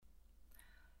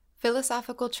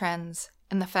Philosophical Trends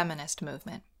in the Feminist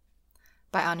Movement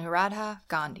by Anuradha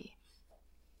Gandhi.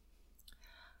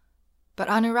 But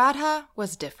Anuradha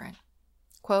was different.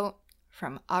 Quote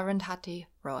from Arundhati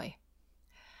Roy.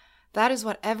 That is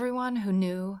what everyone who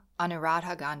knew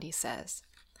Anuradha Gandhi says.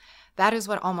 That is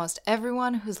what almost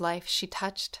everyone whose life she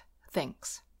touched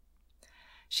thinks.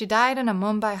 She died in a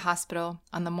Mumbai hospital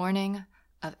on the morning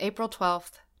of April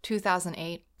 12th,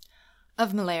 2008,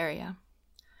 of malaria.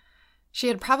 She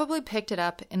had probably picked it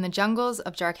up in the jungles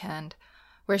of Jharkhand,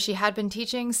 where she had been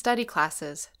teaching study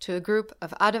classes to a group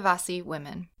of Adivasi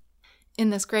women. In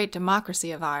this great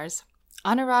democracy of ours,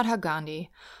 Anuradha Gandhi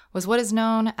was what is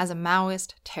known as a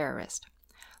Maoist terrorist,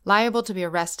 liable to be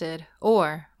arrested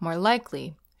or, more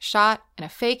likely, shot in a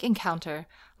fake encounter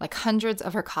like hundreds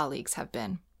of her colleagues have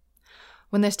been.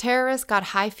 When this terrorist got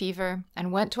high fever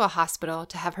and went to a hospital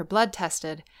to have her blood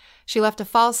tested, she left a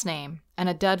false name and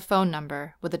a dud phone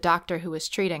number with the doctor who was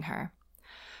treating her.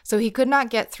 So he could not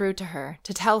get through to her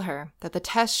to tell her that the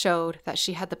test showed that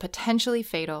she had the potentially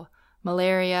fatal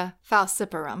malaria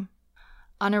falciparum.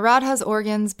 Anuradha's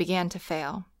organs began to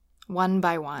fail, one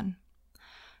by one.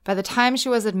 By the time she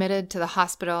was admitted to the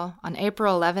hospital on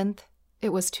April 11th, it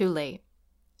was too late.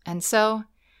 And so,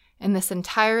 in this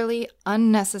entirely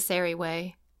unnecessary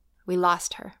way, we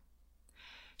lost her.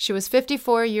 She was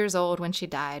 54 years old when she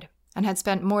died and had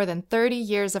spent more than 30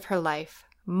 years of her life,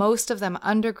 most of them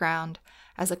underground,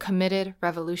 as a committed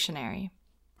revolutionary.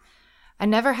 I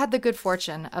never had the good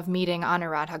fortune of meeting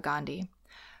Anuradha Gandhi,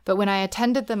 but when I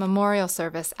attended the memorial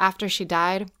service after she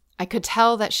died, I could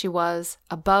tell that she was,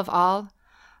 above all,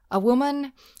 a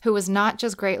woman who was not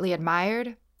just greatly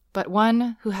admired, but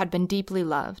one who had been deeply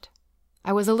loved.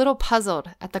 I was a little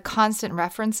puzzled at the constant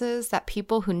references that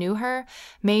people who knew her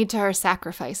made to her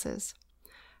sacrifices.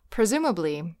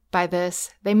 Presumably, by this,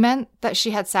 they meant that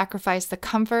she had sacrificed the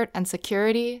comfort and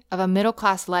security of a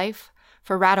middle-class life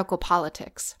for radical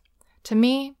politics. To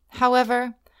me,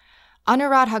 however,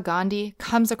 Anuradha Gandhi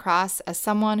comes across as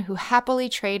someone who happily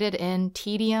traded in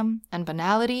tedium and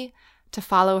banality to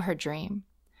follow her dream.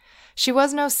 She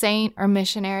was no saint or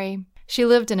missionary. She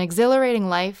lived an exhilarating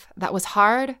life that was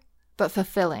hard, but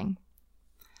fulfilling.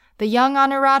 The young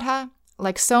Anuradha,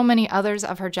 like so many others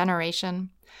of her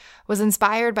generation, was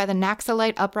inspired by the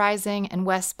Naxalite uprising in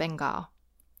West Bengal.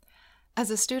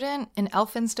 As a student in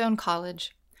Elphinstone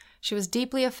College, she was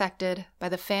deeply affected by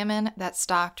the famine that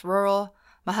stalked rural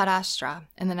Maharashtra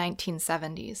in the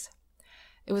 1970s.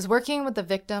 It was working with the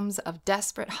victims of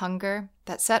desperate hunger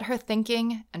that set her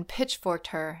thinking and pitchforked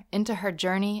her into her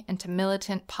journey into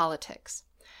militant politics.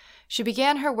 She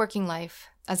began her working life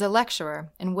as a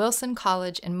lecturer in Wilson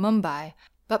College in Mumbai,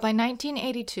 but by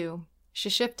 1982, she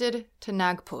shifted to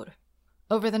Nagpur.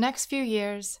 Over the next few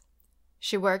years,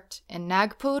 she worked in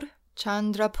Nagpur,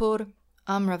 Chandrapur,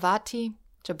 Amravati,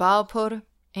 Jabalpur,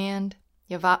 and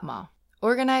Yavatmal,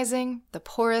 organizing the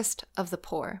poorest of the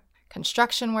poor,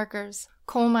 construction workers,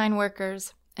 coal mine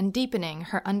workers, and deepening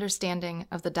her understanding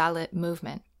of the Dalit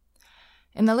movement.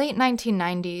 In the late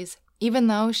 1990s, even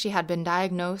though she had been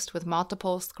diagnosed with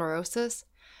multiple sclerosis,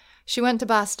 she went to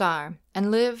Bastar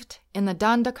and lived in the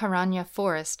Dandakaranya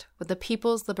forest with the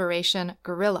People's Liberation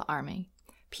Guerrilla Army,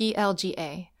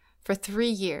 PLGA, for 3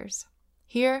 years.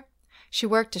 Here, she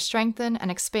worked to strengthen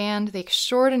and expand the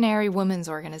extraordinary women's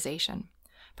organization,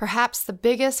 perhaps the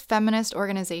biggest feminist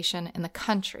organization in the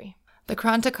country, the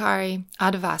Krantikari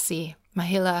Adivasi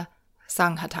Mahila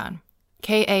Sanghatan,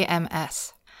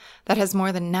 KAMS, that has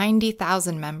more than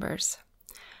 90,000 members.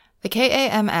 The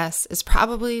KAMS is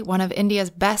probably one of India's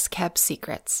best-kept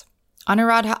secrets.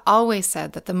 Anuradha always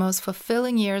said that the most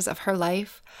fulfilling years of her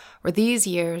life were these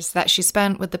years that she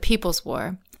spent with the People's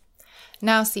War,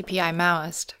 now CPI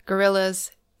Maoist,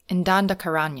 guerrillas in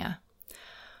Dandakaranya.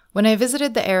 When I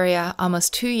visited the area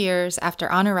almost 2 years after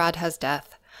Anuradha's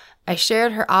death, I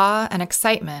shared her awe and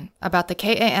excitement about the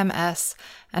KAMS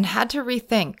and had to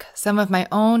rethink some of my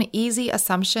own easy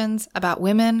assumptions about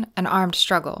women and armed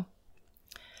struggle.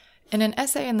 In an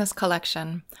essay in this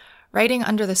collection, writing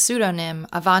under the pseudonym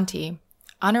Avanti,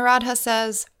 Anuradha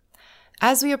says,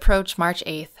 "As we approach March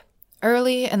 8th,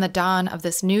 early in the dawn of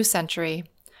this new century,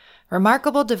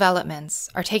 remarkable developments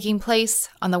are taking place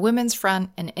on the women's front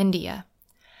in India.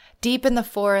 Deep in the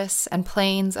forests and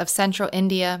plains of central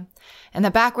India, in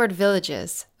the backward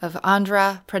villages of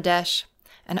Andhra Pradesh,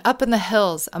 and up in the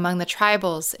hills among the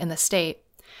tribals in the state,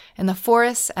 in the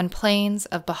forests and plains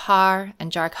of Bihar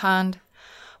and Jharkhand,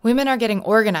 women are getting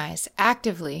organized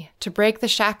actively to break the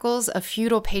shackles of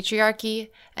feudal patriarchy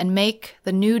and make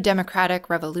the new democratic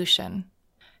revolution.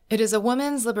 It is a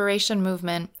women's liberation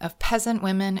movement of peasant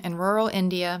women in rural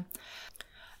India,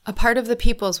 a part of the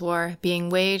People's War being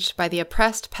waged by the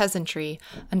oppressed peasantry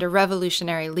under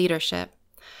revolutionary leadership.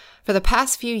 For the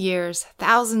past few years,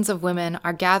 thousands of women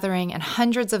are gathering in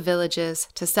hundreds of villages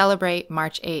to celebrate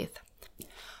March 8th.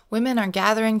 Women are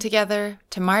gathering together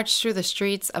to march through the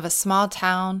streets of a small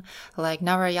town like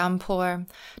Narayanpur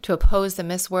to oppose the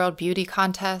Miss World Beauty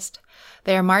contest.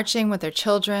 They are marching with their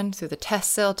children through the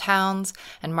tehsil towns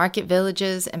and market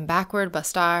villages in backward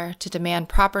Bastar to demand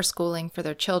proper schooling for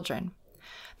their children.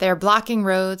 They are blocking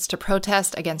roads to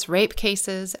protest against rape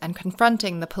cases and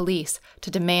confronting the police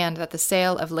to demand that the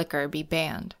sale of liquor be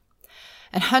banned.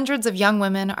 And hundreds of young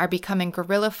women are becoming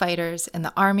guerrilla fighters in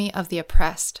the army of the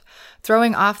oppressed,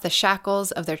 throwing off the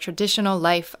shackles of their traditional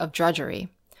life of drudgery.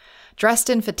 Dressed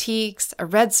in fatigues, a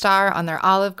red star on their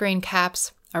olive green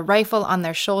caps, a rifle on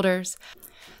their shoulders,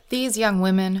 these young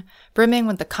women, brimming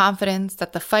with the confidence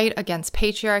that the fight against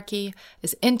patriarchy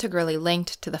is integrally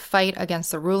linked to the fight against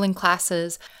the ruling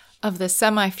classes of the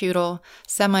semi-feudal,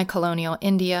 semi-colonial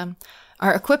India,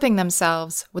 are equipping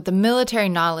themselves with the military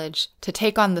knowledge to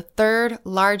take on the third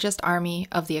largest army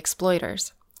of the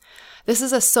exploiters. This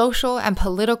is a social and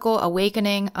political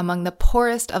awakening among the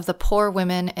poorest of the poor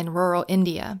women in rural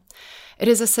India. It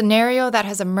is a scenario that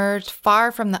has emerged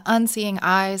far from the unseeing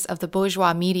eyes of the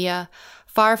bourgeois media,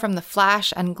 far from the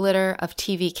flash and glitter of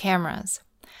TV cameras.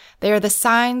 They are the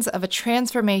signs of a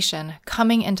transformation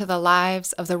coming into the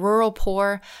lives of the rural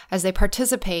poor as they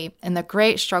participate in the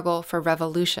great struggle for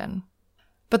revolution.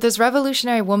 But this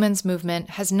revolutionary women's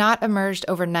movement has not emerged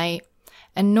overnight,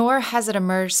 and nor has it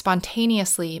emerged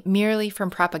spontaneously merely from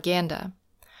propaganda.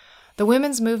 The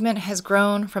women's movement has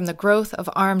grown from the growth of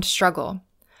armed struggle.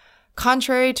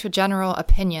 Contrary to general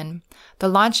opinion, the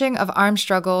launching of armed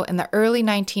struggle in the early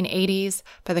 1980s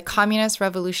by the communist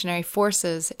revolutionary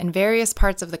forces in various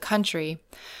parts of the country,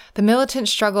 the militant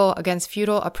struggle against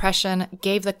feudal oppression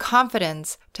gave the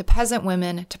confidence to peasant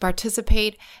women to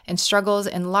participate in struggles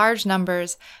in large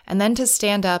numbers and then to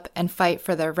stand up and fight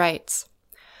for their rights.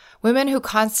 Women who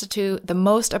constitute the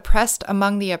most oppressed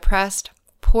among the oppressed,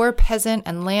 poor peasant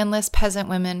and landless peasant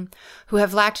women who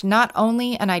have lacked not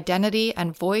only an identity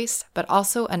and voice, but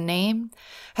also a name,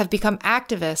 have become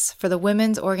activists for the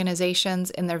women's organizations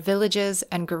in their villages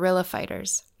and guerrilla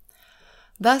fighters.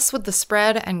 Thus, with the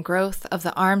spread and growth of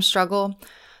the armed struggle,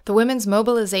 the women's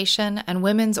mobilization and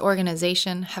women's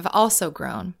organization have also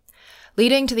grown,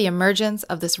 leading to the emergence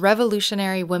of this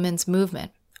revolutionary women's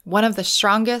movement, one of the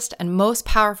strongest and most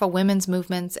powerful women's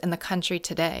movements in the country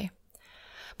today.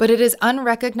 But it is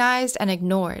unrecognized and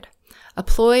ignored, a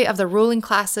ploy of the ruling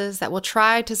classes that will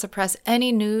try to suppress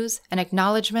any news and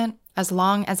acknowledgement as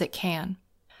long as it can.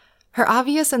 Her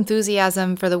obvious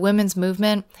enthusiasm for the women's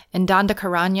movement in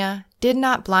Dandakaranya did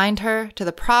not blind her to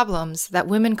the problems that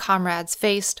women comrades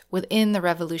faced within the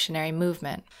revolutionary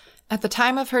movement. At the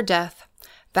time of her death,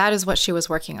 that is what she was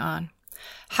working on.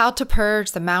 How to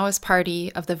purge the Maoist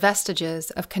Party of the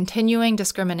vestiges of continuing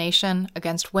discrimination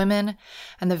against women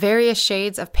and the various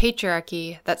shades of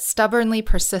patriarchy that stubbornly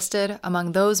persisted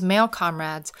among those male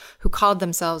comrades who called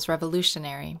themselves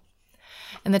revolutionary.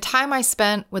 In the time I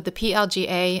spent with the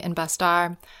PLGA in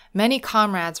Bastar, many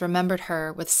comrades remembered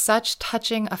her with such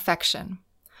touching affection.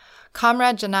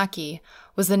 Comrade Janaki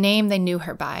was the name they knew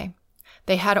her by.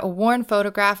 They had a worn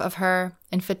photograph of her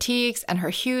in fatigues and her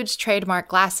huge trademark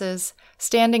glasses,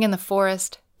 standing in the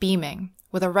forest, beaming,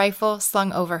 with a rifle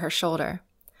slung over her shoulder.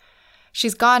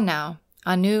 She's gone now,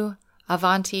 Anu,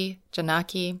 Avanti,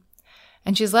 Janaki,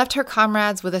 and she's left her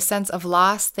comrades with a sense of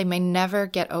loss they may never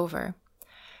get over.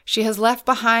 She has left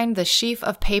behind the sheaf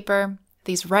of paper,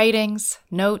 these writings,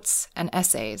 notes, and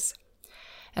essays,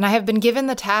 and I have been given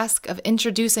the task of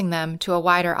introducing them to a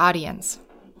wider audience.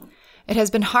 It has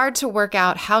been hard to work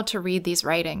out how to read these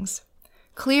writings.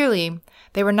 Clearly,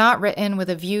 they were not written with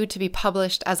a view to be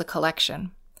published as a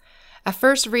collection. At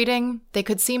first reading, they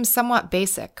could seem somewhat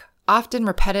basic, often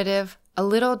repetitive, a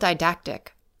little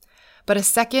didactic. But a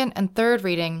second and third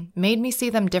reading made me see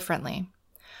them differently.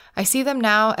 I see them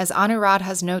now as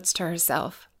Anuradha's notes to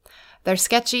herself. Their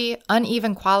sketchy,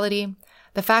 uneven quality,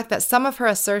 the fact that some of her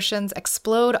assertions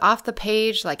explode off the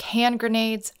page like hand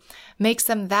grenades, makes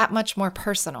them that much more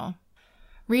personal.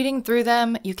 Reading through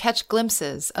them, you catch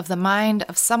glimpses of the mind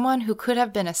of someone who could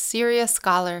have been a serious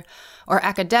scholar or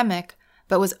academic,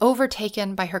 but was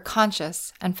overtaken by her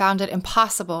conscience and found it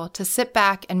impossible to sit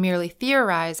back and merely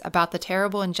theorize about the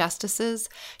terrible injustices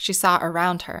she saw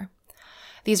around her.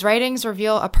 These writings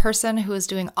reveal a person who is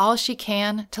doing all she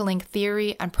can to link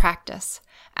theory and practice,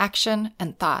 action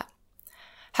and thought.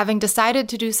 Having decided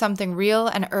to do something real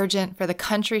and urgent for the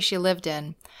country she lived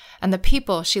in and the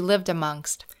people she lived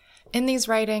amongst, in these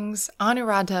writings,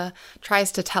 Anuradha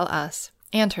tries to tell us,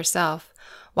 and herself,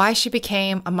 why she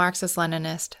became a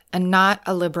Marxist-Leninist and not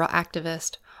a liberal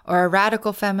activist, or a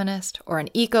radical feminist, or an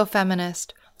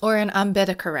eco-feminist, or an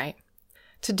Ambedkarite.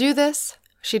 To do this,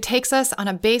 she takes us on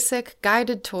a basic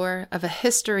guided tour of a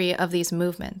history of these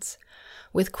movements,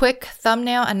 with quick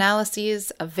thumbnail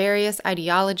analyses of various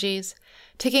ideologies,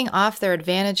 ticking off their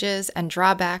advantages and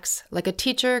drawbacks like a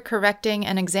teacher correcting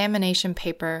an examination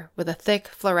paper with a thick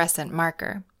fluorescent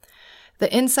marker.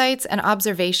 The insights and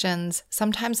observations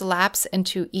sometimes lapse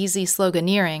into easy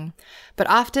sloganeering, but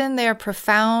often they are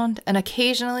profound and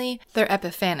occasionally they're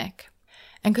epiphanic,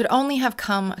 and could only have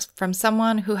come from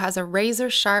someone who has a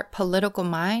razor-sharp political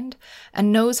mind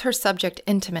and knows her subject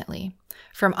intimately,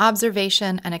 from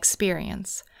observation and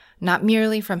experience, not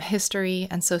merely from history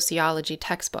and sociology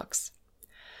textbooks.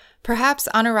 Perhaps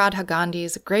Anuradha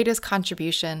Gandhi's greatest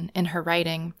contribution in her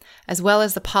writing, as well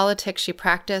as the politics she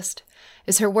practiced,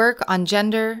 is her work on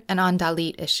gender and on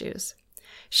Dalit issues.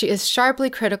 She is sharply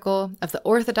critical of the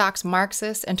orthodox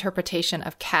Marxist interpretation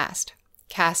of caste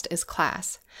is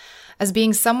class, as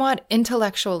being somewhat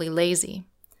intellectually lazy.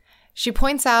 She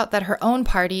points out that her own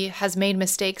party has made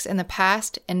mistakes in the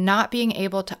past in not being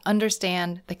able to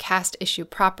understand the caste issue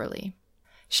properly.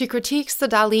 She critiques the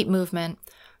Dalit movement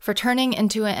for turning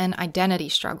into an identity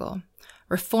struggle,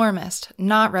 reformist,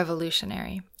 not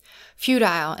revolutionary,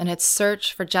 futile in its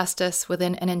search for justice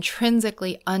within an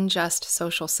intrinsically unjust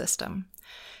social system.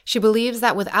 She believes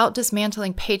that without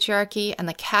dismantling patriarchy and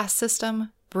the caste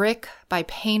system, brick by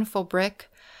painful brick,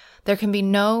 there can be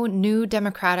no new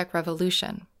democratic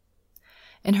revolution.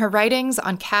 In her writings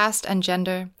on caste and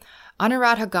gender,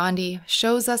 Anuradha Gandhi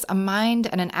shows us a mind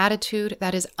and an attitude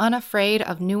that is unafraid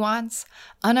of nuance,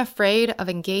 unafraid of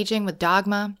engaging with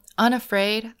dogma,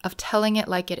 unafraid of telling it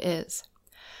like it is.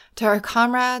 To her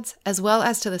comrades, as well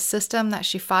as to the system that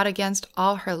she fought against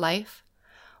all her life,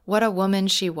 what a woman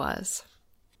she was.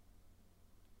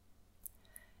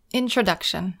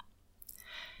 Introduction.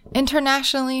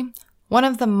 Internationally, one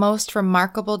of the most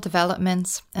remarkable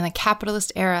developments in the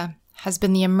capitalist era has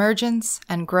been the emergence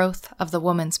and growth of the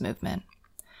women's movement.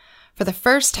 For the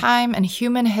first time in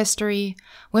human history,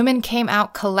 women came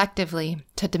out collectively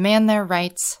to demand their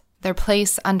rights, their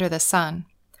place under the sun.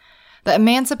 The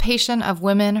emancipation of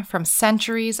women from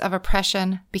centuries of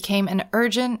oppression became an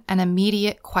urgent and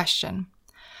immediate question.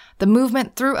 The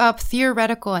movement threw up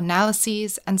theoretical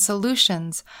analyses and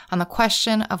solutions on the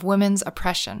question of women's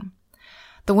oppression.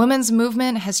 The women's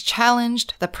movement has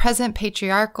challenged the present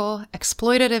patriarchal,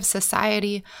 exploitative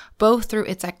society both through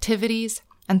its activities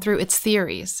and through its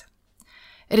theories.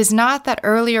 It is not that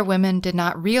earlier women did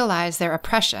not realize their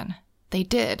oppression. They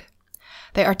did.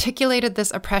 They articulated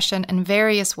this oppression in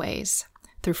various ways,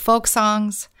 through folk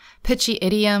songs, pitchy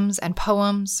idioms and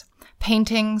poems,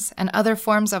 paintings, and other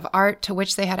forms of art to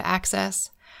which they had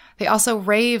access. They also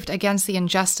raved against the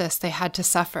injustice they had to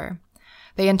suffer.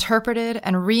 They interpreted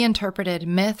and reinterpreted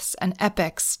myths and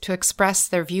epics to express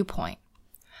their viewpoint.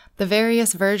 The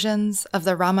various versions of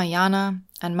the Ramayana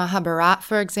and Mahabharata,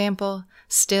 for example,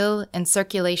 still in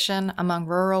circulation among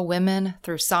rural women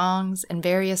through songs in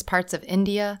various parts of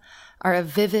India, are a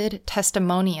vivid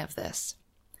testimony of this.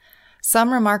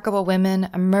 Some remarkable women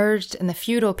emerged in the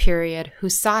feudal period who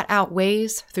sought out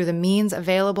ways through the means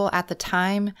available at the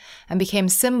time and became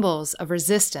symbols of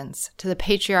resistance to the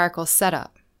patriarchal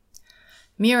setup.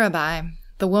 Mirabai,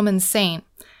 the woman saint,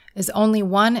 is only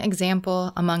one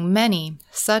example among many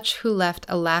such who left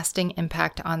a lasting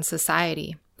impact on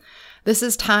society. This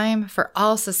is time for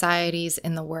all societies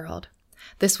in the world.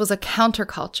 This was a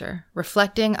counterculture,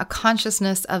 reflecting a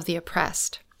consciousness of the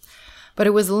oppressed. But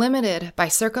it was limited by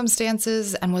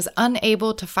circumstances and was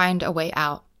unable to find a way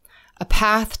out, a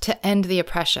path to end the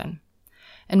oppression.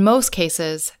 In most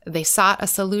cases, they sought a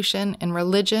solution in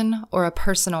religion or a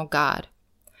personal god.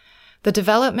 The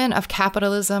development of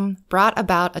capitalism brought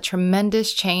about a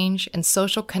tremendous change in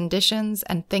social conditions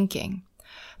and thinking.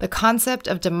 The concept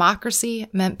of democracy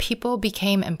meant people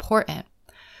became important.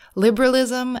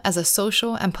 Liberalism as a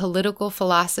social and political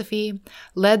philosophy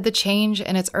led the change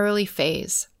in its early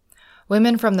phase.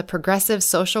 Women from the progressive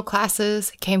social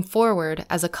classes came forward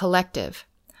as a collective.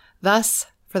 Thus,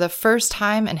 for the first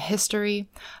time in history,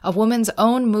 a woman's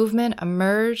own movement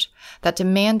emerged that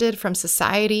demanded from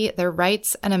society their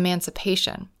rights and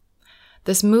emancipation.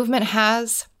 This movement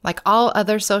has, like all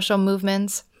other social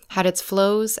movements, had its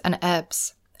flows and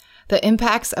ebbs. The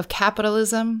impacts of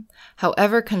capitalism,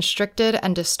 however constricted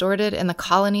and distorted in the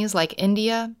colonies like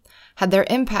India, had their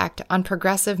impact on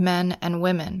progressive men and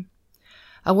women.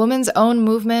 A woman's own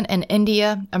movement in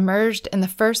India emerged in the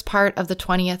first part of the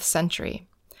 20th century.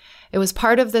 It was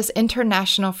part of this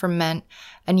international ferment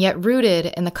and yet rooted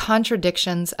in the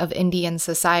contradictions of Indian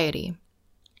society.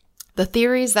 The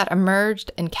theories that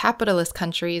emerged in capitalist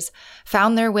countries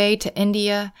found their way to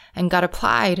India and got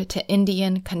applied to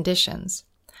Indian conditions.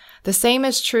 The same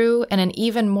is true in an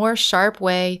even more sharp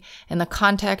way in the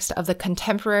context of the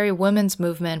contemporary women's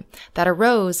movement that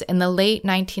arose in the late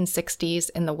 1960s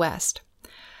in the West.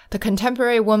 The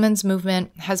contemporary women's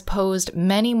movement has posed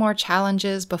many more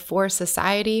challenges before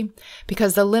society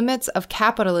because the limits of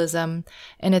capitalism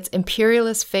in its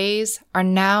imperialist phase are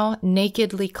now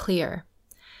nakedly clear.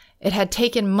 It had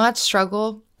taken much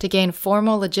struggle to gain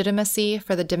formal legitimacy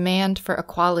for the demand for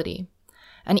equality.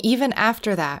 And even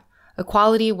after that,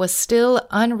 equality was still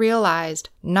unrealized,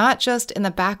 not just in the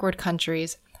backward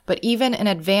countries, but even in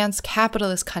advanced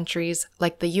capitalist countries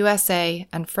like the USA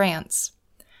and France.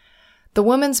 The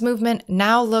women's movement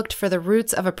now looked for the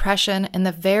roots of oppression in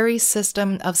the very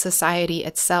system of society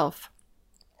itself.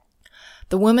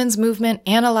 The women's movement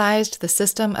analyzed the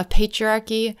system of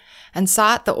patriarchy and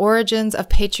sought the origins of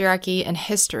patriarchy in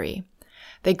history.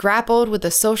 They grappled with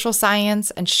the social science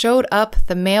and showed up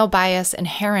the male bias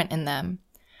inherent in them.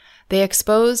 They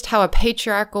exposed how a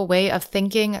patriarchal way of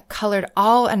thinking colored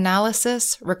all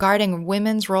analysis regarding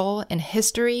women's role in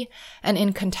history and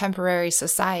in contemporary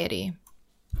society.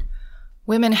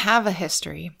 Women have a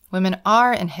history. Women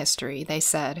are in history, they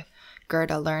said,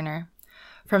 Gerda Lerner.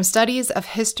 From studies of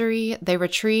history, they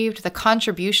retrieved the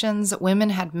contributions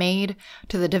women had made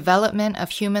to the development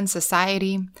of human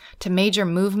society, to major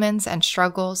movements and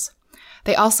struggles.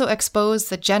 They also exposed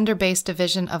the gender-based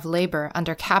division of labor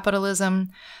under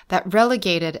capitalism that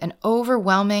relegated an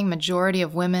overwhelming majority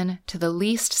of women to the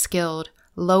least skilled,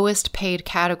 lowest paid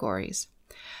categories.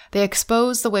 They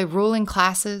exposed the way ruling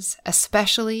classes,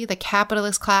 especially the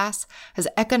capitalist class, has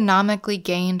economically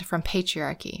gained from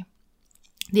patriarchy.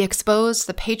 They exposed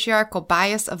the patriarchal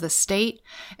bias of the state,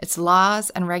 its laws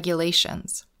and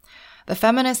regulations. The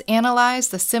feminists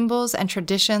analyzed the symbols and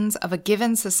traditions of a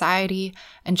given society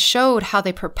and showed how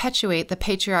they perpetuate the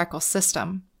patriarchal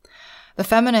system. The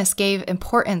feminists gave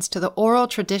importance to the oral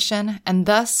tradition and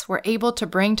thus were able to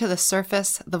bring to the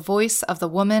surface the voice of the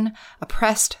woman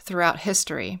oppressed throughout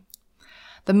history.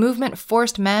 The movement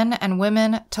forced men and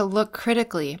women to look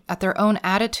critically at their own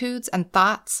attitudes and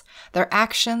thoughts, their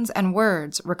actions and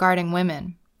words regarding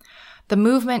women. The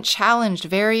movement challenged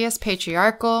various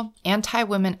patriarchal,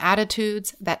 anti-women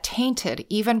attitudes that tainted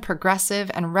even progressive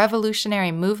and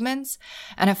revolutionary movements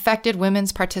and affected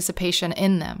women's participation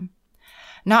in them.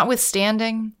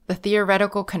 Notwithstanding the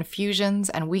theoretical confusions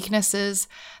and weaknesses,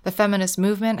 the feminist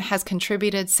movement has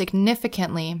contributed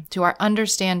significantly to our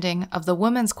understanding of the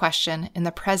women's question in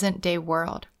the present-day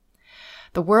world.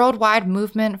 The worldwide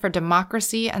movement for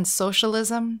democracy and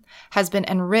socialism has been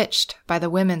enriched by the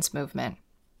women's movement.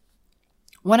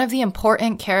 One of the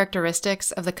important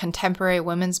characteristics of the contemporary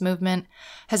women's movement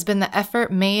has been the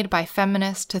effort made by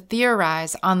feminists to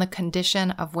theorize on the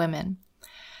condition of women.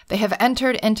 They have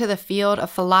entered into the field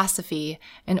of philosophy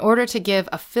in order to give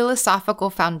a philosophical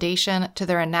foundation to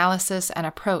their analysis and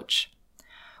approach.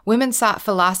 Women sought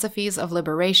philosophies of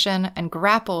liberation and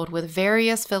grappled with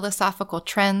various philosophical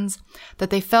trends that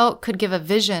they felt could give a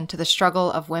vision to the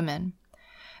struggle of women.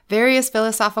 Various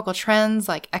philosophical trends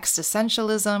like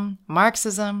existentialism,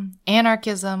 Marxism,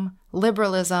 anarchism,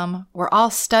 liberalism were all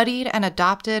studied and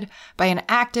adopted by an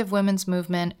active women's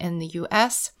movement in the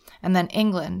US and then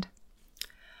England.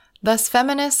 Thus,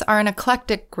 feminists are an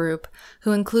eclectic group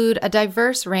who include a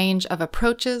diverse range of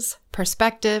approaches,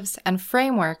 perspectives, and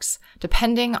frameworks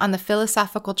depending on the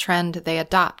philosophical trend they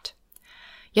adopt.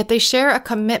 Yet they share a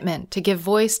commitment to give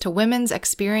voice to women's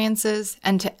experiences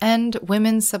and to end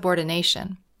women's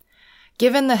subordination.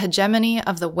 Given the hegemony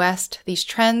of the West, these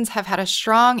trends have had a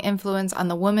strong influence on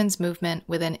the women's movement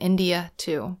within India,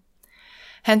 too.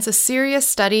 Hence, a serious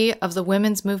study of the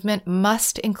women's movement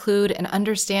must include an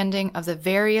understanding of the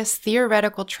various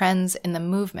theoretical trends in the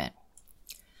movement.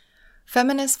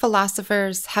 Feminist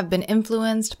philosophers have been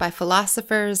influenced by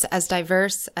philosophers as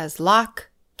diverse as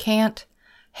Locke, Kant,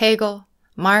 Hegel,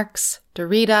 Marx,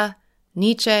 Derrida,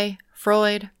 Nietzsche,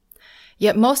 Freud.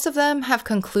 Yet most of them have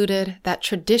concluded that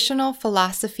traditional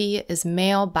philosophy is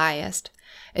male-biased.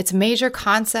 Its major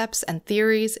concepts and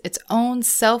theories, its own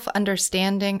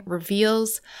self-understanding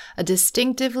reveals a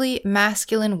distinctively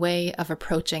masculine way of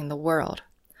approaching the world.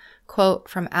 Quote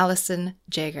from Alison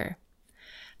Jaeger.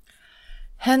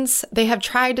 Hence, they have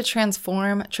tried to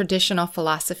transform traditional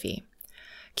philosophy.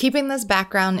 Keeping this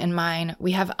background in mind,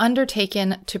 we have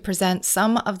undertaken to present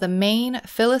some of the main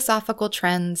philosophical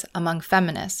trends among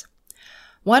feminists.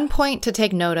 One point to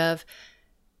take note of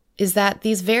is that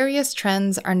these various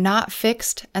trends are not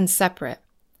fixed and separate.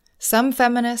 Some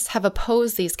feminists have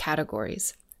opposed these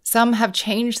categories. Some have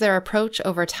changed their approach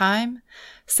over time.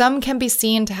 Some can be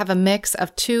seen to have a mix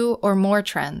of two or more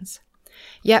trends.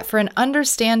 Yet for an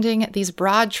understanding, these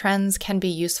broad trends can be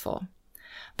useful.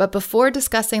 But before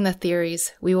discussing the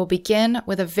theories, we will begin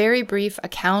with a very brief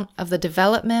account of the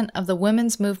development of the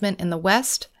women's movement in the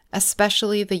West,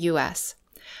 especially the U.S.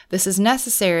 This is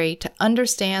necessary to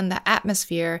understand the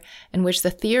atmosphere in which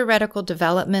the theoretical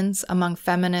developments among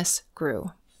feminists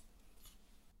grew.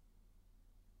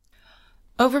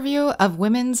 Overview of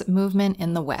women's movement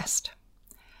in the West.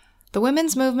 The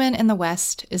women's movement in the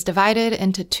West is divided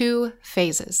into two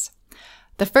phases.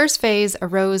 The first phase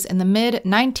arose in the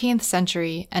mid-19th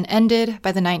century and ended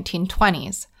by the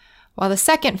 1920s, while the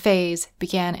second phase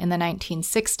began in the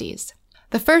 1960s.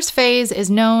 The first phase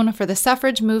is known for the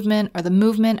suffrage movement or the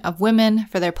movement of women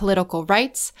for their political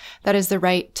rights, that is, the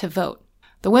right to vote.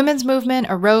 The women's movement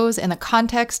arose in the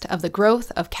context of the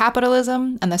growth of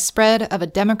capitalism and the spread of a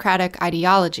democratic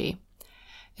ideology.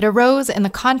 It arose in the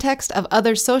context of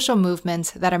other social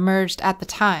movements that emerged at the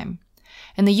time.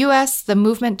 In the U.S., the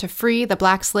movement to free the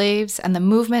black slaves and the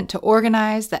movement to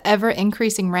organize the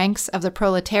ever-increasing ranks of the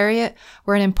proletariat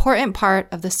were an important part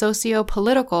of the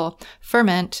socio-political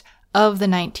ferment of the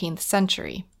 19th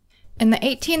century. In the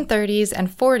 1830s and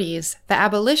 40s, the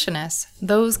abolitionists,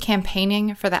 those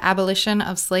campaigning for the abolition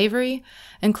of slavery,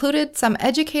 included some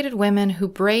educated women who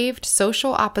braved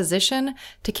social opposition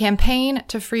to campaign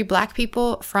to free black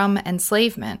people from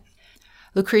enslavement.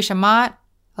 Lucretia Mott,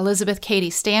 Elizabeth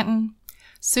Cady Stanton,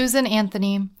 Susan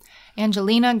Anthony,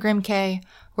 Angelina Grimke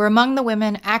were among the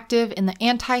women active in the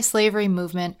anti-slavery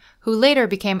movement who later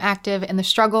became active in the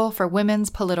struggle for women's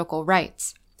political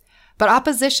rights. But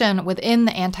opposition within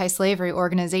the anti-slavery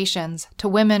organizations to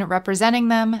women representing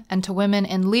them and to women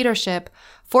in leadership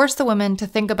forced the women to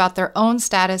think about their own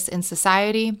status in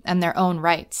society and their own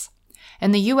rights.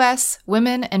 In the U.S.,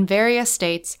 women in various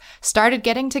states started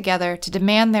getting together to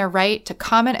demand their right to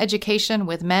common education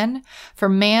with men, for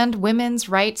manned women's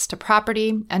rights to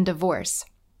property and divorce.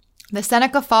 The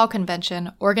Seneca Fall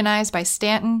Convention, organized by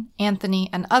Stanton, Anthony,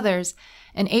 and others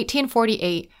in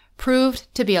 1848,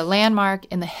 proved to be a landmark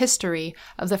in the history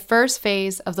of the first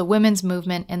phase of the women's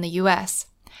movement in the U.S.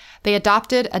 They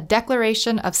adopted a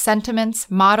declaration of sentiments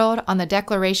modeled on the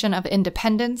Declaration of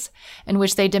Independence, in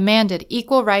which they demanded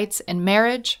equal rights in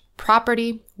marriage,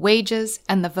 property, wages,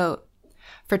 and the vote.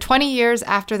 For 20 years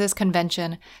after this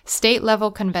convention,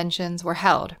 state-level conventions were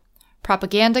held.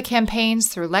 Propaganda campaigns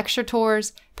through lecture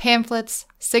tours, pamphlets,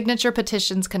 signature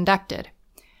petitions conducted.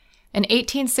 In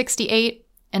 1868,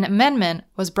 an amendment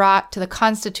was brought to the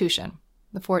Constitution,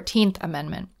 the 14th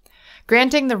Amendment,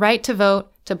 granting the right to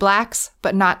vote to blacks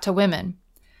but not to women.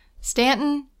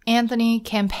 Stanton, Anthony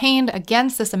campaigned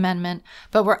against this amendment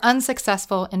but were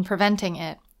unsuccessful in preventing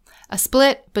it. A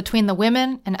split between the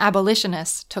women and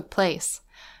abolitionists took place.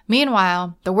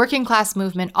 Meanwhile, the working class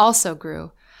movement also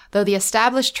grew, though the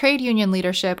established trade union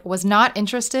leadership was not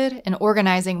interested in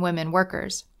organizing women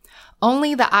workers.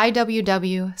 Only the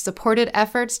IWW supported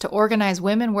efforts to organize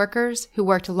women workers who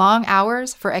worked long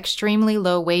hours for extremely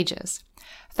low wages.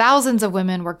 Thousands of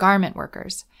women were garment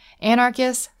workers.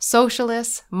 Anarchists,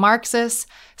 socialists, Marxists,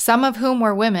 some of whom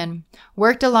were women,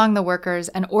 worked along the workers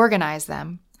and organized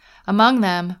them. Among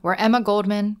them were Emma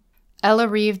Goldman, Ella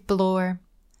Reeve Bloor,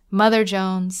 Mother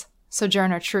Jones,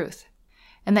 Sojourner Truth.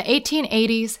 In the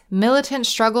 1880s, militant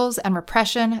struggles and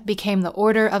repression became the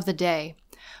order of the day.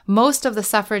 Most of the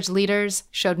suffrage leaders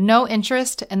showed no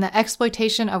interest in the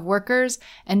exploitation of workers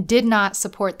and did not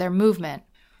support their movement.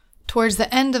 Towards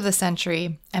the end of the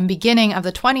century and beginning of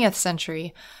the 20th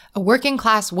century, a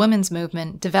working-class women's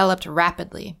movement developed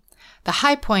rapidly. The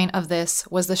high point of this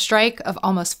was the strike of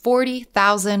almost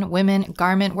 40,000 women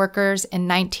garment workers in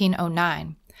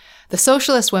 1909. The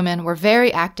socialist women were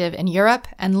very active in Europe,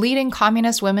 and leading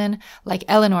communist women like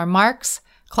Eleanor Marx,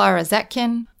 Clara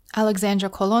Zetkin, Alexandra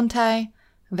Kollontai,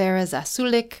 Vera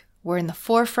Zasulich were in the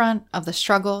forefront of the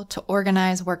struggle to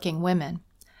organize working women.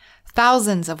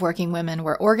 Thousands of working women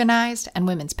were organized, and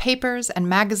women's papers and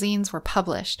magazines were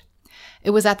published.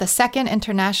 It was at the Second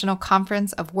International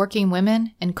Conference of Working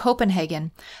Women in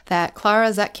Copenhagen that Clara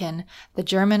Zetkin, the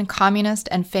German communist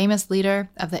and famous leader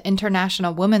of the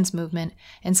International Women's Movement,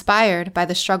 inspired by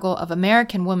the struggle of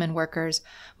American women workers,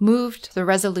 moved the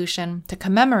resolution to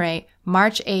commemorate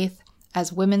March 8th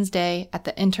as Women's Day at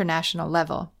the international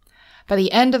level. By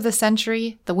the end of the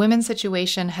century, the women's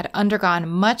situation had undergone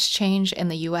much change in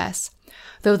the U.S.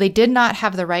 Though they did not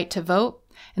have the right to vote,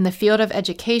 in the field of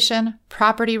education,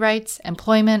 property rights,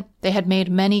 employment, they had made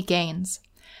many gains.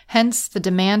 Hence, the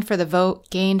demand for the vote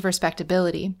gained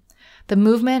respectability. The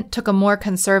movement took a more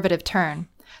conservative turn,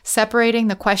 separating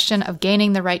the question of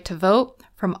gaining the right to vote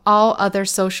from all other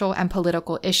social and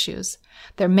political issues.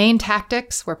 Their main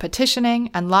tactics were petitioning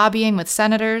and lobbying with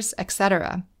senators,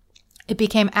 etc. It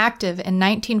became active in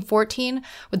 1914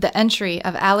 with the entry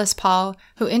of Alice Paul,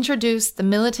 who introduced the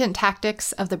militant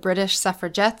tactics of the British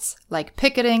suffragettes, like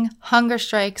picketing, hunger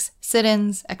strikes,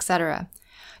 sit-ins, etc.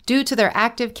 Due to their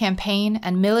active campaign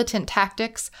and militant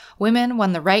tactics, women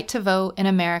won the right to vote in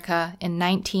America in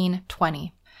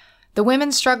 1920. The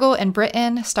women's struggle in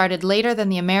Britain started later than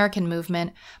the American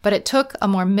movement, but it took a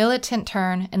more militant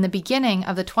turn in the beginning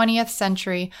of the 20th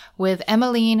century with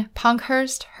Emmeline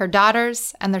Pankhurst, her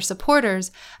daughters, and their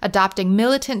supporters adopting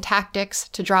militant tactics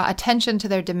to draw attention to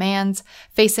their demands,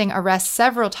 facing arrest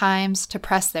several times to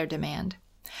press their demand.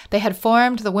 They had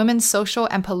formed the Women's Social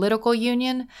and Political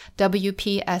Union,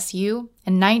 WPSU,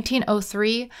 in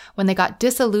 1903 when they got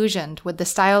disillusioned with the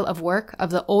style of work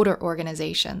of the older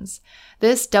organizations.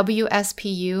 This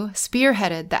WSPU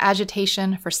spearheaded the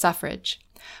agitation for suffrage.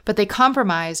 But they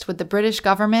compromised with the British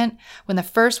government when the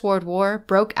First World War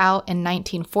broke out in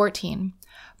 1914.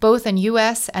 Both in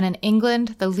US and in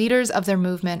England, the leaders of their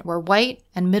movement were white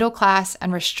and middle class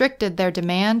and restricted their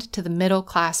demand to the middle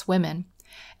class women.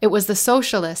 It was the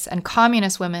socialists and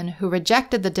communist women who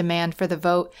rejected the demand for the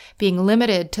vote being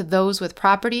limited to those with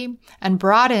property and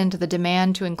broadened the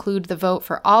demand to include the vote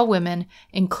for all women,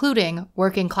 including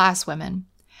working class women.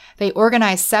 They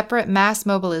organized separate mass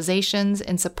mobilizations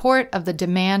in support of the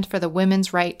demand for the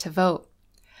women's right to vote.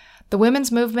 The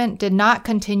women's movement did not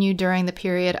continue during the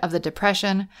period of the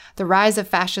Depression, the rise of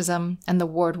fascism, and the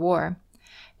World War.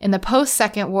 In the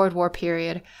post-Second World War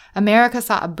period, America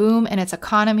saw a boom in its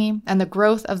economy and the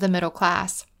growth of the middle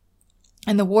class.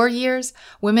 In the war years,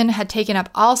 women had taken up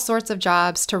all sorts of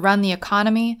jobs to run the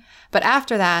economy, but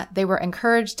after that, they were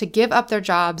encouraged to give up their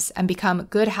jobs and become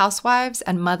good housewives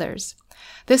and mothers.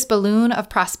 This balloon of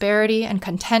prosperity and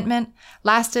contentment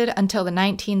lasted until the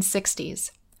 1960s.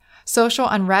 Social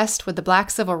unrest with the Black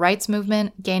Civil Rights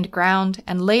Movement gained ground,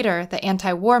 and later the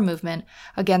anti-war movement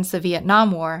against the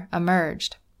Vietnam War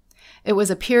emerged. It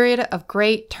was a period of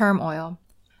great turmoil.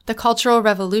 The Cultural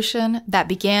Revolution that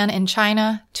began in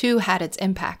China, too, had its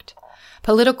impact.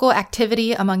 Political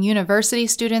activity among university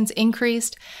students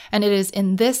increased, and it is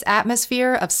in this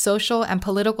atmosphere of social and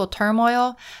political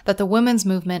turmoil that the women's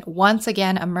movement once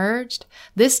again emerged,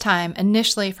 this time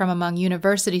initially from among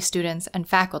university students and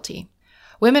faculty.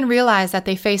 Women realized that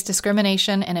they faced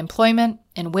discrimination in employment,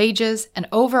 in wages, and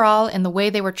overall in the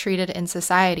way they were treated in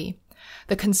society.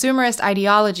 The consumerist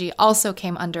ideology also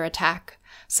came under attack.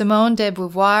 Simone de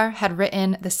Beauvoir had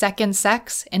written The Second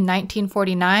Sex in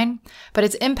 1949, but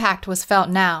its impact was felt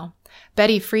now.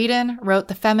 Betty Friedan wrote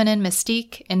The Feminine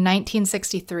Mystique in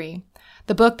 1963.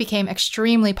 The book became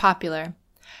extremely popular.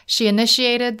 She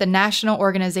initiated the National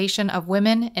Organization of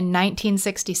Women in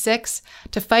 1966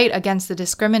 to fight against the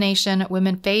discrimination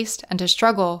women faced and to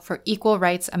struggle for equal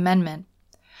rights amendment.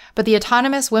 But the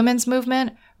autonomous women's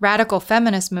movement, radical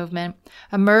feminist movement,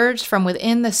 emerged from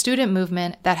within the student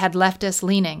movement that had leftist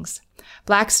leanings.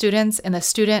 Black students in the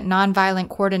Student Nonviolent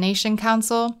Coordination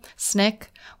Council, SNCC,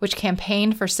 which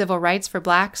campaigned for civil rights for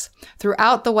blacks, threw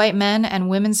out the white men and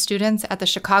women students at the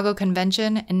Chicago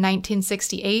Convention in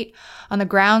 1968 on the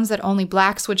grounds that only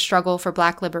blacks would struggle for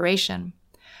black liberation.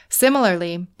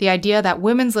 Similarly, the idea that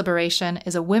women's liberation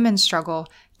is a women's struggle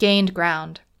gained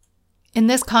ground. In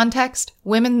this context,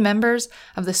 women members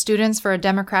of the Students for a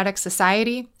Democratic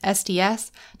Society,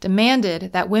 SDS,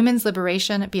 demanded that women's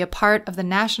liberation be a part of the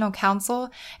National Council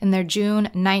in their June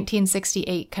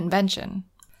 1968 convention.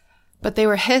 But they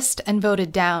were hissed and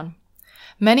voted down.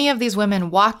 Many of these women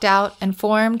walked out and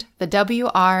formed the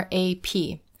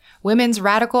WRAP, Women's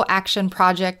Radical Action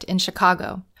Project in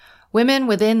Chicago. Women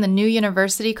within the New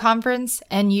University Conference,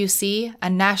 NUC, a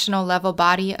national-level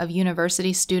body of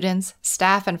university students,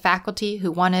 staff, and faculty who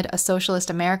wanted a socialist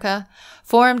America,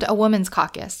 formed a women's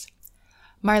caucus.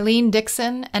 Marlene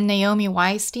Dixon and Naomi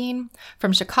Weinstein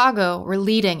from Chicago were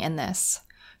leading in this.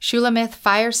 Shulamith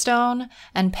Firestone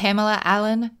and Pamela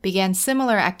Allen began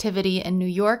similar activity in New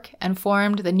York and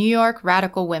formed the New York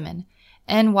Radical Women,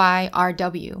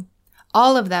 NYRW.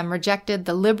 All of them rejected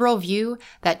the liberal view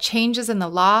that changes in the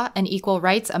law and equal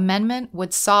rights amendment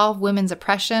would solve women's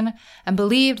oppression and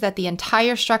believed that the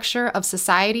entire structure of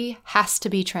society has to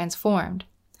be transformed.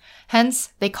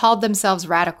 Hence, they called themselves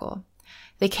radical.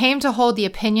 They came to hold the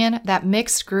opinion that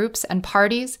mixed groups and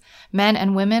parties, men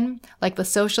and women, like the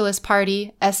Socialist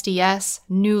Party, SDS,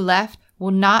 New Left,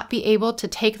 will not be able to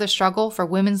take the struggle for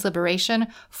women's liberation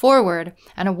forward,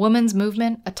 and a women's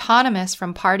movement autonomous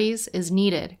from parties is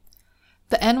needed.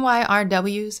 The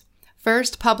NYRW's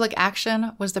first public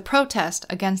action was the protest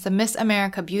against the Miss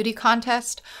America Beauty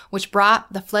Contest, which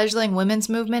brought the fledgling women's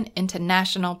movement into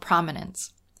national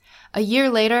prominence. A year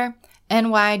later,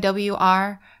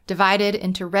 NYWR divided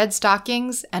into Red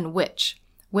Stockings and Witch,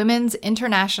 Women's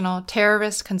International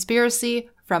Terrorist Conspiracy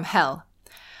from Hell.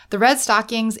 The Red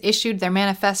Stockings issued their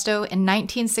manifesto in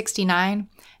 1969,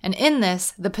 and in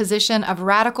this, the position of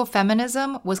radical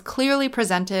feminism was clearly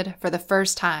presented for the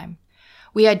first time.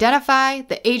 We identify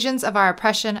the agents of our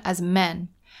oppression as men.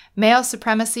 Male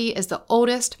supremacy is the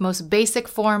oldest, most basic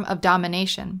form of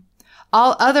domination.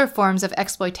 All other forms of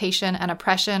exploitation and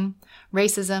oppression,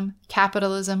 racism,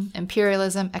 capitalism,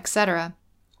 imperialism, etc.,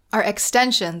 are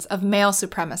extensions of male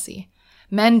supremacy.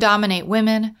 Men dominate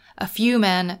women, a few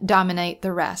men dominate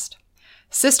the rest.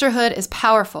 Sisterhood is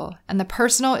powerful, and the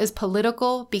personal is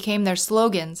political became their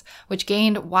slogans, which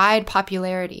gained wide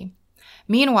popularity.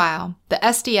 Meanwhile, the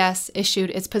SDS issued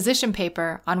its position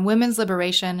paper on women's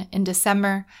liberation in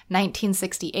December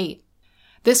 1968.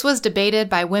 This was debated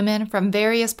by women from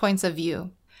various points of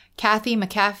view. Kathy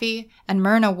McAfee and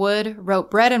Myrna Wood wrote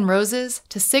Bread and Roses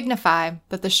to signify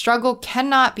that the struggle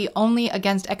cannot be only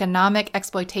against economic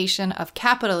exploitation of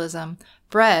capitalism,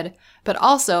 bread, but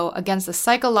also against the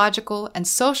psychological and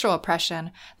social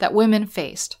oppression that women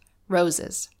faced,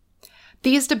 roses.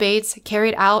 These debates,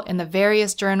 carried out in the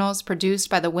various journals produced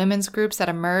by the women's groups that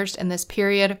emerged in this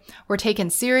period, were taken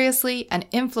seriously and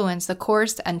influenced the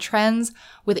course and trends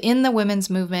within the women's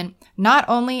movement, not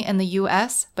only in the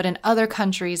U.S., but in other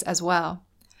countries as well.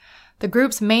 The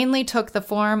groups mainly took the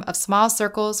form of small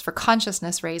circles for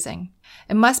consciousness raising.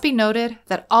 It must be noted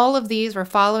that all of these were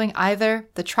following either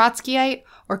the Trotskyite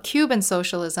or Cuban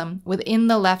socialism within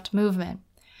the left movement.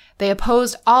 They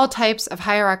opposed all types of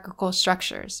hierarchical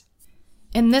structures.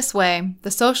 In this way,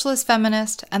 the socialist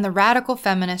feminist and the radical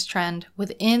feminist trend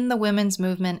within the women's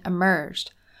movement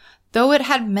emerged. Though it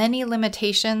had many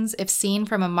limitations if seen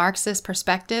from a Marxist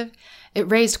perspective, it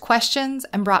raised questions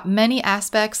and brought many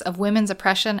aspects of women's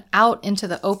oppression out into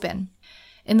the open.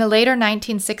 In the later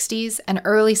 1960s and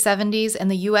early 70s in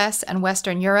the US and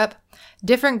Western Europe,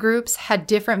 different groups had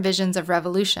different visions of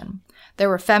revolution. There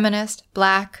were feminist,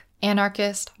 black,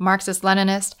 anarchist,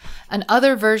 Marxist-Leninist, and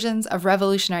other versions of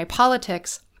revolutionary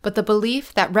politics, but the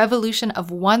belief that revolution of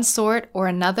one sort or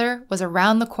another was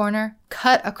around the corner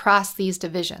cut across these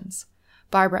divisions.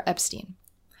 Barbara Epstein.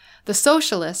 The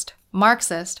socialist,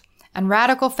 Marxist, and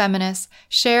radical feminists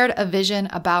shared a vision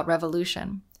about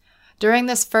revolution. During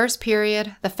this first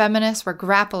period, the feminists were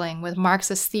grappling with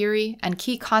Marxist theory and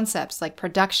key concepts like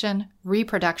production,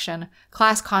 reproduction,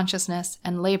 class consciousness,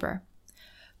 and labor.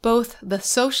 Both the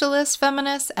socialist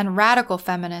feminists and radical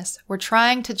feminists were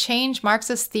trying to change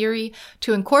Marxist theory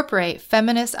to incorporate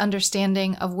feminist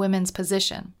understanding of women's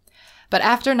position. But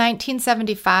after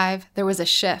 1975, there was a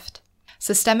shift.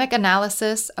 Systemic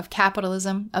analysis of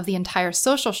capitalism, of the entire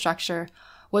social structure,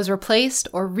 was replaced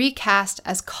or recast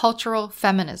as cultural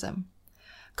feminism.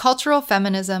 Cultural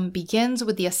feminism begins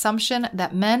with the assumption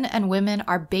that men and women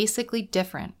are basically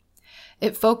different.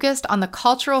 It focused on the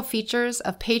cultural features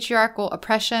of patriarchal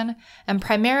oppression and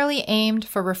primarily aimed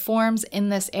for reforms in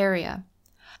this area.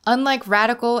 Unlike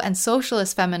radical and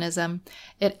socialist feminism,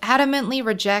 it adamantly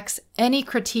rejects any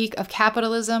critique of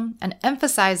capitalism and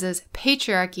emphasizes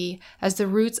patriarchy as the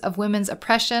roots of women's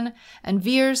oppression and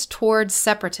veers towards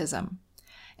separatism.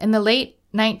 In the late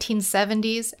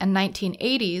 1970s and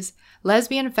 1980s,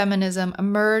 lesbian feminism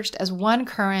emerged as one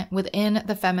current within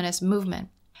the feminist movement.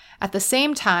 At the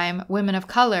same time, women of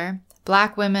color,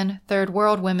 Black women, Third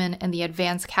World women in the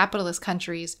advanced capitalist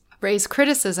countries, raised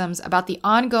criticisms about the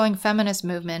ongoing feminist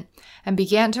movement and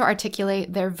began to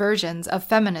articulate their versions of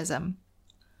feminism.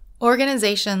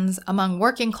 Organizations among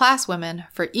working class women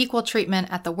for equal treatment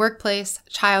at the workplace,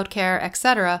 childcare,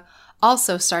 etc.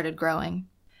 also started growing.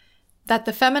 That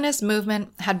the feminist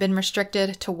movement had been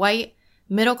restricted to white,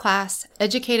 middle-class,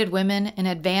 educated women in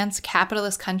advanced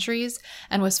capitalist countries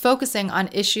and was focusing on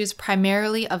issues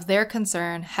primarily of their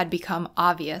concern had become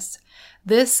obvious.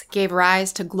 This gave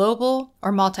rise to global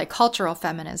or multicultural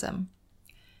feminism.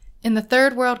 In the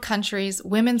third world countries,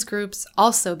 women's groups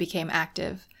also became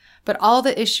active, but all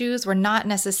the issues were not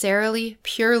necessarily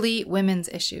purely women's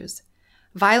issues.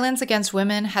 Violence against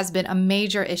women has been a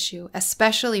major issue,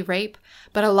 especially rape,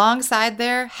 but alongside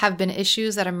there have been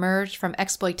issues that emerged from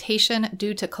exploitation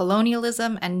due to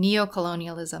colonialism and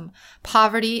neocolonialism,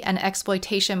 poverty and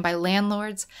exploitation by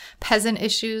landlords, peasant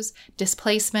issues,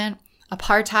 displacement,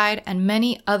 apartheid, and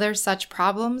many other such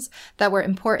problems that were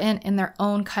important in their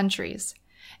own countries.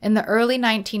 In the early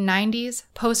 1990s,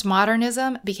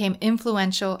 postmodernism became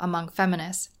influential among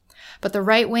feminists. But the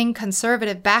right-wing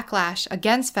conservative backlash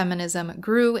against feminism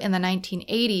grew in the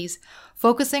 1980s,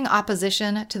 focusing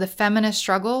opposition to the feminist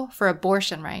struggle for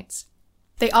abortion rights.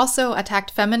 They also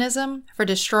attacked feminism for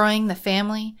destroying the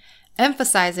family,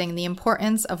 emphasizing the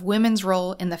importance of women's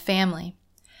role in the family.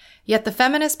 Yet the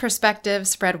feminist perspective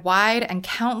spread wide, and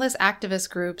countless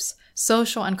activist groups,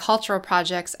 social and cultural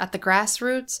projects at the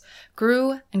grassroots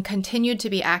grew and continued to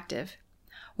be active.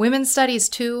 Women's studies,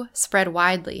 too, spread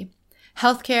widely.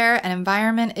 Healthcare and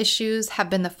environment issues have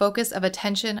been the focus of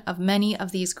attention of many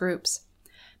of these groups.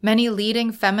 Many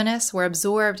leading feminists were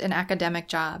absorbed in academic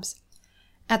jobs.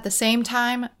 At the same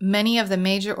time, many of the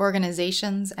major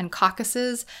organizations and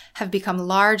caucuses have become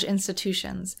large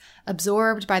institutions,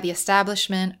 absorbed by the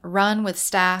establishment, run with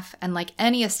staff, and like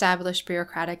any established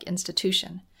bureaucratic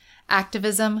institution.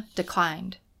 Activism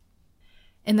declined.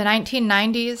 In the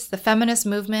 1990s, the feminist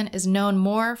movement is known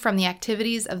more from the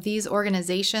activities of these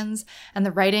organizations and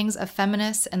the writings of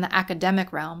feminists in the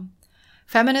academic realm.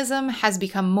 Feminism has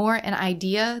become more an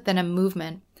idea than a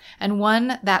movement, and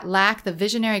one that lacked the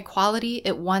visionary quality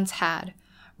it once had,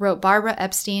 wrote Barbara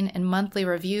Epstein in Monthly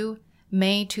Review,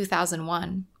 May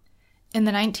 2001. In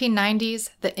the 1990s,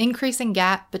 the increasing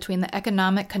gap between the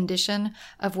economic condition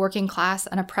of working class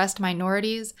and oppressed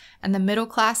minorities and the middle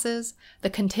classes, the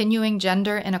continuing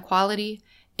gender inequality,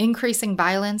 increasing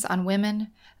violence on women,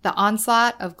 the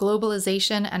onslaught of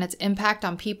globalization and its impact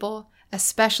on people,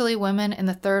 especially women in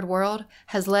the Third World,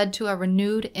 has led to a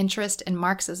renewed interest in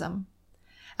Marxism.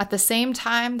 At the same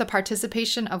time, the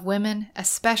participation of women,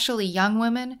 especially young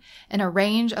women, in a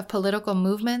range of political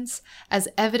movements, as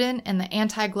evident in the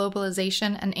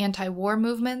anti-globalization and anti-war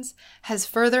movements, has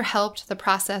further helped the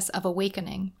process of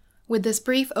awakening. With this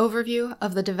brief overview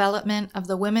of the development of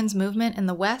the women's movement in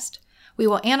the West, we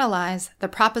will analyze the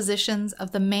propositions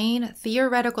of the main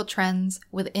theoretical trends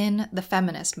within the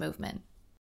feminist movement.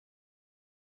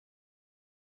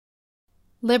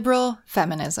 Liberal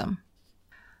feminism.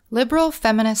 Liberal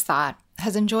feminist thought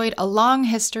has enjoyed a long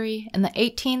history in the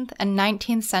 18th and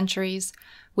 19th centuries,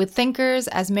 with thinkers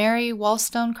as Mary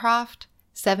Wollstonecraft,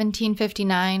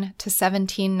 1759 to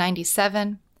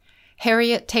 1797,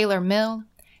 Harriet Taylor Mill,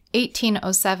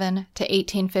 1807 to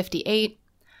 1858,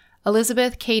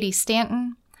 Elizabeth Cady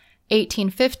Stanton,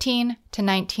 1815 to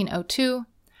 1902,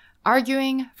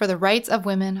 arguing for the rights of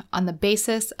women on the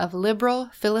basis of liberal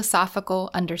philosophical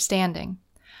understanding.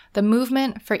 The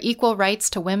movement for equal rights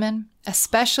to women,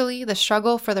 especially the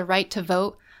struggle for the right to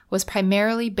vote, was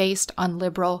primarily based on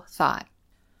liberal thought.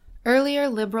 Earlier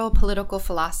liberal political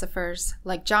philosophers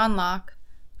like John Locke,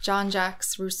 Jean-Jacques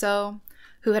Rousseau,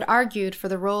 who had argued for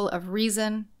the role of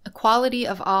reason, equality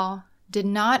of all, did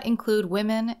not include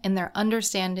women in their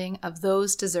understanding of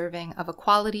those deserving of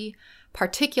equality,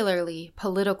 particularly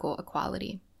political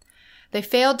equality. They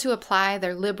failed to apply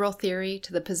their liberal theory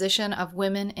to the position of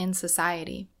women in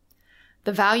society.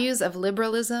 The values of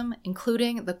liberalism,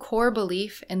 including the core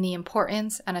belief in the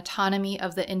importance and autonomy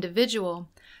of the individual,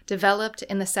 developed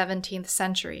in the 17th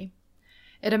century.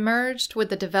 It emerged with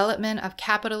the development of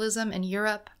capitalism in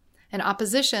Europe, in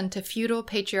opposition to feudal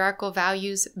patriarchal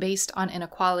values based on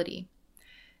inequality.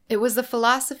 It was the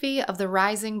philosophy of the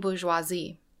rising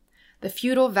bourgeoisie. The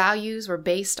feudal values were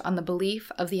based on the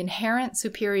belief of the inherent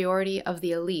superiority of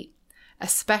the elite,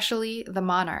 especially the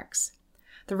monarchs.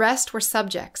 The rest were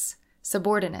subjects,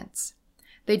 subordinates.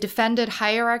 They defended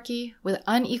hierarchy with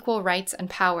unequal rights and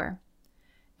power.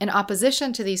 In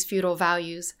opposition to these feudal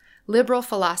values, liberal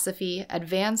philosophy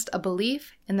advanced a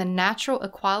belief in the natural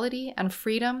equality and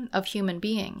freedom of human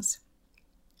beings.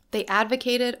 They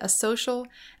advocated a social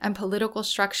and political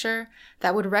structure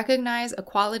that would recognize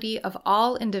equality of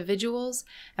all individuals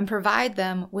and provide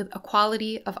them with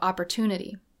equality of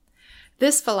opportunity.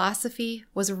 This philosophy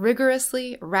was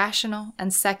rigorously rational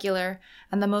and secular,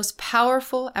 and the most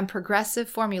powerful and progressive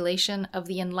formulation of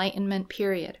the Enlightenment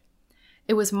period.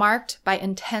 It was marked by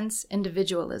intense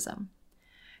individualism.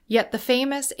 Yet the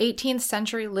famous 18th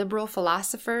century liberal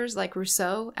philosophers like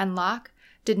Rousseau and Locke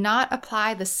did not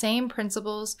apply the same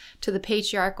principles to the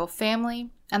patriarchal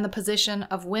family and the position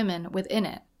of women within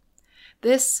it.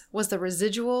 This was the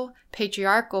residual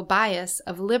patriarchal bias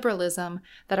of liberalism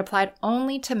that applied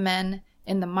only to men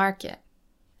in the market.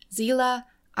 Zillah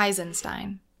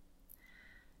Eisenstein.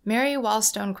 Mary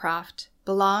Wollstonecraft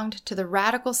belonged to the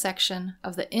radical section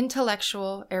of the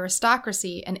intellectual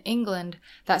aristocracy in England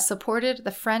that supported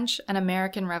the French and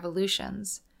American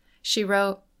revolutions. She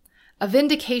wrote, "A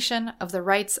Vindication of the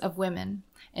Rights of Women,"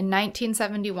 in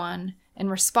 1971 in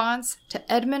response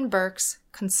to Edmund Burke's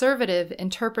conservative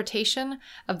interpretation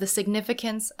of the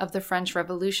significance of the French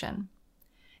Revolution.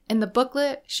 In the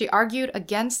booklet, she argued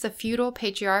against the feudal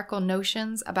patriarchal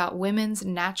notions about women's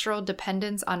natural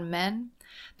dependence on men,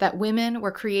 that women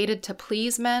were created to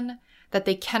please men, that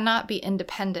they cannot be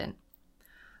independent.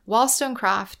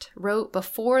 Wollstonecraft wrote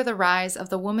before the rise of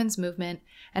the women's movement,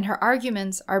 and her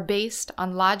arguments are based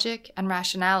on logic and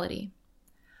rationality.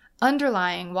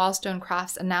 Underlying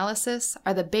Wollstonecraft's analysis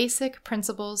are the basic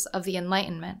principles of the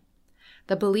Enlightenment,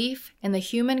 the belief in the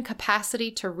human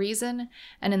capacity to reason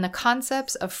and in the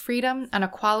concepts of freedom and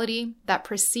equality that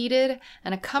preceded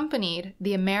and accompanied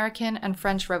the American and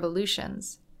French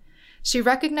revolutions. She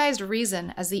recognized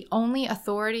reason as the only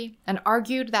authority and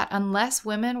argued that unless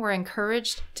women were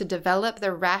encouraged to develop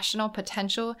their rational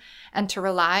potential and to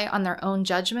rely on their own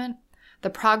judgment,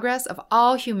 the progress of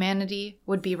all humanity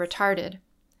would be retarded.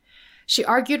 She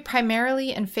argued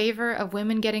primarily in favor of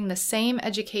women getting the same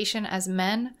education as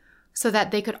men so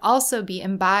that they could also be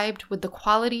imbibed with the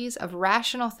qualities of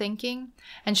rational thinking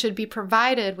and should be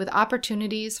provided with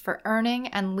opportunities for earning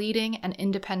and leading an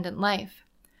independent life.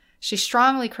 She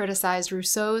strongly criticized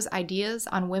Rousseau's ideas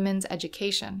on women's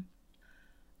education.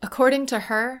 According to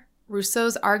her,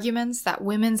 Rousseau's arguments that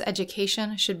women's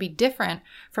education should be different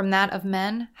from that of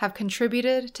men have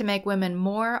contributed to make women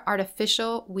more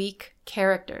artificial, weak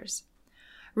characters.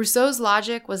 Rousseau's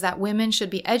logic was that women should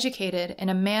be educated in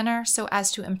a manner so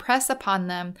as to impress upon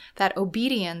them that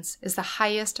obedience is the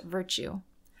highest virtue.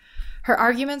 Her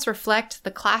arguments reflect the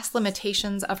class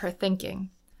limitations of her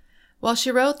thinking. While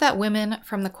she wrote that women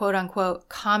from the quote-unquote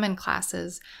common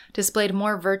classes displayed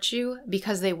more virtue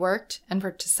because they worked and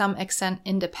were to some extent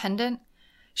independent,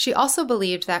 she also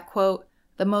believed that, quote,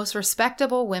 the most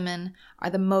respectable women are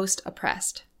the most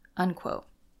oppressed, unquote.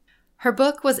 Her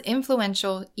book was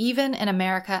influential even in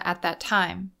America at that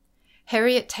time.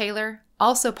 Harriet Taylor,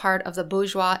 also part of the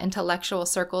bourgeois intellectual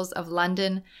circles of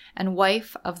London and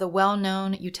wife of the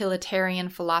well-known utilitarian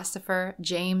philosopher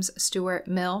James Stuart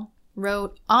Mill,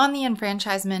 wrote on the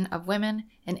enfranchisement of women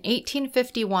in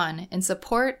 1851 in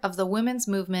support of the women's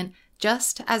movement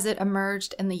just as it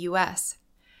emerged in the U.S.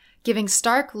 Giving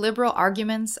stark liberal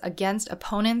arguments against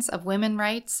opponents of women's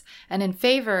rights and in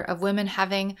favor of women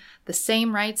having the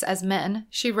same rights as men,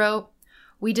 she wrote,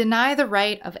 "We deny the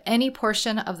right of any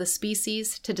portion of the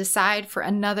species to decide for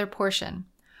another portion,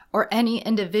 or any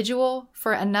individual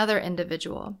for another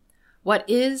individual, what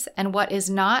is and what is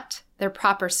not their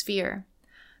proper sphere.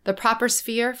 The proper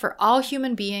sphere for all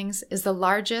human beings is the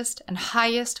largest and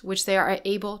highest which they are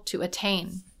able to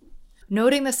attain."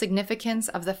 Noting the significance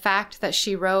of the fact that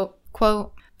she wrote,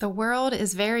 quote, "The world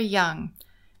is very young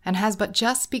and has but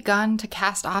just begun to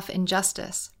cast off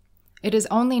injustice. It is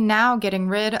only now getting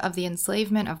rid of the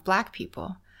enslavement of Black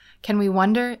people. Can we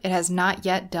wonder it has not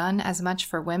yet done as much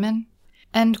for women?"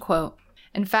 End quote.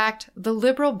 In fact, the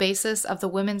liberal basis of the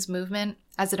women's movement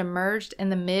as it emerged in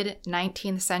the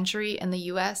mid-19th century in the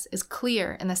U.S. is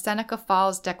clear in the Seneca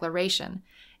Falls Declaration,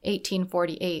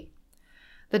 1848.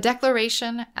 The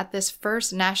declaration at this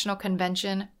first national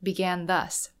convention began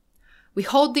thus: "We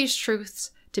hold these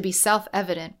truths to be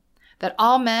self-evident, that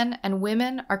all men and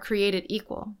women are created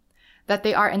equal, that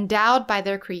they are endowed by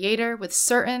their Creator with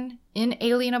certain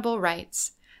inalienable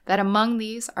rights, that among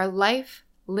these are life,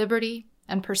 liberty,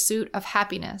 and pursuit of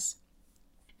happiness."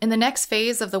 In the next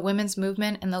phase of the women's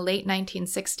movement in the late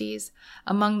 1960s,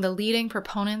 among the leading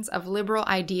proponents of liberal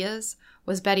ideas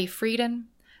was Betty Friedan,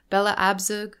 Bella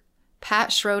Abzug,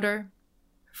 Pat Schroeder.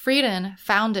 Friedan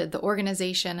founded the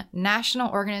organization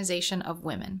National Organization of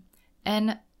Women,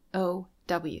 NOW,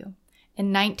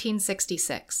 in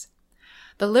 1966.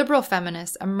 The liberal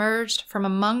feminists emerged from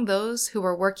among those who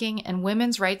were working in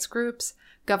women's rights groups,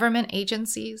 government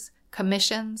agencies,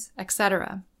 commissions,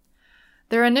 etc.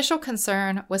 Their initial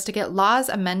concern was to get laws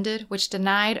amended which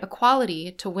denied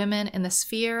equality to women in the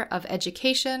sphere of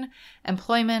education,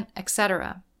 employment,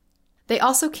 etc. They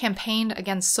also campaigned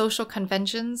against social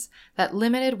conventions that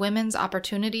limited women's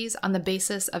opportunities on the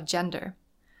basis of gender.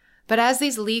 But as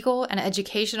these legal and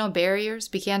educational barriers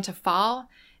began to fall,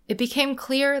 it became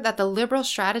clear that the liberal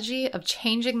strategy of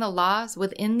changing the laws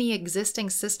within the existing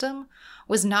system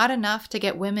was not enough to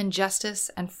get women justice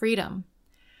and freedom.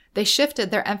 They shifted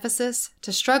their emphasis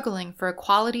to struggling for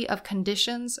equality of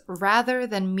conditions rather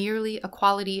than merely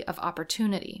equality of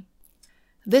opportunity.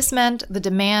 This meant the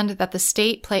demand that the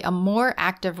state play a more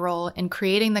active role in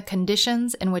creating the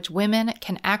conditions in which women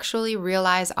can actually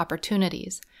realize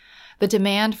opportunities. The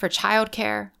demand for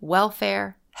childcare,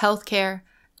 welfare, healthcare,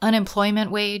 unemployment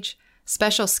wage,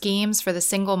 special schemes for the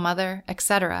single mother,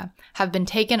 etc., have been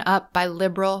taken up by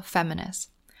liberal feminists.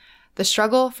 The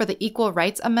struggle for the Equal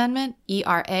Rights Amendment,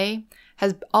 ERA,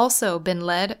 has also been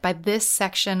led by this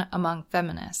section among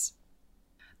feminists.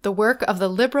 The work of the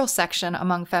liberal section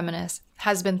among feminists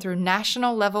has been through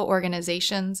national level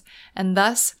organizations, and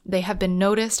thus they have been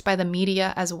noticed by the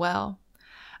media as well.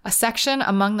 A section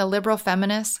among the liberal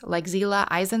feminists, like Zila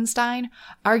Eisenstein,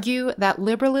 argue that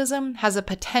liberalism has a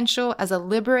potential as a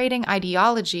liberating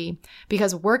ideology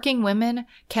because working women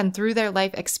can, through their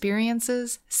life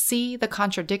experiences, see the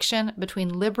contradiction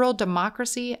between liberal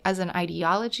democracy as an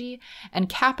ideology and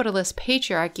capitalist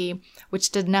patriarchy,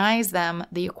 which denies them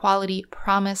the equality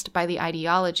promised by the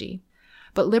ideology.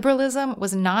 But liberalism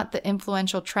was not the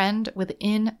influential trend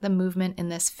within the movement in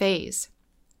this phase.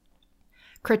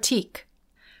 Critique.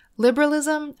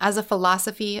 Liberalism as a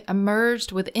philosophy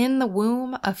emerged within the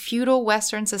womb of feudal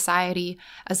Western society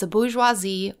as the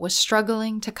bourgeoisie was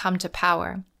struggling to come to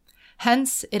power.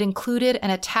 Hence, it included an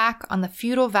attack on the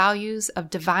feudal values of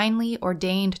divinely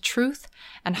ordained truth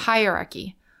and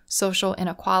hierarchy, social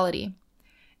inequality.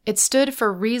 It stood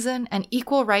for reason and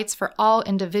equal rights for all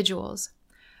individuals.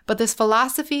 But this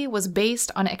philosophy was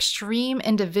based on extreme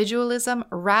individualism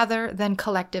rather than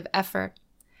collective effort.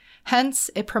 Hence,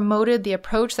 it promoted the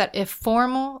approach that if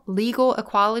formal, legal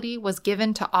equality was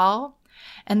given to all,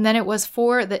 and then it was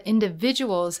for the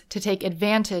individuals to take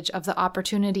advantage of the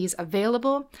opportunities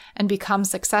available and become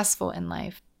successful in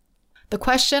life. The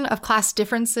question of class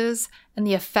differences and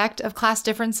the effect of class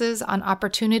differences on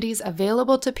opportunities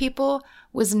available to people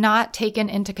was not taken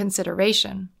into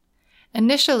consideration.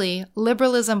 Initially,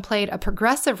 liberalism played a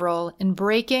progressive role in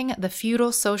breaking the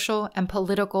feudal social and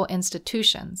political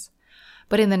institutions.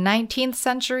 But in the 19th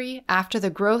century, after the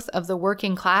growth of the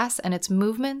working class and its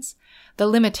movements, the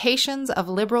limitations of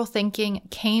liberal thinking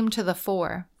came to the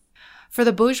fore. For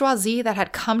the bourgeoisie that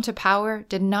had come to power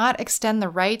did not extend the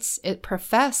rights it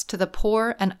professed to the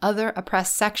poor and other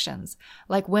oppressed sections,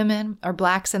 like women or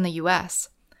blacks in the U.S.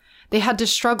 They had to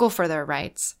struggle for their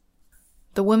rights.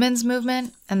 The women's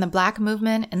movement and the black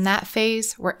movement in that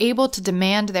phase were able to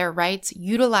demand their rights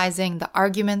utilizing the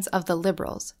arguments of the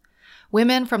liberals.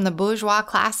 Women from the bourgeois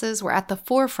classes were at the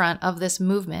forefront of this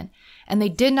movement, and they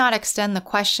did not extend the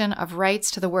question of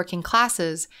rights to the working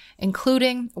classes,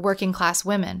 including working class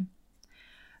women.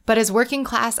 But as working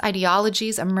class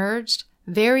ideologies emerged,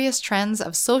 various trends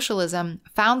of socialism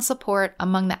found support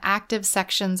among the active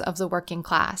sections of the working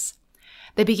class.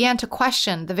 They began to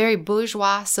question the very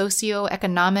bourgeois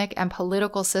socio-economic and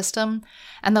political system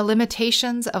and the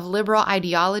limitations of liberal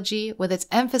ideology with its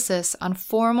emphasis on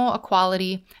formal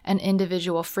equality and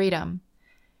individual freedom.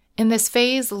 In this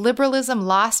phase, liberalism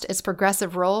lost its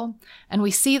progressive role, and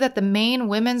we see that the main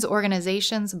women's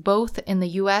organizations, both in the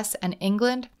US and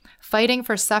England, fighting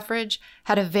for suffrage,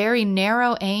 had a very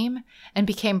narrow aim and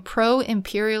became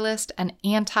pro-imperialist and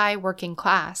anti-working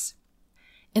class.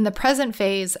 In the present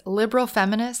phase, liberal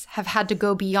feminists have had to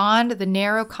go beyond the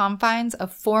narrow confines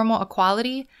of formal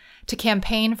equality to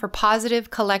campaign for positive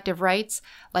collective rights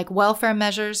like welfare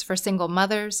measures for single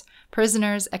mothers,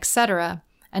 prisoners, etc.,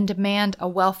 and demand a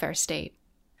welfare state.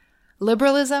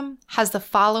 Liberalism has the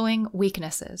following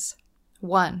weaknesses.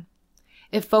 1.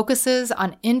 It focuses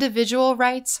on individual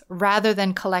rights rather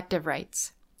than collective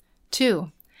rights.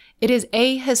 2. It is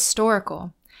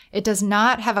ahistorical. It does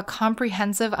not have a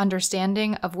comprehensive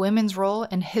understanding of women's role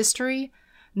in history,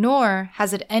 nor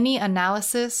has it any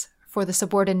analysis for the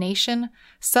subordination,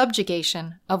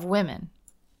 subjugation of women.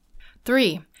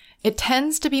 3. It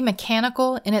tends to be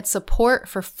mechanical in its support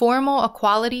for formal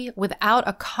equality without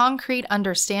a concrete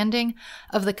understanding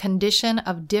of the condition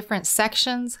of different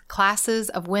sections, classes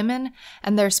of women,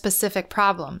 and their specific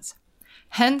problems.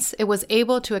 Hence, it was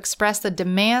able to express the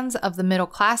demands of the middle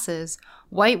classes,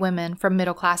 white women from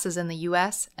middle classes in the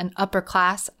US, and upper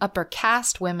class, upper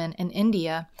caste women in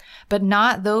India, but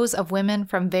not those of women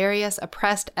from various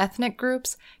oppressed ethnic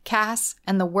groups, castes,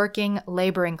 and the working,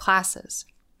 laboring classes.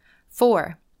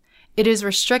 4. It is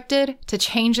restricted to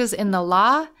changes in the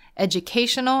law,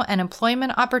 educational and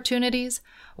employment opportunities,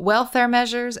 welfare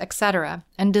measures, etc.,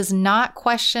 and does not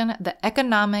question the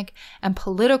economic and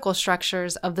political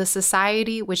structures of the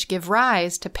society which give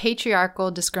rise to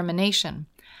patriarchal discrimination.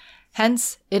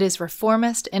 Hence, it is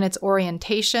reformist in its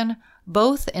orientation,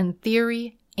 both in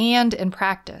theory and in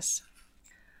practice.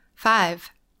 5.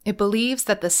 It believes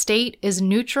that the state is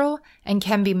neutral and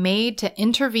can be made to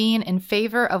intervene in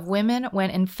favor of women when,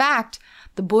 in fact,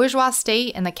 the bourgeois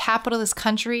state in the capitalist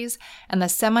countries and the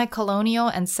semi-colonial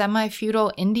and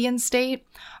semi-feudal Indian state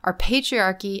are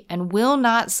patriarchy and will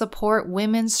not support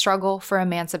women's struggle for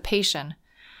emancipation.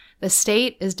 The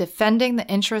state is defending the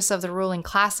interests of the ruling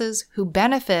classes who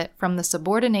benefit from the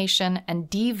subordination and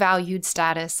devalued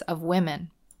status of women.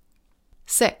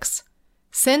 6.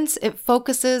 Since it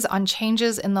focuses on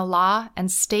changes in the law and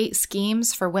state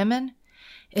schemes for women,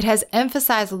 It has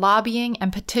emphasized lobbying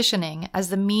and petitioning as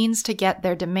the means to get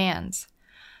their demands.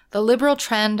 The liberal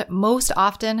trend most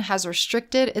often has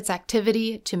restricted its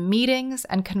activity to meetings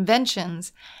and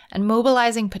conventions and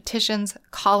mobilizing petitions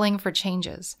calling for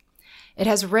changes. It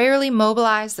has rarely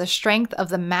mobilized the strength of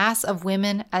the mass of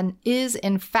women and is,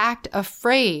 in fact,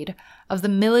 afraid of the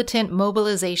militant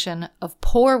mobilization of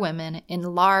poor women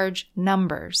in large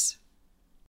numbers.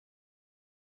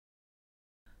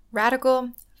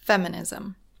 Radical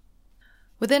feminism.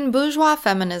 Within bourgeois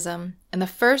feminism, in the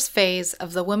first phase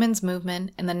of the women's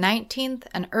movement in the 19th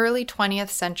and early 20th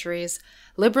centuries,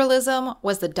 liberalism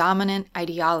was the dominant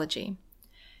ideology.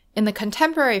 In the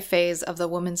contemporary phase of the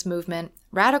women's movement,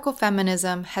 radical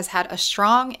feminism has had a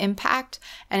strong impact,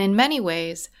 and in many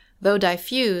ways, though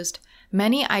diffused,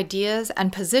 many ideas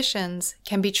and positions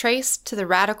can be traced to the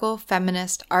radical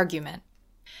feminist argument.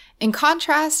 In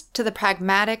contrast to the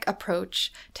pragmatic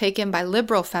approach taken by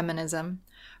liberal feminism,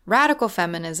 radical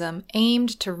feminism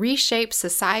aimed to reshape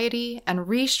society and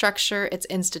restructure its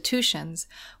institutions,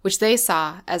 which they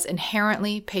saw as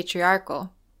inherently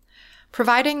patriarchal.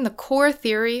 Providing the core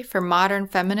theory for modern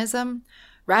feminism,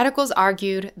 radicals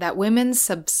argued that women's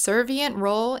subservient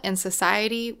role in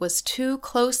society was too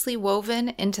closely woven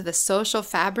into the social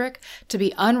fabric to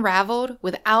be unraveled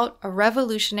without a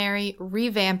revolutionary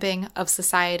revamping of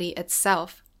society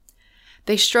itself.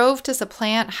 They strove to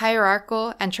supplant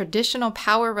hierarchical and traditional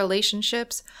power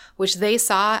relationships, which they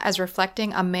saw as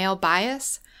reflecting a male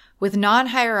bias, with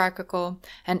non-hierarchical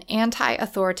and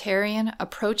anti-authoritarian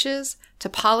approaches to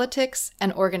politics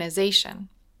and organization.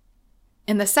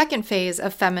 In the second phase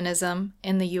of feminism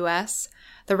in the U.S.,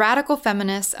 the radical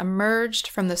feminists emerged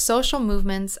from the social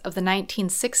movements of the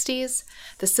 1960s,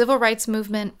 the civil rights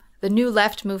movement, the New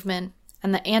Left movement,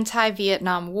 and the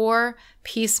anti-Vietnam War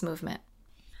peace movement.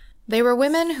 They were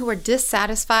women who were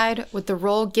dissatisfied with the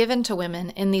role given to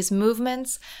women in these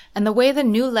movements and the way the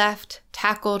New Left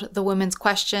tackled the women's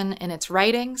question in its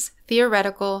writings,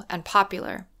 theoretical and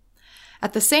popular.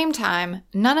 At the same time,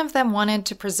 none of them wanted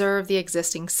to preserve the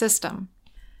existing system.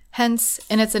 Hence,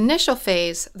 in its initial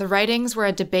phase, the writings were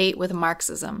a debate with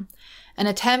Marxism, an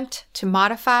attempt to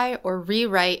modify or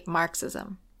rewrite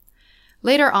Marxism.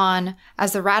 Later on,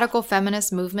 as the radical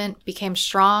feminist movement became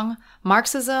strong,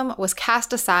 Marxism was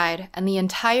cast aside and the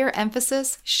entire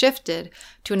emphasis shifted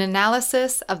to an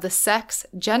analysis of the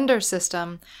sex-gender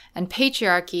system and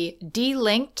patriarchy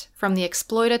delinked from the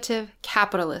exploitative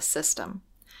capitalist system.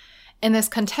 In this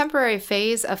contemporary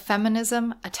phase of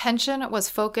feminism, attention was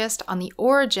focused on the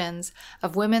origins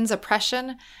of women's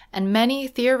oppression, and many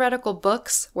theoretical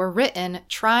books were written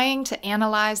trying to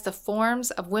analyze the forms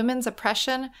of women's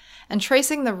oppression and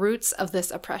tracing the roots of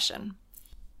this oppression.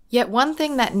 Yet one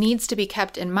thing that needs to be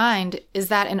kept in mind is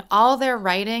that in all their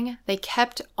writing, they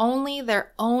kept only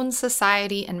their own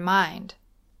society in mind.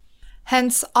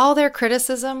 Hence, all their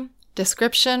criticism,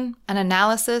 description, and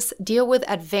analysis deal with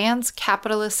advanced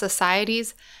capitalist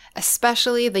societies,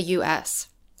 especially the U.S.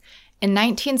 In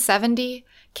 1970,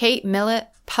 Kate Millett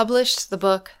published the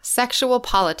book Sexual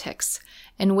Politics,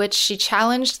 in which she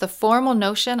challenged the formal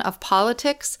notion of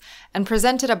politics and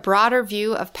presented a broader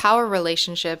view of power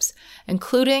relationships,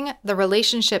 including the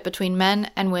relationship between men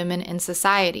and women in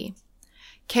society.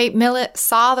 Kate Millett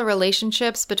saw the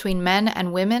relationships between men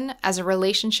and women as a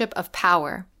relationship of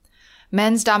power.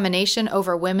 Men's domination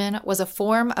over women was a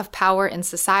form of power in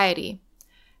society.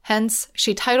 Hence,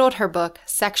 she titled her book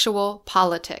Sexual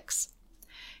Politics.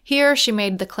 Here she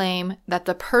made the claim that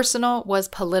the personal was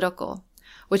political,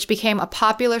 which became a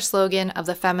popular slogan of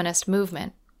the feminist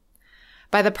movement.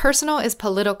 By the personal is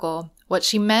political, what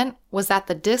she meant was that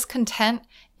the discontent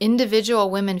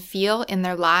individual women feel in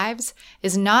their lives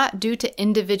is not due to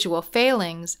individual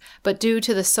failings, but due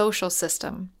to the social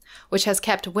system, which has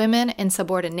kept women in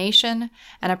subordination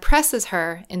and oppresses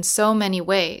her in so many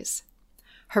ways.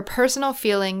 Her personal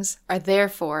feelings are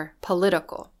therefore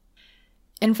political.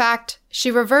 In fact, she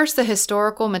reversed the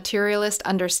historical materialist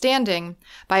understanding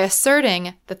by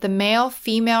asserting that the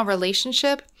male-female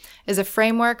relationship is a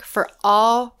framework for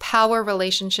all power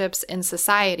relationships in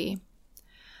society.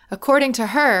 According to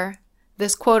her,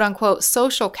 this quote-unquote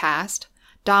social caste,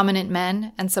 dominant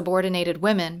men and subordinated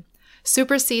women,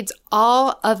 supersedes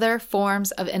all other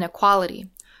forms of inequality,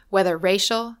 whether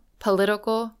racial,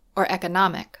 political, or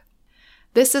economic.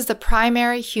 This is the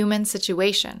primary human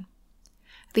situation.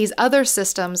 These other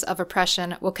systems of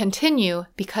oppression will continue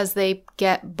because they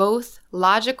get both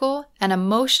logical and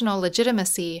emotional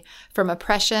legitimacy from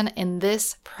oppression in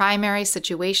this primary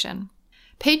situation.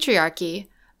 Patriarchy,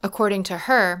 according to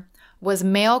her, was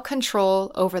male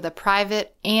control over the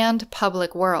private and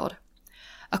public world.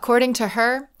 According to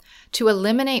her, To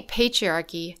eliminate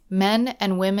patriarchy, men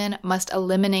and women must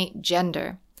eliminate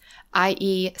gender,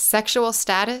 i.e., sexual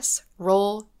status,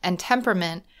 role, and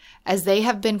temperament as they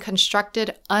have been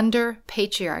constructed under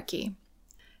patriarchy.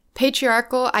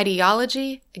 Patriarchal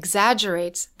ideology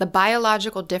exaggerates the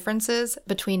biological differences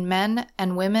between men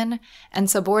and women and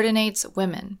subordinates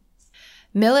women.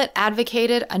 Millett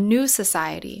advocated a new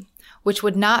society, which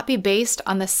would not be based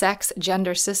on the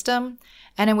sex-gender system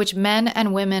and in which men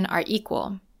and women are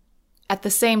equal. At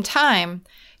the same time,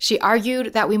 she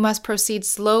argued that we must proceed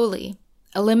slowly,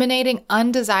 eliminating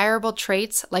undesirable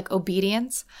traits like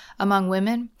obedience among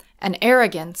women and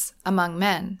arrogance among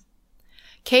men.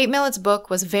 Kate Millett's book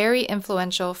was very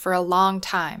influential for a long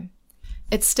time.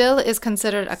 It still is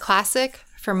considered a classic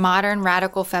for modern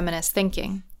radical feminist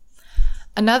thinking.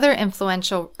 Another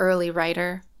influential early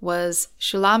writer was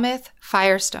Shulamith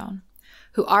Firestone,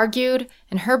 who argued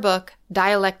in her book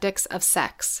Dialectics of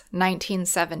Sex,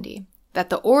 1970, that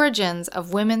the origins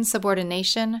of women's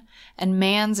subordination and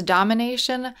man's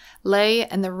domination lay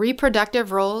in the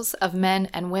reproductive roles of men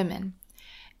and women.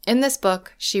 In this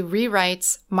book, she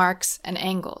rewrites Marx and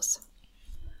Engels.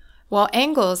 While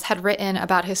Engels had written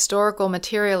about historical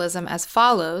materialism as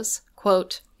follows,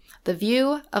 quote, "The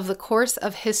view of the course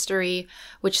of history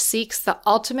which seeks the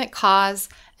ultimate cause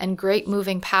and great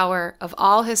moving power of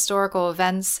all historical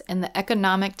events in the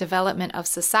economic development of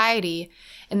society,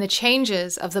 in the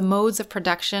changes of the modes of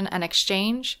production and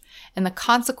exchange, in the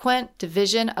consequent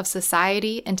division of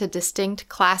society into distinct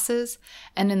classes,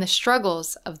 and in the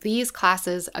struggles of these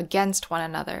classes against one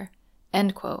another."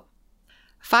 End quote.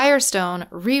 Firestone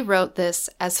rewrote this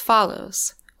as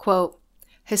follows, quote,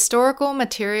 "Historical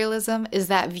materialism is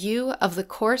that view of the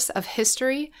course of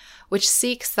history which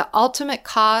seeks the ultimate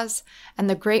cause and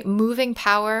the great moving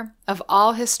power of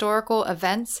all historical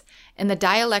events in the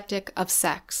dialectic of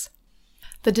sex.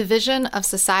 The division of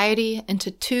society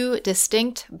into two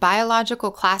distinct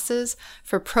biological classes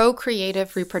for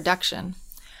procreative reproduction,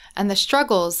 and the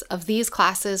struggles of these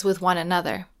classes with one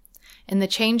another, in the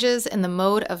changes in the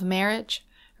mode of marriage,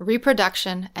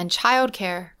 reproduction, and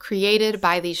childcare created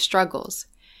by these struggles,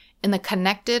 in the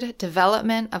connected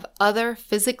development of other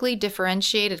physically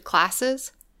differentiated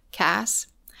classes, castes,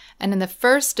 and in the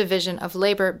first division of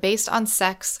labor based on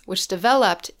sex, which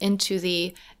developed into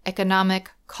the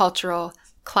economic, cultural,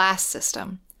 class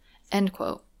system." End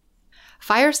quote.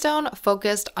 Firestone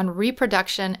focused on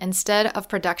reproduction instead of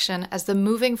production as the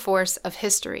moving force of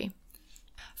history.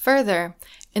 Further,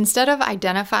 instead of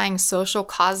identifying social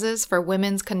causes for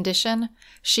women's condition,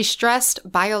 she stressed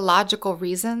biological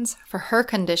reasons for her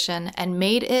condition and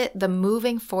made it the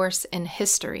moving force in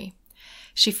history.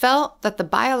 She felt that the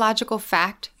biological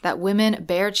fact that women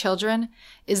bear children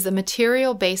is the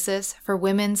material basis for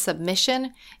women's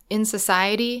submission in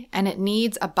society, and it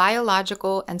needs a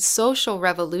biological and social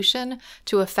revolution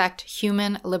to effect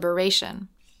human liberation.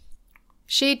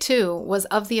 She, too, was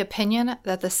of the opinion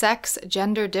that the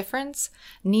sex-gender difference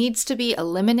needs to be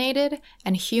eliminated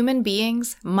and human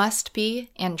beings must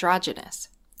be androgynous.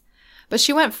 But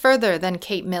she went further than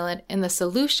Kate Millett in the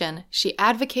solution she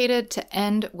advocated to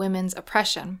end women's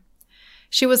oppression.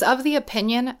 She was of the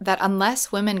opinion that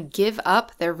unless women give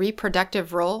up their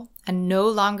reproductive role and no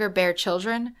longer bear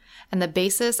children, and the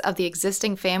basis of the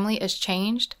existing family is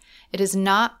changed, it is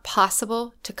not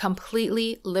possible to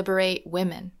completely liberate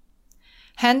women.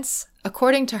 Hence,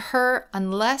 according to her,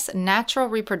 unless natural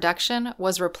reproduction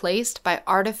was replaced by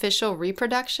artificial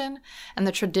reproduction and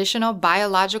the traditional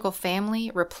biological family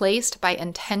replaced by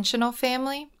intentional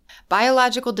family,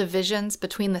 biological divisions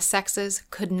between the sexes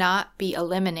could not be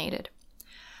eliminated.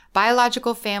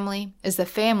 Biological family is the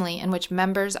family in which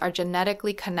members are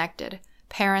genetically connected,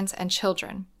 parents and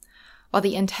children, while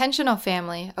the intentional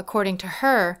family, according to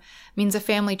her, means a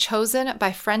family chosen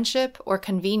by friendship or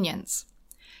convenience.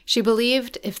 She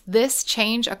believed if this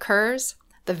change occurs,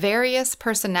 the various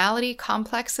personality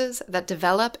complexes that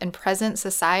develop in present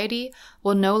society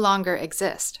will no longer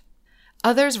exist.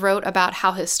 Others wrote about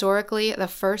how historically the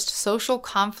first social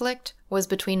conflict was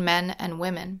between men and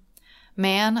women.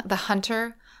 Man, the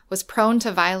hunter, was prone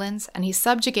to violence and he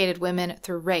subjugated women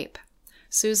through rape.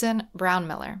 Susan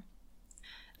Brownmiller.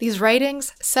 These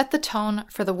writings set the tone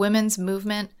for the women's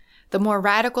movement, the more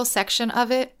radical section of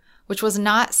it, which was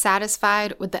not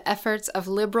satisfied with the efforts of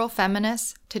liberal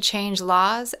feminists to change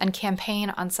laws and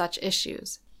campaign on such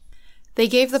issues. They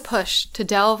gave the push to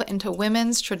delve into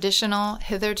women's traditional,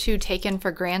 hitherto taken for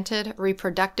granted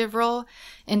reproductive role,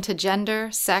 into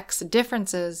gender, sex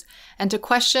differences, and to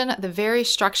question the very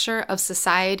structure of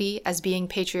society as being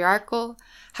patriarchal,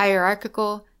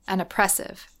 hierarchical, and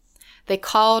oppressive. They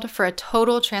called for a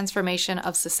total transformation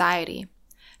of society.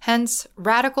 Hence,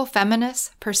 radical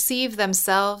feminists perceive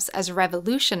themselves as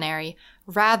revolutionary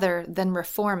rather than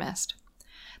reformist.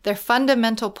 Their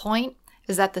fundamental point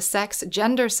is that the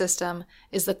sex-gender system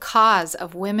is the cause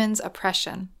of women's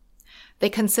oppression. They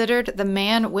considered the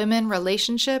man-women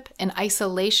relationship in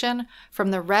isolation from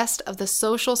the rest of the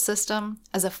social system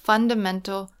as a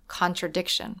fundamental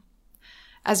contradiction.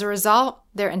 As a result,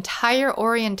 their entire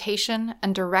orientation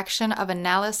and direction of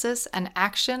analysis and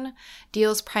action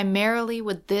deals primarily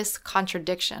with this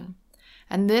contradiction,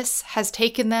 and this has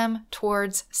taken them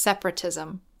towards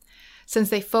separatism. Since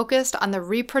they focused on the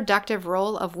reproductive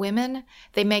role of women,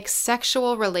 they make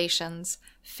sexual relations,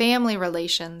 family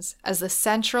relations, as the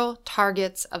central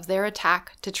targets of their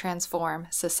attack to transform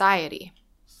society.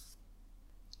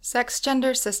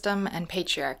 Sex-gender system and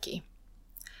patriarchy.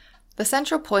 The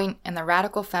central point in the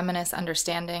radical feminist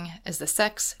understanding is the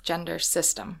sex-gender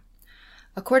system.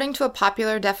 According to a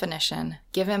popular definition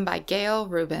given by Gail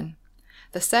Rubin,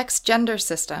 the sex-gender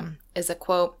system is a,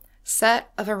 quote,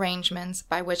 set of arrangements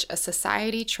by which a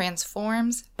society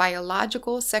transforms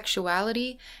biological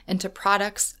sexuality into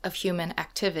products of human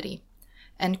activity,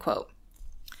 end quote.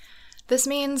 This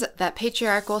means that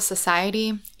patriarchal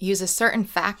society uses certain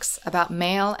facts about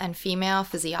male and female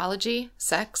physiology,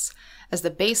 sex, as the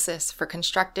basis for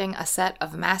constructing a set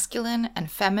of masculine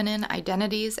and feminine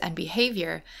identities and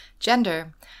behavior,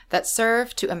 gender, that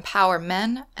serve to empower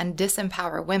men and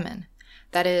disempower women.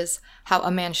 That is, how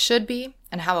a man should be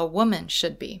and how a woman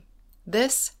should be.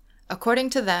 This, according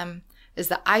to them, is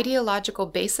the ideological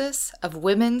basis of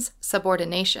women's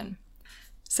subordination.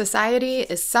 Society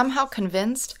is somehow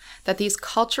convinced that these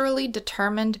culturally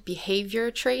determined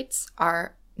behavior traits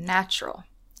are natural.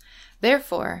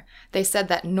 Therefore, they said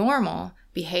that normal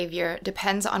behavior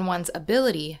depends on one's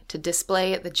ability to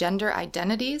display the gender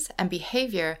identities and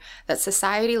behavior that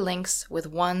society links with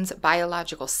one's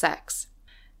biological sex.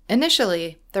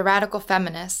 Initially, the radical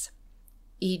feminists,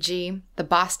 e.g., the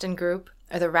Boston Group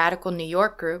or the Radical New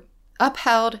York Group,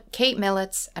 upheld Kate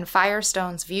Millett's and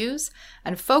Firestone's views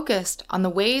and focused on the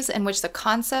ways in which the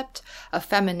concept of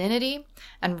femininity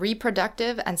and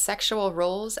reproductive and sexual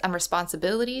roles and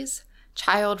responsibilities,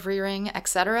 child rearing,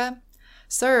 etc.,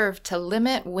 served to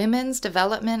limit women's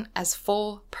development as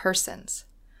full persons.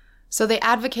 So they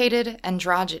advocated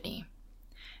androgyny.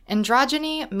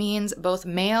 Androgyny means both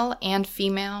male and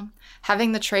female,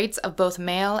 having the traits of both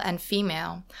male and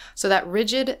female, so that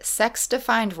rigid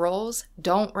sex-defined roles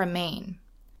don't remain.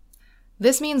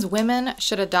 This means women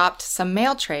should adopt some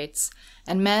male traits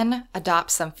and men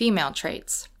adopt some female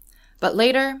traits. But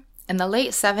later, in the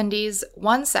late 70s,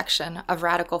 one section of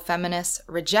radical feminists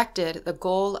rejected the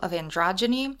goal of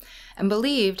androgyny and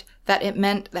believed that it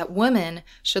meant that women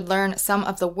should learn some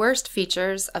of the worst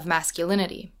features of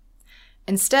masculinity.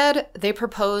 Instead, they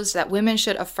proposed that women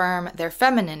should affirm their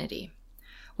femininity.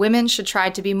 Women should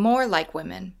try to be more like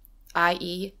women,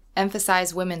 i.e.,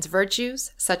 emphasize women's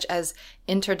virtues such as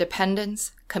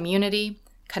interdependence, community,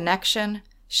 connection,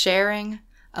 sharing,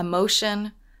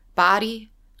 emotion,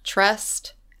 body,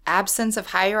 trust, absence of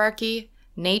hierarchy,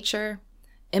 nature,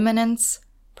 immanence,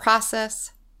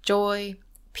 process, joy,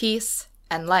 peace,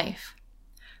 and life.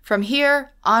 From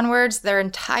here onwards, their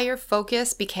entire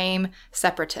focus became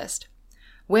separatist.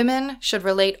 Women should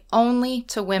relate only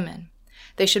to women.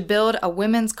 They should build a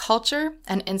women's culture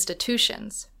and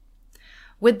institutions.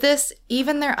 With this,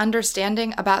 even their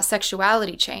understanding about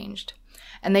sexuality changed,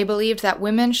 and they believed that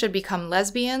women should become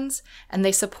lesbians, and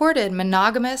they supported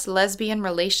monogamous lesbian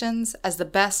relations as the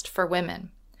best for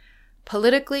women.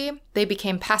 Politically, they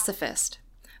became pacifist.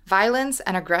 Violence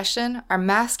and aggression are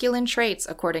masculine traits,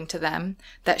 according to them,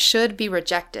 that should be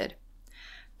rejected.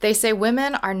 They say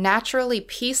women are naturally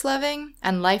peace-loving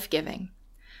and life-giving.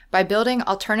 By building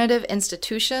alternative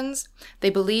institutions,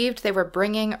 they believed they were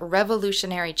bringing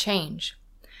revolutionary change.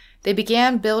 They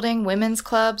began building women's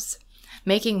clubs,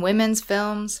 making women's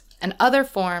films, and other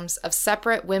forms of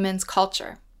separate women's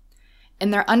culture. In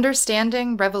their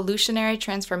understanding, revolutionary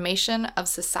transformation of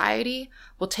society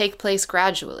will take place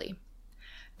gradually.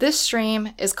 This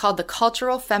stream is called the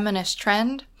cultural feminist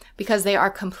trend because they are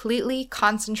completely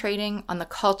concentrating on the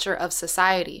culture of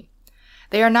society.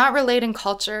 They are not relating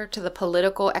culture to the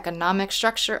political economic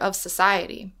structure of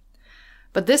society.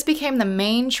 But this became the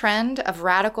main trend of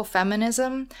radical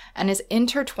feminism and is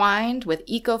intertwined with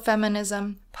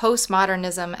ecofeminism,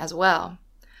 postmodernism as well.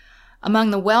 Among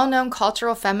the well-known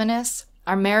cultural feminists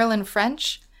are Marilyn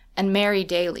French and Mary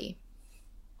Daly.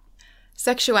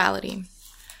 Sexuality,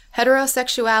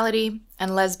 heterosexuality,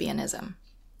 and lesbianism.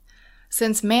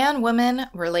 Since man-woman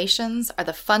relations are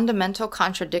the fundamental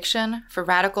contradiction for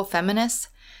radical feminists,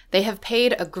 they have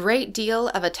paid a great deal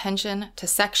of attention to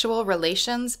sexual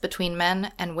relations between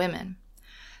men and women.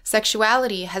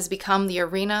 Sexuality has become the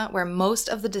arena where most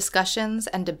of the discussions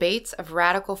and debates of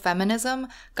radical feminism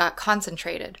got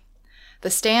concentrated. The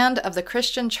stand of the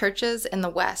Christian churches in the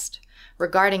West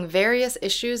regarding various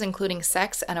issues including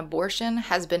sex and abortion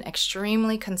has been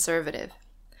extremely conservative.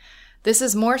 This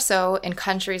is more so in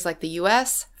countries like the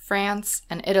US, France,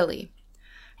 and Italy.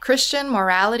 Christian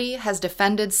morality has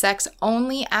defended sex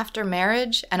only after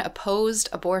marriage and opposed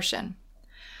abortion.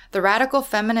 The radical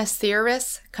feminist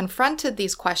theorists confronted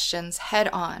these questions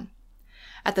head-on.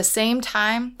 At the same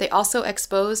time, they also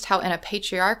exposed how in a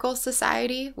patriarchal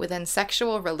society within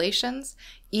sexual relations,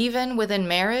 even within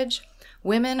marriage,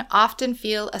 women often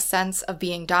feel a sense of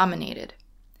being dominated.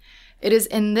 It is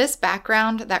in this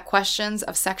background that questions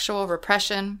of sexual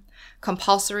repression,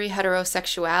 compulsory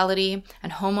heterosexuality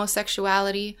and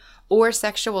homosexuality, or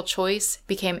sexual choice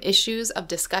became issues of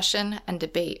discussion and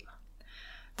debate.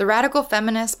 The radical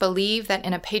feminists believe that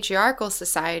in a patriarchal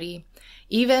society,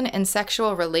 even in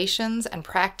sexual relations and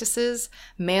practices,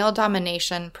 male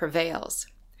domination prevails.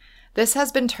 This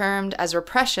has been termed as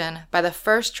repression by the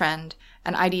first trend,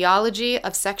 an ideology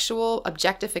of sexual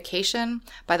objectification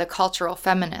by the cultural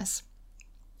feminists.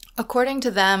 According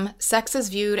to them, sex is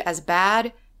viewed as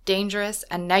bad, dangerous,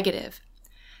 and negative.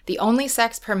 The only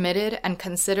sex permitted and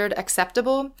considered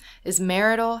acceptable is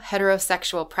marital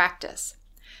heterosexual practice.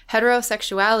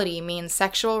 Heterosexuality means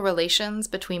sexual relations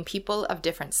between people of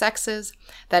different sexes,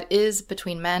 that is,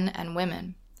 between men and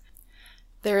women.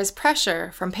 There is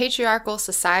pressure from patriarchal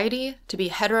society to be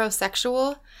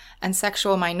heterosexual, and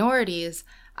sexual minorities,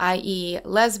 i.e.,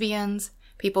 lesbians,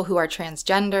 people who are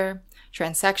transgender,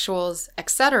 transsexuals,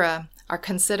 etc., are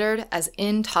considered as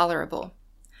intolerable.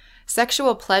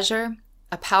 Sexual pleasure,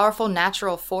 a powerful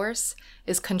natural force,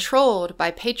 is controlled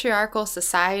by patriarchal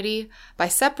society by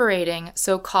separating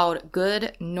so-called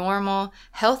good, normal,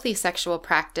 healthy sexual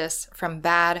practice from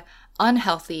bad,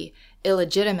 unhealthy,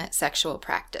 illegitimate sexual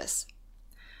practice.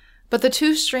 But the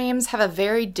two streams have a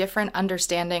very different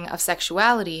understanding of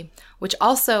sexuality, which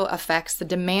also affects the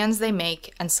demands they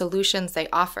make and solutions they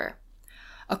offer.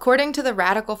 According to the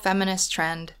radical feminist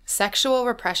trend, sexual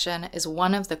repression is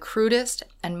one of the crudest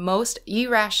and most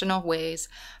irrational ways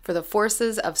for the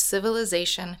forces of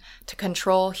civilization to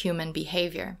control human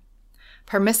behavior.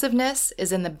 Permissiveness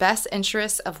is in the best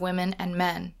interests of women and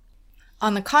men.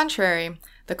 On the contrary,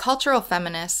 the cultural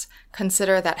feminists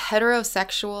consider that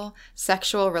heterosexual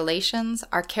sexual relations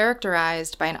are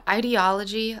characterized by an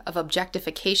ideology of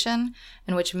objectification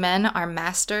in which men are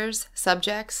masters,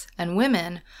 subjects, and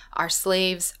women are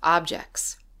slaves,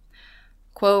 objects.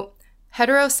 Quote,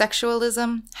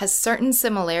 heterosexualism has certain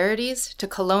similarities to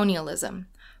colonialism,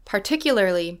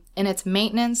 particularly in its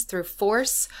maintenance through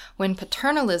force when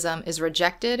paternalism is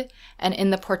rejected, and in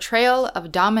the portrayal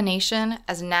of domination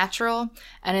as natural,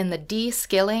 and in the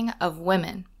de-skilling of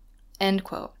women. End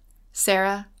quote.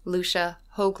 Sarah Lucia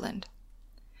Hoagland.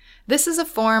 This is a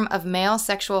form of male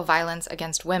sexual violence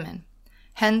against women.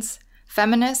 Hence,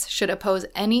 feminists should oppose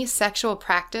any sexual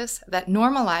practice that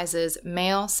normalizes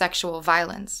male sexual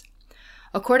violence.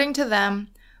 According to them,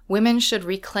 women should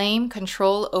reclaim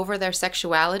control over their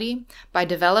sexuality by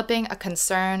developing a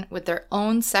concern with their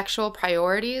own sexual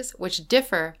priorities, which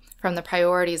differ from the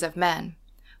priorities of men.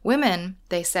 Women,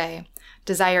 they say,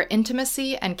 desire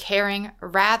intimacy and caring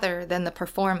rather than the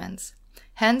performance.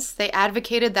 Hence, they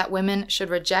advocated that women should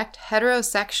reject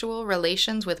heterosexual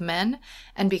relations with men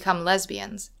and become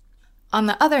lesbians. On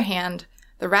the other hand,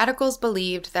 the radicals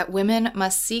believed that women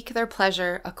must seek their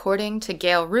pleasure according to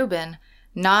Gayle Rubin,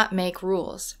 not make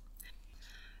rules.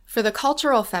 For the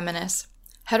cultural feminists,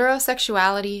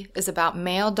 heterosexuality is about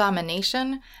male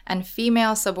domination and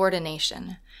female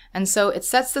subordination, and so it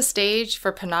sets the stage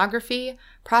for pornography,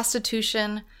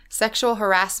 prostitution, sexual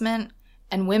harassment,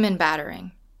 and women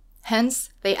battering. Hence,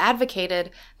 they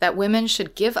advocated that women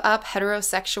should give up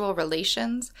heterosexual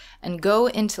relations and go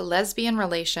into lesbian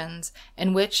relations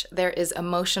in which there is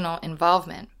emotional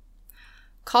involvement.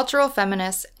 Cultural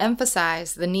feminists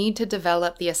emphasize the need to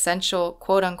develop the essential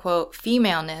quote-unquote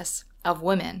femaleness of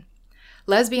women.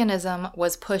 Lesbianism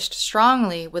was pushed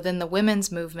strongly within the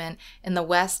women's movement in the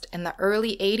West in the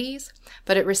early 80s,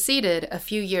 but it receded a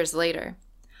few years later.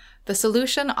 The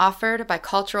solution offered by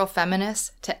cultural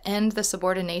feminists to end the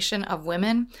subordination of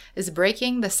women is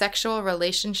breaking the sexual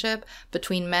relationship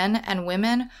between men and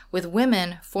women, with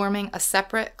women forming a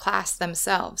separate class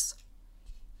themselves.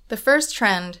 The first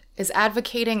trend is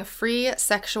advocating free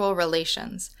sexual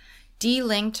relations.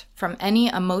 delinked from any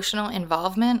emotional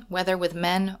involvement, whether with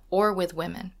men or with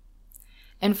women.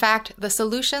 In fact, the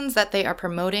solutions that they are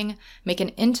promoting make an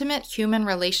intimate human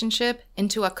relationship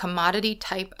into a commodity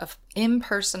type of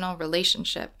impersonal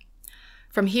relationship.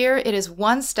 From here, it is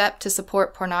one step to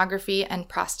support pornography and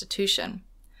prostitution.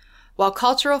 While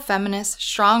cultural feminists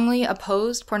strongly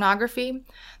opposed pornography,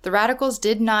 the radicals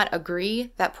did not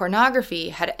agree that pornography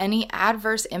had any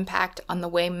adverse impact on the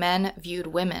way men viewed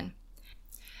women.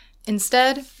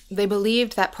 Instead, they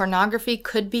believed that pornography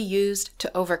could be used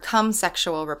to overcome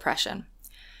sexual repression.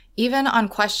 Even on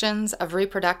questions of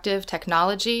reproductive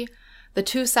technology, the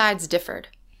two sides differed.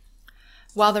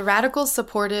 While the radicals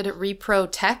supported repro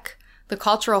tech, the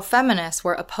cultural feminists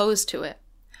were opposed to it.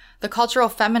 The cultural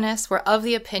feminists were of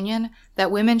the opinion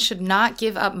that women should not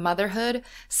give up motherhood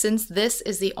since this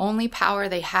is the only power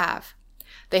they have.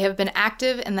 They have been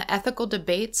active in the ethical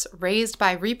debates raised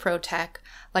by repro tech,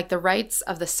 like the rights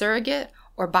of the surrogate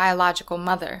or biological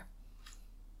mother.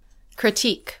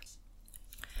 Critique.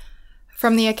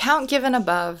 From the account given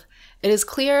above, it is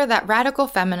clear that radical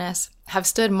feminists have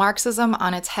stood Marxism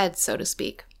on its head, so to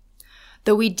speak.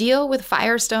 Though we deal with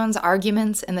Firestone's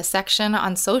arguments in the section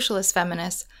on socialist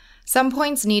feminists, some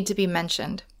points need to be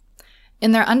mentioned.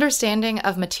 In their understanding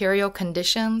of material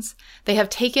conditions, they have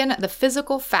taken the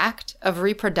physical fact of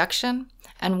reproduction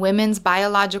and women's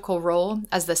biological role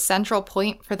as the central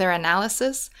point for their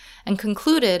analysis and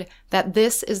concluded that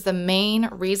this is the main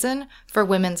reason for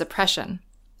women's oppression.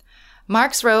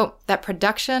 Marx wrote that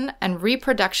production and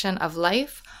reproduction of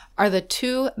life are the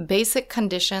two basic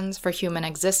conditions for human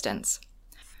existence.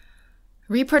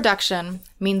 Reproduction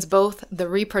means both the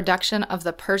reproduction of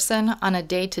the person on a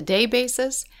day-to-day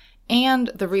basis and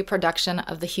the reproduction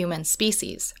of the human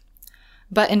species.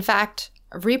 But in fact,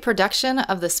 reproduction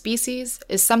of the species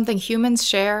is something humans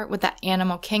share with the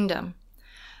animal kingdom.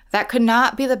 That could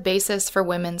not be the basis for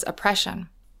women's oppression.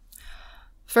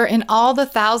 For in all the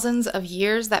thousands of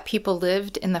years that people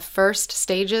lived in the first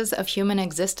stages of human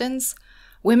existence,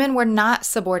 women were not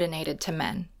subordinated to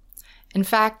men. In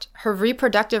fact, her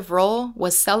reproductive role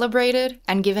was celebrated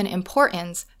and given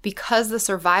importance because the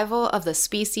survival of the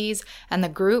species and the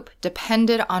group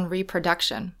depended on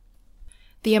reproduction.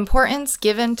 The importance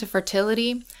given to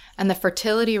fertility and the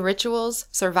fertility rituals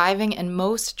surviving in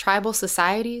most tribal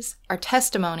societies are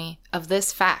testimony of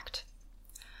this fact.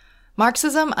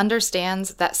 Marxism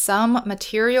understands that some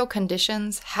material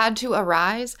conditions had to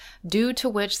arise due to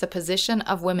which the position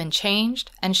of women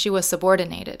changed and she was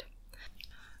subordinated.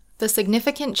 The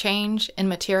significant change in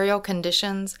material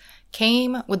conditions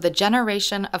came with the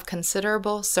generation of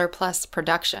considerable surplus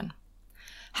production.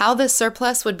 How this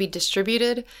surplus would be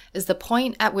distributed is the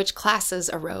point at which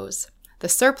classes arose, the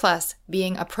surplus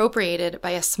being appropriated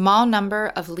by a small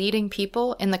number of leading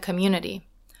people in the community.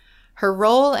 Her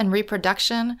role in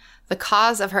reproduction, the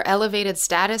cause of her elevated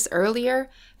status earlier,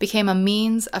 became a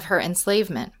means of her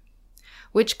enslavement.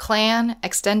 Which clan,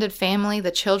 extended family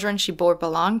the children she bore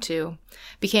belonged to,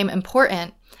 became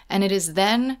important, and it is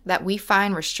then that we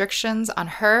find restrictions on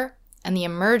her and the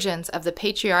emergence of the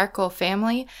patriarchal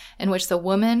family in which the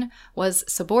woman was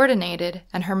subordinated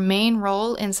and her main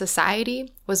role in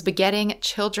society was begetting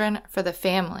children for the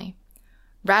family.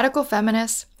 Radical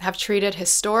feminists have treated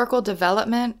historical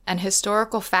development and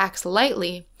historical facts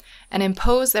lightly and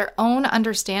impose their own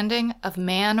understanding of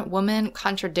man-woman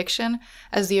contradiction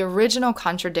as the original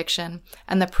contradiction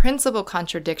and the principal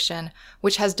contradiction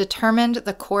which has determined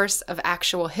the course of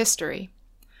actual history.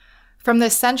 From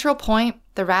this central point,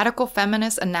 the radical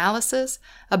feminist analysis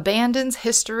abandons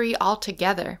history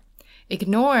altogether,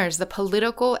 ignores the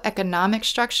political economic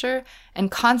structure,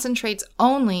 and concentrates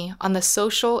only on the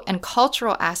social and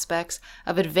cultural aspects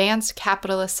of advanced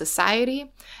capitalist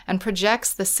society and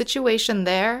projects the situation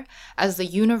there as the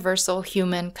universal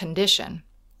human condition.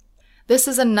 This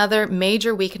is another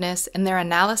major weakness in their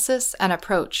analysis and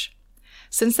approach.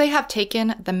 Since they have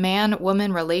taken the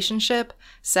man-woman relationship,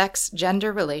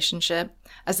 sex-gender relationship,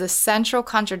 as the central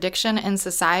contradiction in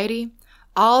society,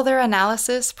 all their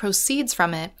analysis proceeds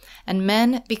from it, and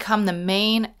men become the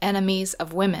main enemies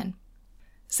of women.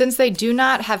 Since they do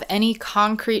not have any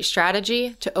concrete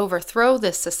strategy to overthrow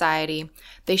this society,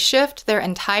 they shift their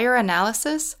entire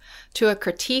analysis to a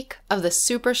critique of the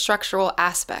superstructural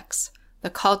aspects, the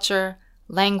culture,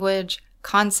 language,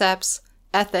 concepts,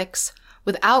 ethics,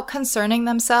 without concerning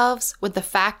themselves with the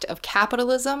fact of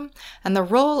capitalism and the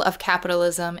role of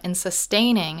capitalism in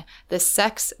sustaining this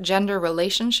sex-gender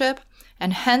relationship,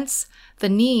 and hence the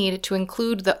need to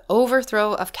include the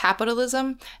overthrow of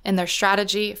capitalism in their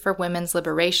strategy for women's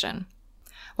liberation.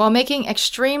 While making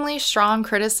extremely strong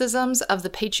criticisms of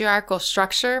the patriarchal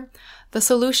structure, the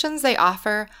solutions they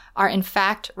offer are in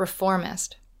fact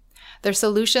reformist. Their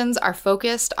solutions are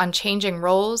focused on changing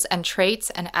roles and traits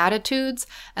and attitudes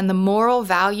and the moral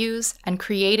values and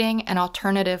creating an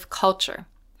alternative culture.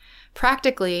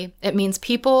 Practically, it means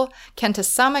people can to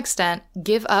some extent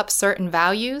give up certain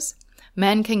values.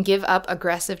 Men can give up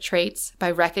aggressive traits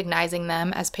by recognizing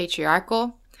them as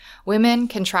patriarchal. Women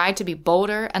can try to be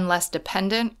bolder and less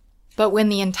dependent. But when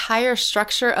the entire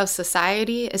structure of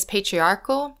society is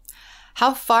patriarchal,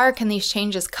 how far can these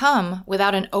changes come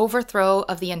without an overthrow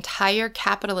of the entire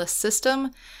capitalist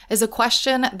system is a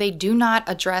question they do not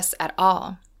address at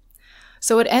all.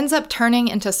 So it ends up turning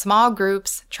into small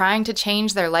groups trying to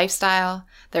change their lifestyle,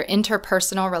 their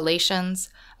interpersonal relations,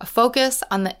 a focus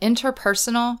on the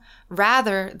interpersonal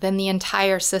rather than the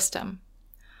entire system.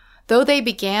 Though they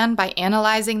began by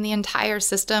analyzing the entire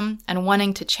system and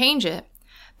wanting to change it,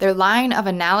 their line of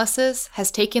analysis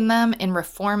has taken them in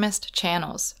reformist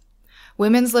channels.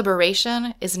 Women's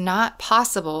liberation is not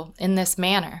possible in this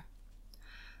manner.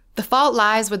 The fault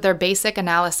lies with their basic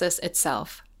analysis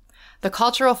itself. The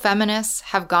cultural feminists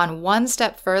have gone one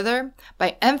step further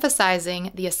by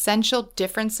emphasizing the essential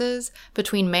differences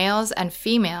between males and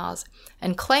females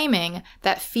and claiming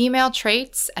that female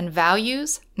traits and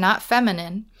values, not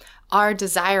feminine, are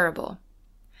desirable.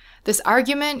 This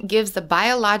argument gives the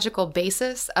biological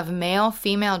basis of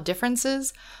male-female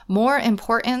differences more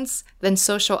importance than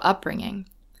social upbringing.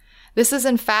 This is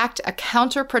in fact a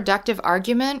counterproductive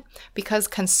argument because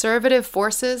conservative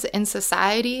forces in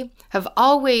society have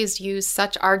always used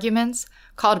such arguments,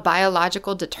 called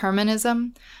biological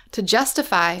determinism, to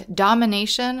justify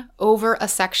domination over a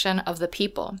section of the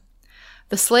people.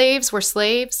 The slaves were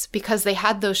slaves because they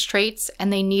had those traits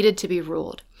and they needed to be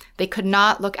ruled. They could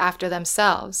not look after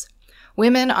themselves.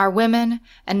 Women are women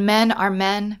and men are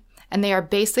men, and they are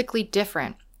basically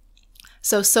different.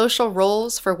 So social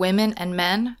roles for women and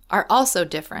men are also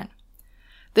different.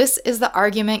 This is the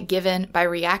argument given by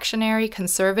reactionary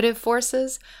conservative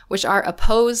forces which are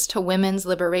opposed to women's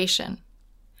liberation.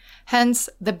 Hence,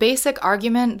 the basic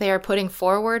argument they are putting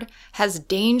forward has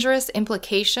dangerous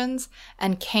implications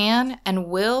and can and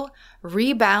will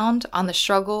rebound on the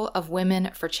struggle of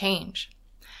women for change.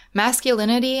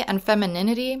 Masculinity and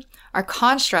femininity are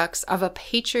constructs of a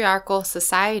patriarchal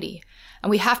society, and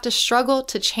we have to struggle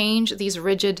to change these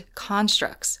rigid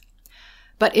constructs.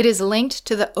 But it is linked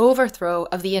to the overthrow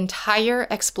of the entire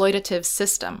exploitative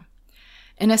system.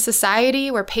 In a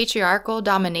society where patriarchal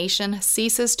domination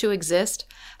ceases to exist,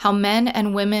 how men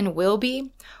and women will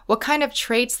be, what kind of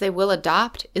traits they will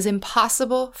adopt, is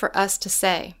impossible for us to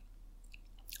say.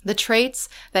 The traits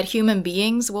that human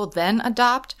beings will then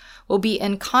adopt will be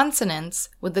in consonance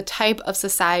with the type of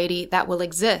society that will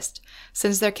exist,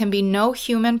 since there can be no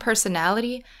human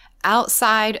personality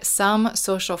outside some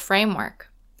social framework.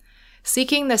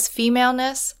 Seeking this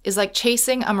femaleness is like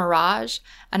chasing a mirage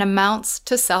and amounts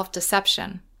to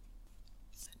self-deception.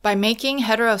 By making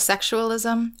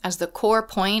heterosexualism as the core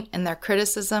point in their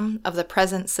criticism of the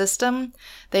present system,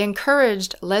 they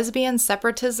encouraged lesbian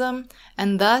separatism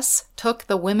and thus took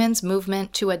the women's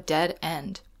movement to a dead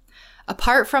end.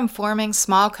 Apart from forming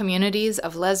small communities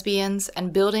of lesbians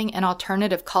and building an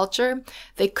alternative culture,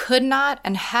 they could not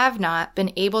and have not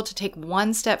been able to take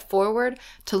one step forward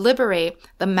to liberate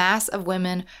the mass of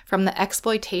women from the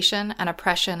exploitation and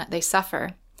oppression they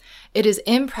suffer. It is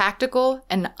impractical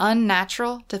and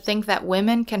unnatural to think that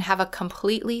women can have a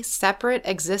completely separate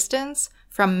existence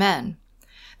from men.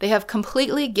 They have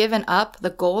completely given up the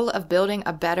goal of building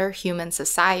a better human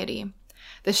society.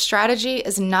 This strategy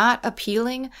is not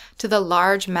appealing to the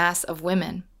large mass of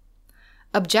women.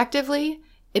 Objectively,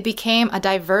 it became a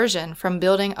diversion from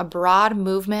building a broad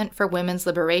movement for women's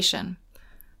liberation.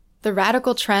 The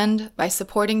radical trend by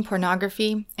supporting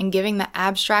pornography and giving the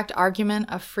abstract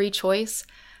argument of free choice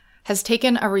has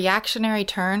taken a reactionary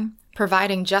turn,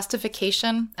 providing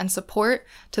justification and support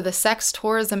to the sex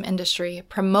tourism industry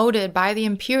promoted by the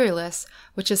imperialists,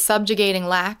 which is subjugating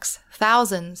lax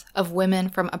thousands of women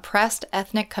from oppressed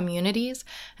ethnic communities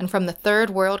and from the third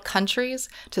world countries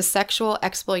to sexual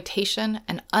exploitation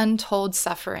and untold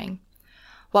suffering.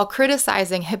 While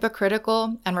criticizing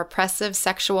hypocritical and repressive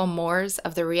sexual mores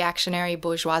of the reactionary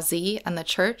bourgeoisie and the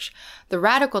church, the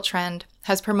radical trend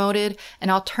has promoted an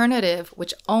alternative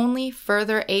which only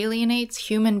further alienates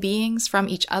human beings from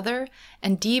each other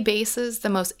and debases the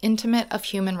most intimate of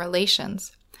human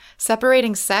relations.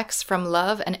 Separating sex from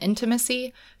love and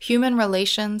intimacy, human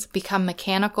relations become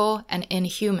mechanical and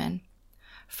inhuman.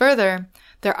 Further,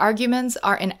 Their arguments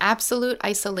are in absolute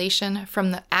isolation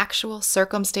from the actual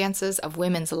circumstances of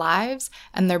women's lives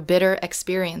and their bitter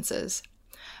experiences.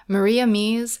 Maria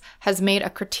Mies has made a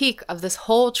critique of this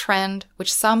whole trend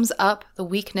which sums up the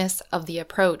weakness of the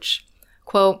approach.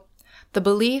 Quote, "The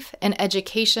belief in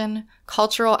education,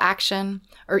 cultural action,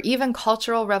 or even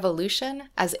cultural revolution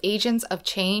as agents of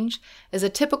change is a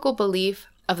typical belief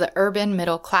of the urban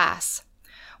middle class.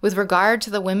 With regard to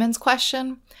the women's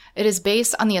question, it is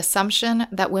based on the assumption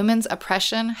that women's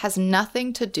oppression has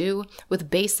nothing to do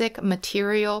with basic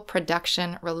material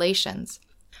production relations.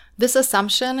 This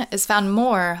assumption is found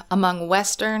more among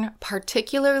Western,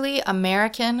 particularly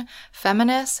American,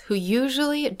 feminists who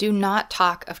usually do not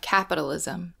talk of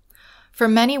capitalism. For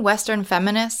many Western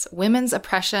feminists, women's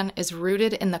oppression is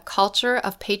rooted in the culture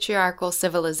of patriarchal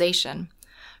civilization.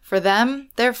 For them,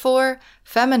 therefore,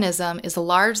 feminism is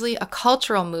largely a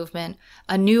cultural movement,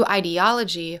 a new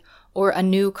ideology, or a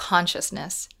new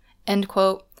consciousness." End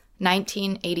quote,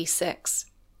 1986.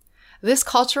 This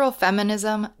cultural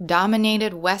feminism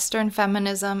dominated Western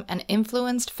feminism and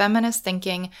influenced feminist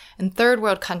thinking in third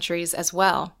world countries as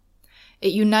well.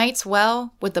 It unites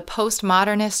well with the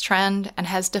postmodernist trend and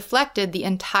has deflected the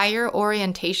entire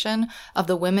orientation of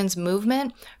the women's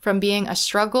movement from being a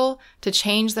struggle to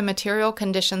change the material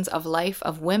conditions of life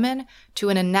of women to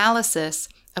an analysis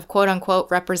of quote-unquote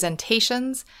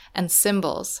representations and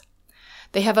symbols.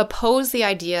 They have opposed the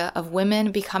idea of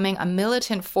women becoming a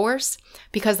militant force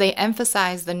because they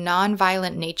emphasize the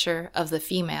nonviolent nature of the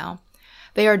female.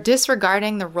 They are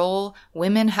disregarding the role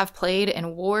women have played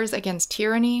in wars against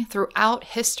tyranny throughout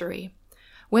history.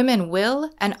 Women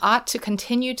will and ought to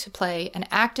continue to play an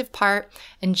active part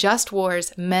in just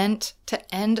wars meant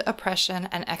to end oppression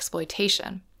and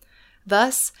exploitation.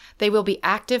 Thus, they will be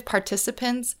active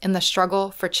participants in the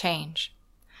struggle for change.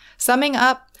 Summing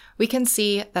up, we can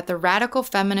see that the radical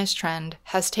feminist trend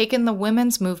has taken the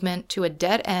women's movement to a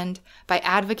dead end by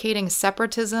advocating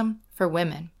separatism for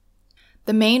women.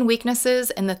 The main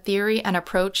weaknesses in the theory and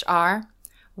approach are: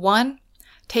 1.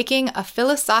 Taking a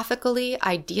philosophically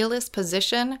idealist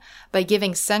position by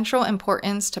giving central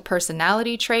importance to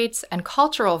personality traits and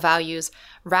cultural values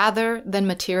rather than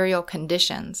material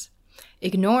conditions,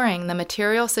 ignoring the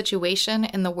material situation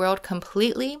in the world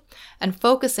completely and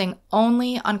focusing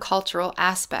only on cultural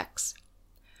aspects.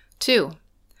 2.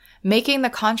 Making the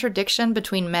contradiction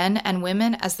between men and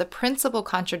women as the principal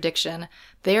contradiction,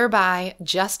 thereby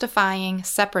justifying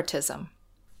separatism.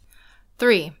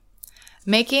 3.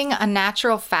 Making a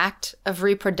natural fact of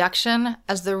reproduction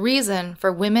as the reason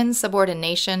for women's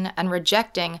subordination and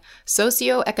rejecting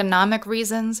socioeconomic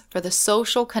reasons for the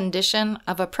social condition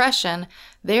of oppression,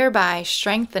 thereby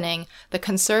strengthening the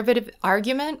conservative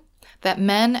argument that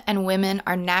men and women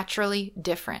are naturally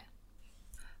different.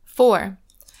 4.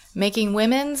 Making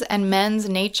women's and men's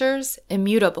natures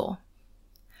immutable.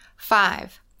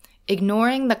 5.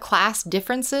 Ignoring the class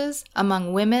differences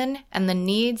among women and the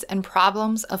needs and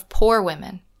problems of poor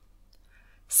women.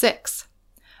 6.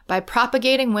 By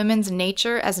propagating women's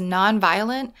nature as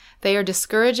nonviolent, they are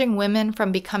discouraging women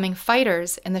from becoming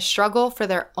fighters in the struggle for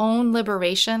their own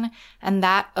liberation and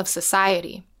that of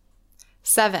society.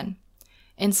 7.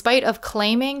 In spite of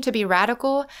claiming to be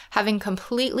radical, having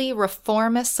completely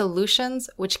reformist solutions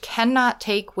which cannot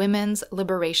take women's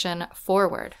liberation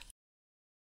forward.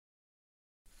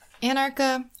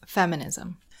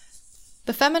 Anarcha-feminism.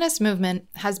 The feminist movement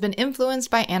has been influenced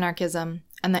by anarchism,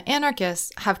 and the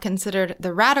anarchists have considered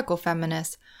the radical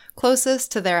feminists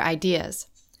closest to their ideas.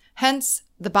 Hence,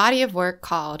 the body of work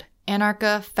called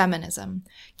Anarcha-feminism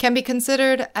can be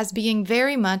considered as being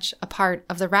very much a part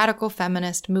of the radical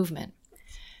feminist movement.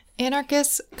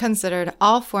 Anarchists considered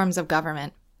all forms of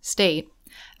government, state,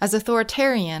 as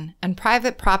authoritarian and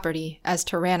private property as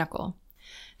tyrannical.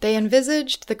 They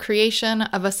envisaged the creation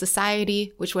of a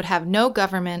society which would have no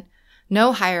government,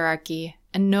 no hierarchy,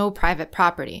 and no private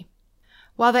property.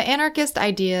 While the anarchist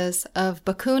ideas of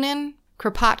Bakunin,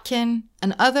 Kropotkin,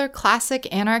 and other classic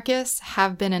anarchists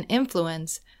have been an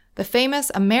influence, the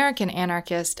famous American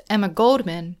anarchist Emma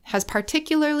Goldman has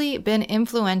particularly been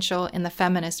influential in the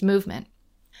feminist movement.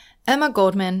 Emma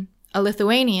Goldman, a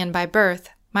Lithuanian by birth,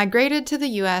 migrated to the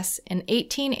U.S. in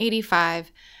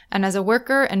 1885 and as a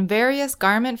worker in various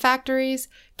garment factories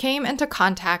came into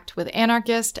contact with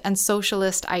anarchist and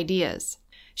socialist ideas.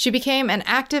 She became an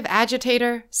active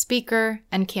agitator, speaker,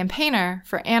 and campaigner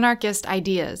for anarchist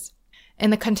ideas. In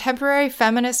the contemporary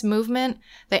feminist movement,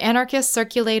 the anarchists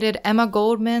circulated Emma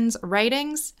Goldman's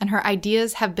writings, and her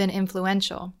ideas have been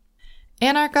influential.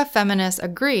 Anarcha-feminists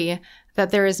agree that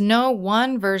there is no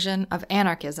one version of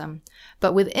anarchism,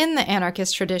 but within the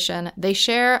anarchist tradition, they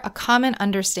share a common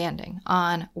understanding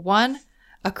on 1.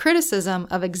 a criticism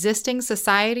of existing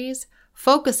societies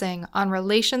focusing on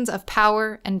relations of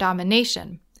power and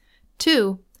domination.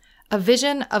 2, a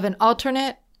vision of an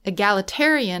alternate,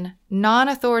 egalitarian,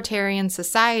 non-authoritarian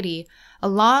society,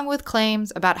 along with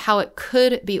claims about how it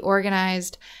could be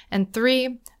organized. And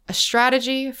 3, a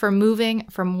strategy for moving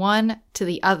from one to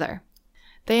the other.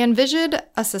 They envisioned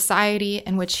a society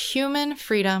in which human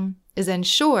freedom is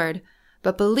ensured,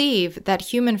 but believe that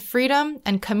human freedom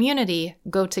and community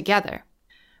go together.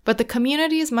 But the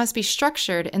communities must be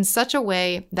structured in such a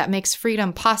way that makes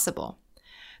freedom possible.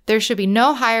 There should be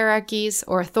no hierarchies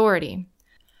or authority.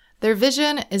 Their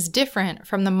vision is different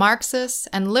from the Marxist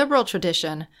and liberal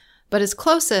tradition, but is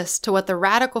closest to what the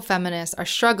radical feminists are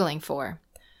struggling for,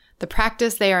 the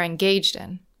practice they are engaged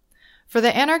in. For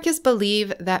the anarchists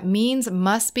believe that means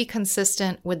must be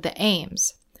consistent with the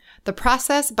aims. The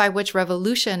process by which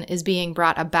revolution is being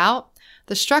brought about,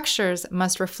 the structures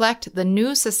must reflect the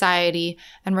new society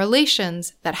and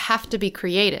relations that have to be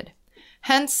created.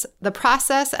 Hence, the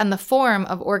process and the form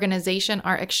of organization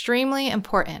are extremely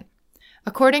important.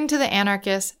 According to the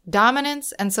anarchists,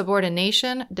 dominance and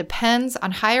subordination depends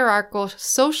on hierarchical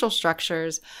social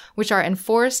structures which are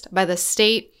enforced by the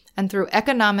state and through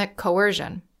economic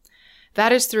coercion.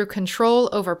 That is through control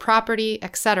over property,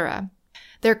 etc.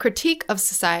 Their critique of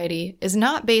society is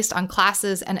not based on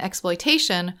classes and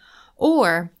exploitation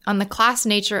or on the class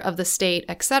nature of the state,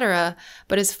 etc.,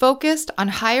 but is focused on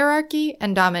hierarchy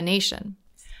and domination.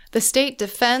 The state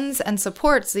defends and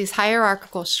supports these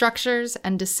hierarchical structures,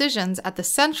 and decisions at the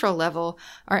central level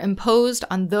are imposed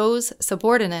on those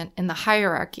subordinate in the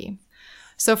hierarchy.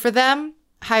 So for them,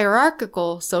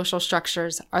 hierarchical social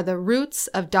structures are the roots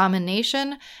of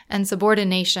domination and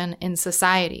subordination in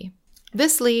society.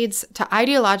 This leads to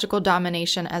ideological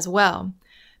domination as well,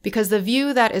 because the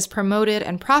view that is promoted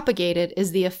and propagated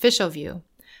is the official view,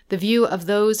 the view of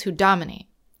those who dominate,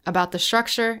 about the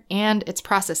structure and its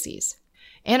processes.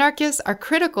 Anarchists are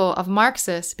critical of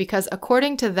Marxists because,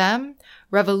 according to them,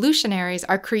 revolutionaries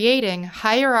are creating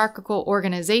hierarchical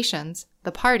organizations,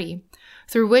 the party,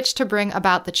 through which to bring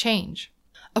about the change.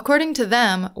 According to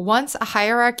them, once a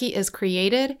hierarchy is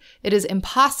created, it is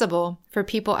impossible for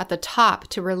people at the top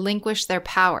to relinquish their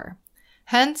power.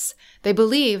 Hence, they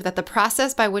believe that the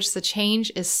process by which the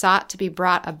change is sought to be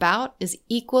brought about is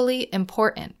equally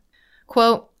important.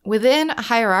 Quote, "Within a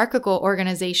hierarchical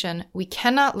organization, we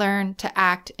cannot learn to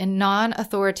act in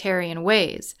non-authoritarian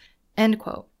ways," end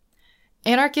quote.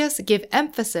 Anarchists give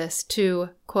emphasis to,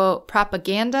 quote,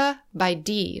 "propaganda by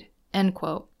deed," end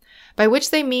quote, by which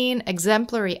they mean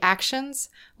exemplary actions,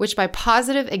 which by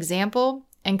positive example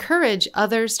encourage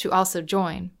others to also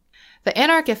join. The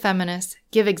anarcho-feminists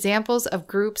give examples of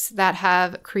groups that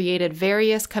have created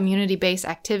various community-based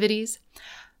activities,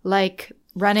 like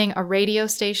running a radio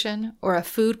station or a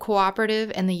food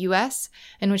cooperative in the US,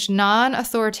 in which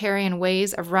non-authoritarian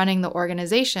ways of running the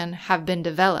organization have been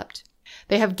developed.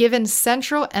 They have given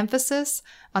central emphasis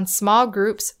on small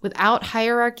groups without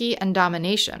hierarchy and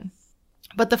domination.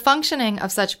 But the functioning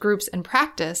of such groups in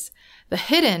practice, the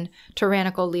hidden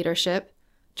tyrannical leadership,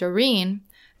 Joreen,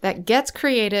 that gets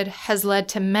created has led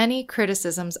to many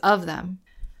criticisms of them.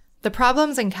 The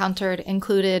problems encountered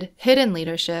included hidden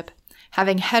leadership,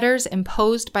 having headers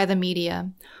imposed by the media,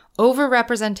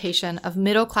 overrepresentation of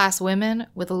middle-class women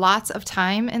with lots of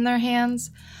time in their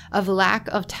hands, of lack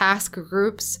of task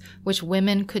groups which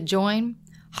women could join,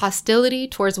 hostility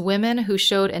towards women who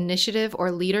showed initiative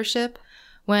or leadership.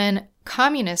 When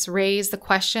communists raised the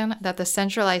question that the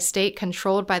centralized state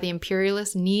controlled by the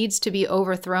imperialists needs to be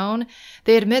overthrown,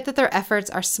 they admit that their efforts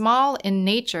are small in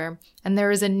nature and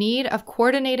there is a need of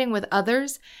coordinating with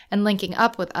others and linking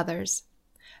up with others.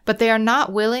 But they are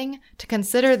not willing to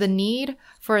consider the need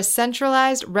for a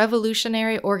centralized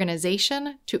revolutionary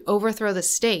organization to overthrow the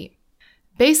state.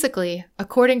 Basically,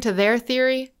 according to their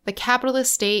theory, the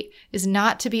capitalist state is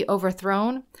not to be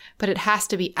overthrown, but it has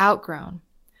to be outgrown.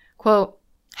 Quote,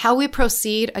 "How we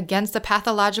proceed against the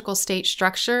pathological state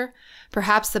structure,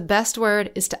 perhaps the best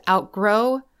word is to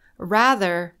outgrow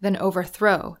rather than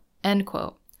overthrow," end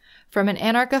quote. From an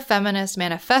anarcho-feminist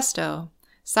manifesto,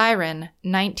 Siren,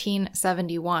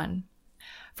 1971.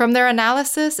 From their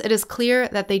analysis, it is clear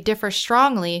that they differ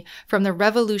strongly from the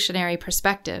revolutionary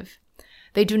perspective.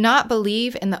 They do not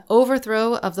believe in the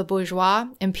overthrow of the bourgeois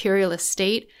imperialist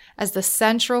state as the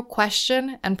central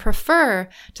question and prefer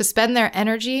to spend their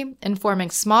energy in forming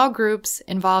small groups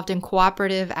involved in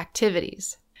cooperative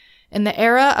activities. In the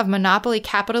era of monopoly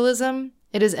capitalism,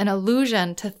 it is an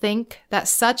illusion to think that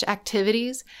such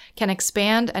activities can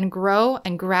expand and grow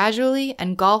and gradually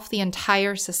engulf the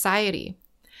entire society.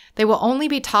 They will only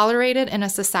be tolerated in a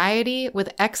society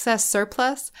with excess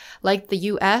surplus like the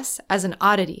US as an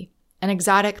oddity, an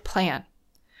exotic plant.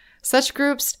 Such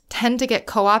groups tend to get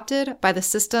co-opted by the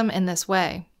system in this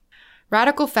way.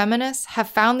 Radical feminists have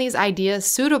found these ideas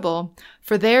suitable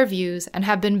for their views and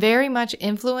have been very much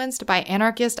influenced by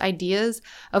anarchist ideas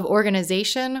of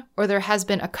organization, or there has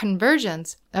been a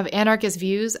convergence of anarchist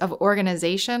views of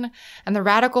organization and the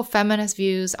radical feminist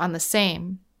views on the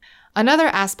same. Another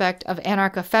aspect of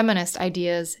anarcho-feminist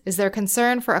ideas is their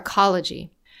concern for ecology,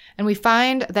 and we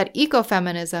find that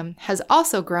ecofeminism has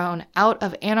also grown out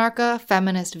of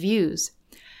anarcho-feminist views.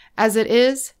 As it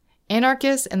is,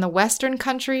 anarchists in the Western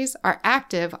countries are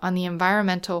active on the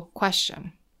environmental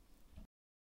question.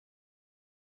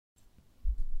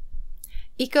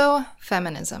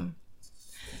 Ecofeminism.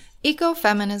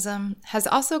 Ecofeminism has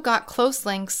also got close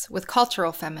links with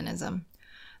cultural feminism,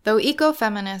 though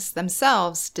ecofeminists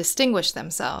themselves distinguish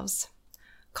themselves.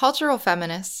 Cultural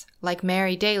feminists, like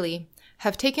Mary Daly,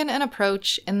 have taken an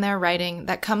approach in their writing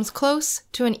that comes close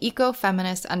to an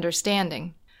ecofeminist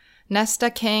understanding. Nesta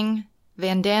King,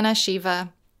 Vandana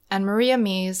Shiva, and Maria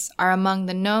Mies are among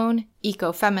the known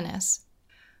ecofeminists.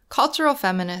 Cultural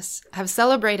feminists have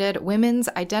celebrated women's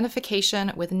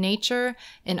identification with nature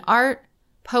in art,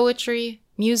 poetry,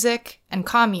 music, and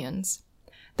communes.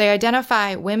 They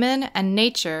identify women and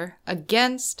nature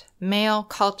against male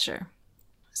culture.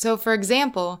 So, for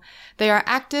example, they are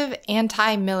active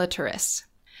anti-militarists.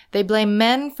 They blame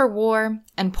men for war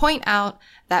and point out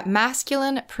that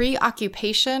masculine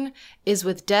preoccupation is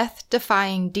with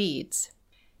death-defying deeds.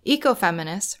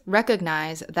 Ecofeminists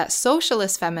recognize that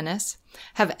socialist feminists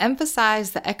have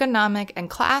emphasized the economic and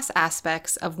class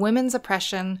aspects of women's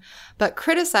oppression, but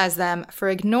criticize them for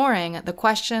ignoring the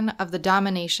question of the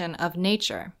domination of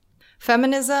nature.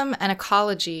 Feminism and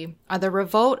ecology are the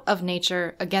revolt of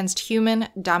nature against human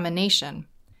domination.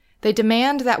 They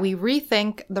demand that we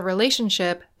rethink the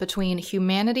relationship between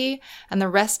humanity and the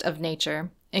rest of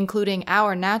nature, including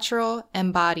our natural,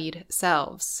 embodied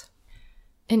selves.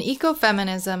 In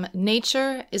ecofeminism,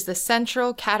 nature is the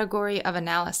central category of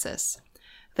analysis.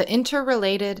 The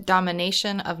interrelated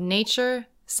domination of nature,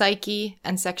 psyche,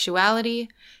 and sexuality,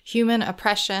 human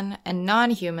oppression and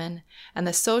non-human, and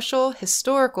the social,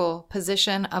 historical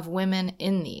position of women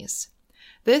in these.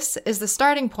 This is the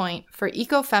starting point for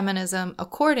ecofeminism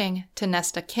according to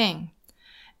Nesta King.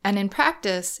 And in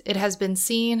practice, it has been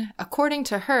seen, according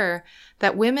to her,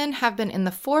 that women have been in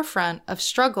the forefront of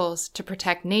struggles to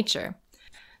protect nature.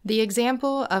 The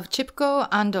example of Chipko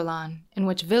Andolan, in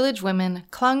which village women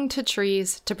clung to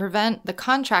trees to prevent the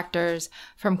contractors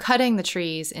from cutting the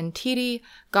trees in Tiri,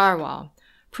 Garhwal,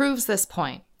 proves this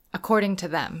point, according to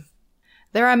them.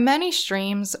 There are many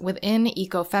streams within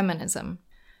ecofeminism.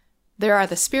 There are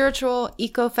the spiritual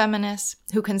ecofeminists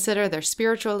who consider their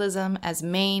spiritualism as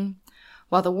main,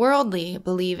 while the worldly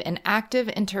believe in active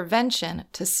intervention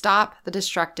to stop the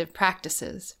destructive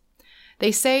practices.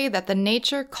 They say that the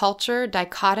nature-culture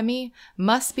dichotomy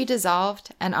must be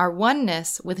dissolved and our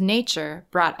oneness with nature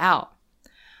brought out.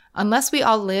 Unless we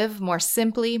all live more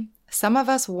simply, some of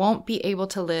us won't be able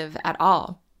to live at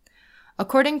all.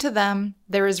 According to them,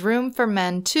 there is room for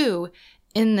men too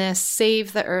in this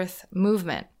Save the Earth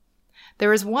movement.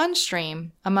 There is one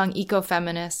stream among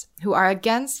ecofeminists who are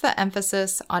against the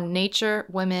emphasis on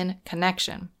nature-women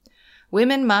connection.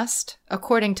 Women must,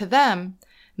 according to them,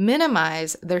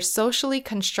 minimize their socially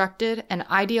constructed and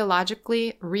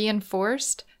ideologically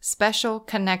reinforced special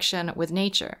connection with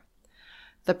nature.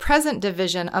 The present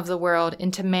division of the world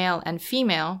into male and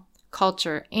female,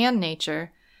 culture and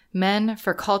nature, men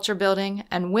for culture building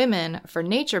and women for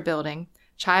nature building,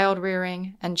 child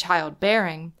rearing and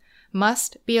childbearing,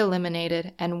 must be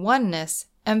eliminated and oneness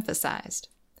emphasized.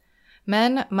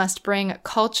 Men must bring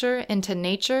culture into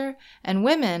nature, and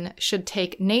women should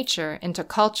take nature into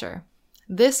culture.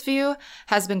 This view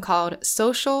has been called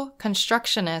social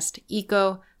constructionist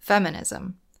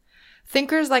ecofeminism.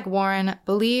 Thinkers like Warren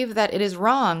believe that it is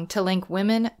wrong to link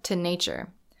women to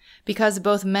nature, because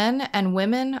both men and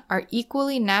women are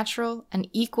equally natural and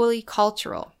equally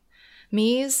cultural.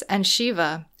 Mies and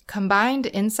Shiva combined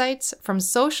insights from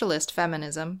socialist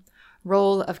feminism,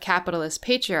 role of capitalist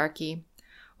patriarchy,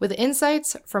 with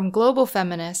insights from global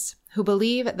feminists who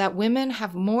believe that women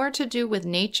have more to do with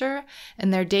nature in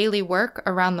their daily work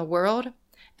around the world,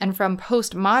 and from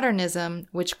postmodernism,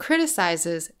 which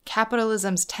criticizes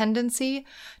capitalism's tendency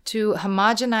to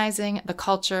homogenizing the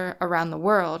culture around the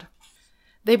world.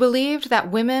 They believed that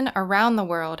women around the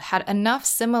world had enough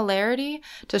similarity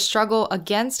to struggle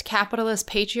against capitalist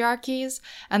patriarchies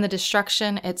and the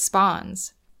destruction it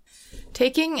spawns.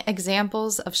 Taking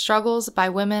examples of struggles by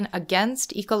women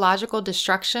against ecological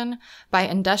destruction by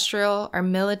industrial or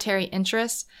military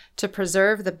interests to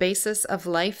preserve the basis of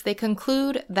life, they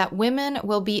conclude that women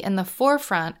will be in the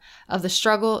forefront of the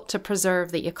struggle to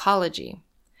preserve the ecology.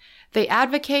 They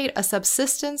advocate a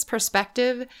subsistence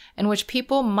perspective in which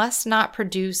people must not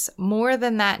produce more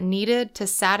than that needed to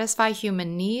satisfy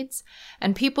human needs,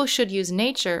 and people should use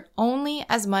nature only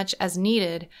as much as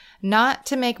needed, not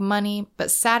to make money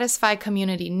but satisfy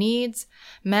community needs.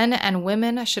 Men and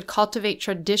women should cultivate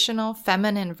traditional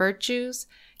feminine virtues,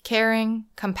 caring,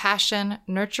 compassion,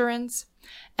 nurturance,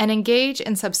 and engage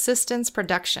in subsistence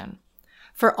production.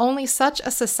 For only such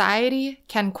a society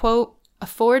can, quote,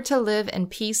 afford to live in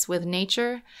peace with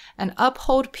nature and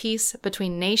uphold peace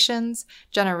between nations,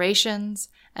 generations,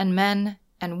 and men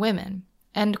and women,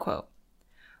 end quote.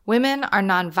 Women are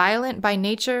nonviolent by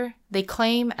nature. They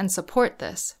claim and support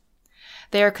this.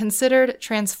 They are considered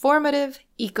transformative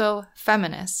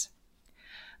eco-feminists.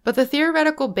 But the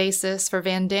theoretical basis for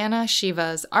Vandana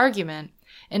Shiva's argument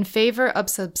in favor of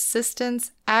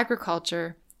subsistence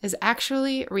agriculture is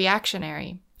actually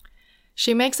reactionary.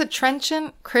 She makes a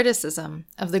trenchant criticism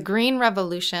of the Green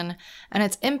Revolution and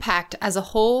its impact as a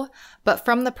whole, but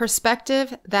from the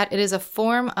perspective that it is a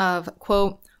form of,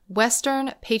 quote,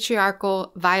 Western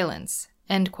patriarchal violence,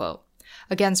 end quote,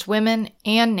 against women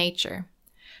and nature.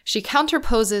 She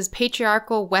counterposes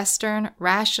patriarchal Western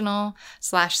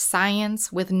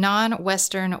rational/science with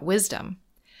non-Western wisdom.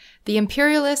 The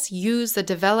imperialists use the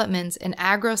developments in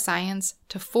agroscience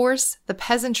to force the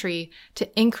peasantry to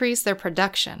increase their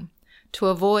production, to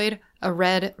avoid a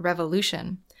red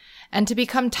revolution, and to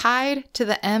become tied to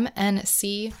the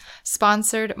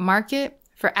MNC-sponsored market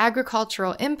for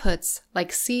agricultural inputs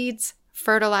like seeds,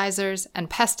 fertilizers, and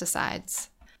pesticides.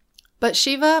 But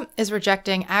Shiva is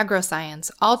rejecting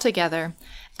agroscience altogether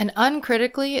and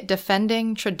uncritically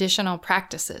defending traditional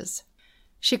practices.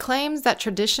 She claims that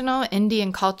traditional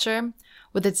Indian culture,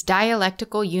 with its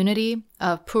dialectical unity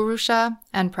of Purusha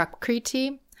and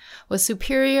Prakriti, was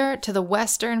superior to the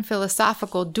Western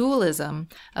philosophical dualism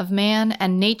of man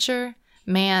and nature,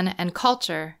 man and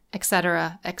culture,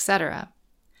 etc., etc.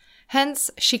 Hence,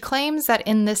 she claims that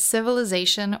in this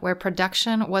civilization where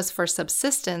production was for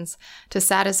subsistence to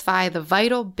satisfy the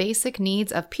vital basic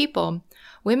needs of people,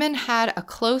 women had a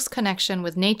close connection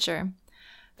with nature.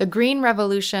 The Green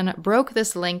Revolution broke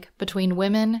this link between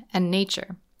women and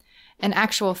nature. In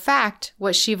actual fact,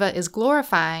 what Shiva is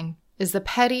glorifying is the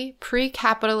petty,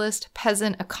 pre-capitalist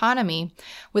peasant economy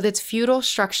with its feudal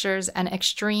structures and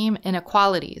extreme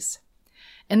inequalities.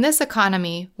 In this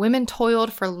economy, women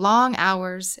toiled for long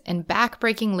hours in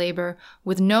back-breaking labor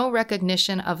with no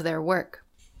recognition of their work.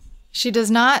 She does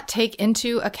not take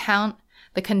into account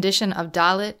the condition of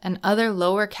Dalit and other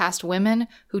lower caste women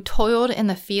who toiled in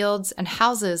the fields and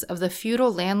houses of the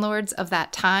feudal landlords of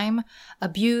that time,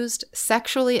 abused,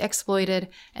 sexually exploited,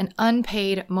 and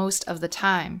unpaid most of the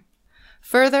time.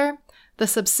 Further, the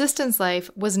subsistence life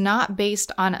was not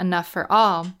based on enough for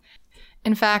all.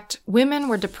 In fact, women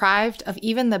were deprived of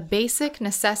even the basic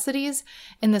necessities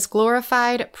in this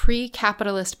glorified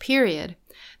pre-capitalist period.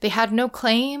 They had no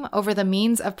claim over the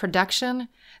means of production.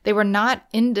 They were not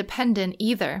independent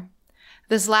either.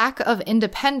 This lack of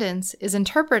independence is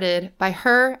interpreted by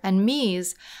her and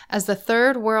Mies as the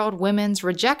Third World women's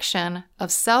rejection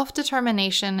of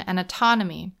self-determination and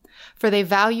autonomy, for they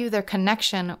value their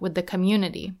connection with the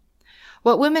community.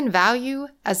 What women value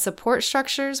as support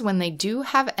structures when they do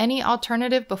have any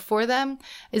alternative before them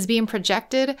is being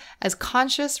projected as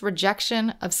conscious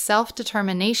rejection of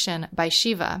self-determination by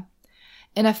Shiva.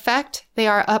 In effect, they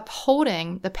are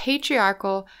upholding the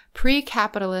patriarchal,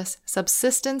 pre-capitalist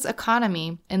subsistence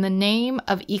economy in the name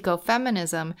of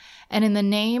ecofeminism and in the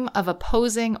name of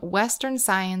opposing Western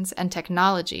science and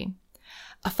technology.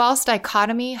 A false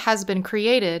dichotomy has been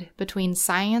created between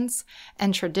science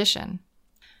and tradition.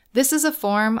 This is a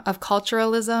form of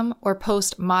culturalism or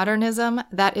postmodernism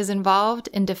that is involved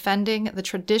in defending the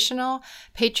traditional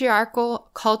patriarchal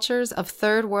cultures of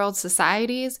third world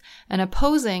societies and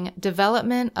opposing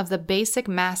development of the basic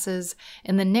masses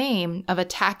in the name of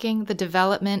attacking the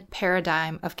development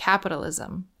paradigm of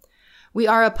capitalism. We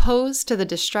are opposed to the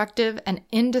destructive and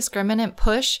indiscriminate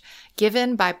push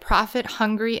given by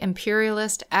profit-hungry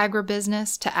imperialist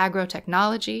agribusiness to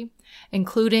agrotechnology,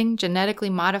 including genetically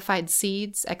modified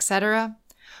seeds, etc.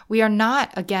 We are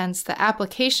not against the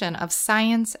application of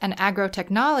science and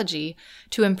agrotechnology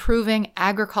to improving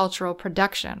agricultural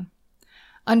production.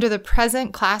 Under the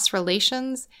present class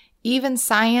relations, even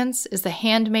science is the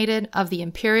handmaiden of the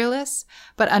imperialists,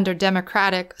 but under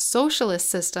democratic socialist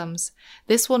systems,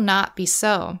 this will not be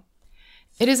so.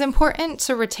 It is important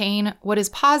to retain what is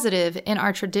positive in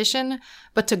our tradition,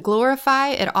 but to glorify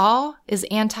it all is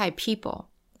anti-people.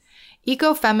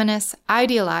 Ecofeminists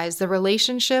idealize the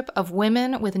relationship of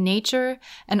women with nature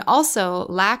and also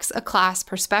lacks a class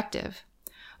perspective.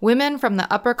 Women from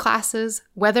the upper classes,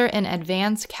 whether in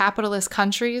advanced capitalist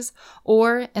countries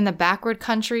or in the backward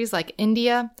countries like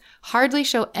India, hardly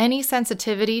show any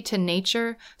sensitivity to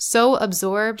nature, so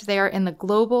absorbed they are in the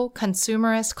global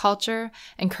consumerist culture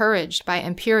encouraged by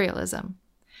imperialism.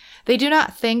 They do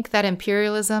not think that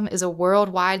imperialism is a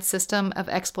worldwide system of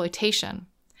exploitation.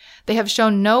 They have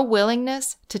shown no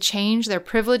willingness to change their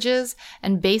privileges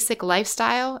and basic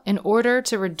lifestyle in order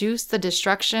to reduce the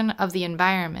destruction of the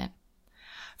environment.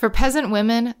 For peasant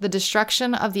women, the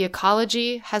destruction of the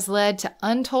ecology has led to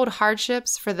untold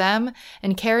hardships for them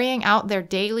in carrying out their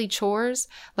daily chores,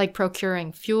 like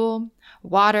procuring fuel,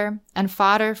 water, and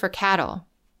fodder for cattle.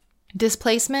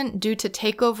 Displacement due to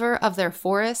takeover of their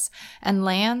forests and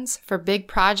lands for big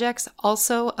projects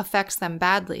also affects them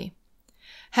badly.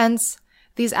 Hence,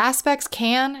 these aspects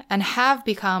can and have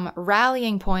become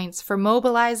rallying points for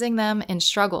mobilizing them in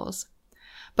struggles.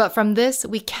 But from this,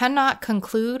 we cannot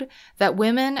conclude that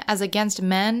women as against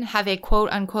men have a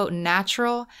quote-unquote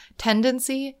natural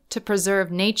tendency to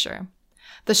preserve nature.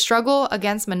 The struggle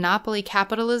against monopoly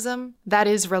capitalism, that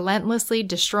is relentlessly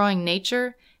destroying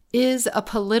nature, is a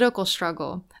political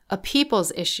struggle, a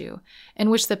people's issue, in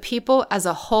which the people as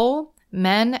a whole,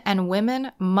 men and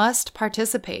women, must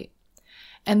participate.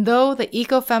 And though the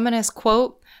ecofeminists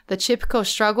quote the Chipko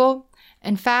struggle,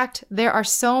 in fact, there are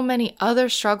so many other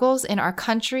struggles in our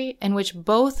country in which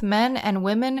both men and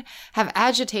women have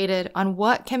agitated on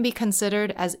what can be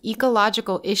considered as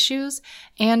ecological issues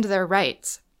and their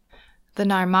rights. The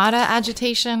Narmada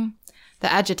agitation,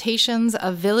 the agitations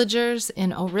of villagers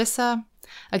in Orissa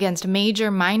against major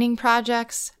mining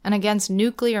projects and against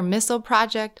nuclear missile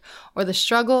project, or the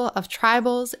struggle of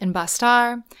tribals in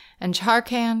Bastar and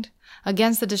Jharkhand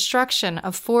against the destruction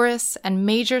of forests and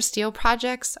major steel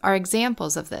projects are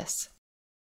examples of this.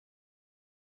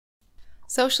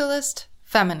 Socialist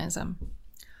feminism.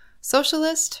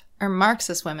 Socialist or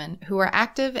Marxist women who were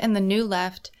active in the New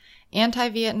Left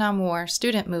anti-Vietnam War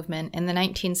student movement in the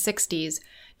 1960s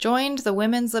joined the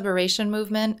women's liberation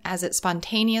movement as it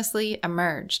spontaneously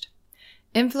emerged.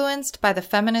 Influenced by the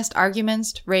feminist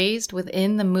arguments raised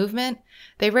within the movement,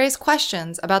 they raised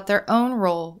questions about their own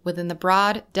role within the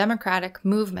broad democratic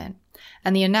movement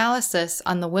and the analysis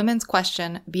on the women's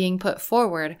question being put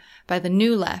forward by the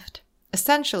New Left,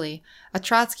 essentially a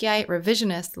Trotskyite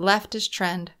revisionist leftist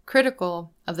trend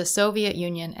critical of the Soviet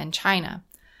Union and China,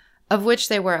 of which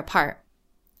they were a part.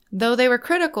 Though they were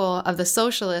critical of the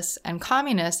socialists and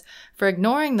communists for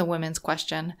ignoring the women's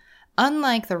question,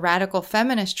 unlike the radical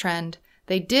feminist trend,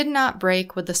 they did not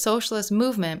break with the socialist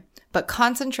movement, but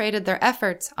concentrated their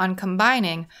efforts on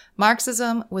combining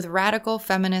Marxism with radical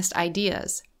feminist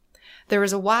ideas. There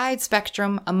was a wide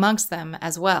spectrum amongst them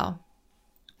as well.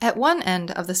 At one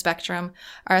end of the spectrum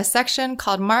are a section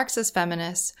called Marxist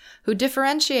feminists who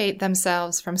differentiate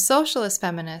themselves from socialist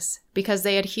feminists because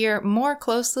they adhere more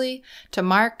closely to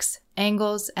Marx,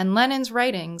 Engels, and Lenin's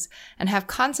writings and have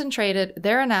concentrated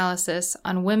their analysis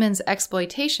on women's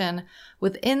exploitation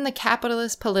within the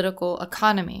capitalist political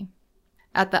economy.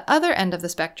 At the other end of the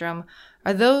spectrum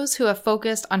are those who have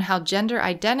focused on how gender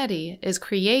identity is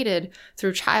created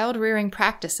through child-rearing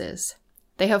practices.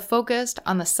 They have focused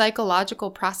on the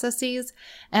psychological processes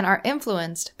and are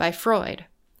influenced by Freud.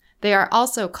 They are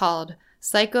also called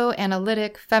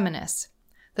psychoanalytic feminists.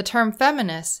 The term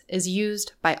feminist is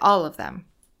used by all of them.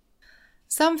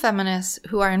 Some feminists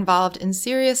who are involved in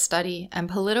serious study and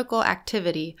political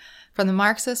activity from the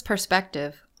Marxist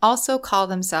perspective also call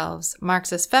themselves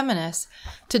Marxist feminists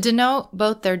to denote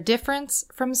both their difference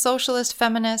from socialist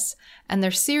feminists and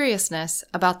their seriousness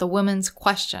about the women's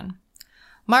question.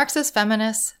 Marxist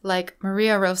feminists like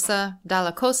Maria Rosa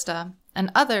Dalla Costa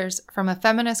and others from a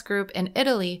feminist group in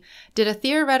Italy did a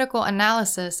theoretical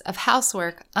analysis of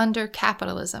housework under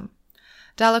capitalism.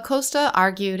 Dalla Costa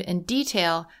argued in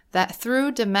detail that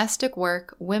through domestic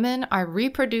work, women are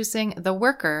reproducing the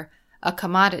worker, a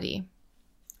commodity.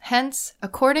 Hence,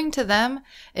 according to them,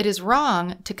 it is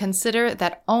wrong to consider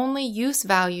that only use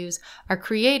values are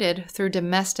created through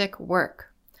domestic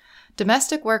work.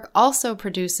 Domestic work also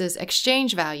produces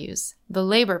exchange values, the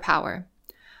labor power.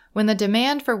 When the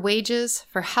demand for wages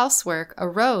for housework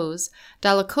arose,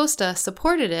 Dalla Costa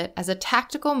supported it as a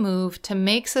tactical move to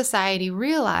make society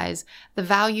realize the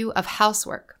value of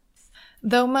housework.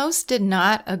 Though most did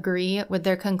not agree with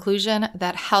their conclusion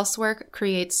that housework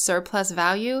creates surplus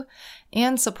value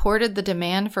and supported the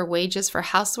demand for wages for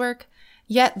housework,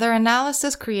 Yet their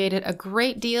analysis created a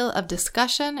great deal of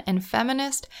discussion in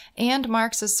feminist and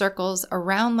Marxist circles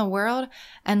around the world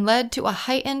and led to a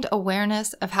heightened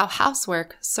awareness of how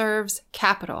housework serves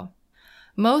capital.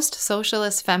 Most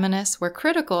socialist feminists were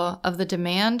critical of the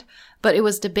demand, but it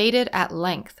was debated at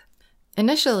length.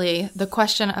 Initially, the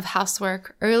question of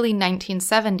housework, early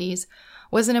 1970s,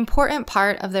 was an important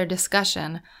part of their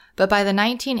discussion, but by the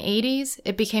 1980s,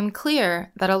 it became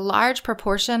clear that a large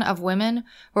proportion of women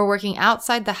were working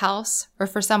outside the house, or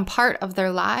for some part of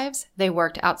their lives, they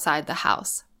worked outside the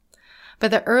house. By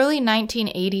the early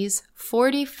 1980s,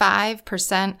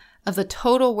 45% of the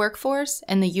total workforce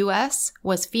in the U.S.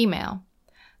 was female.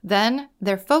 Then,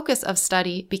 their focus of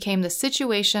study became the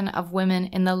situation of women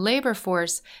in the labor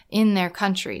force in their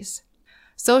countries.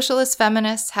 Socialist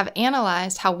feminists have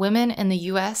analyzed how women in the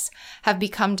U.S. have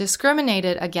become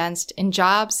discriminated against in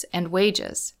jobs and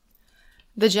wages.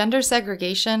 The gender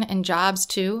segregation in jobs,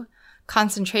 too,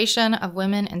 concentration of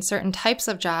women in certain types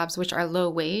of jobs which are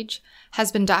low wage,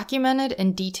 has been documented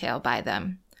in detail by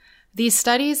them. These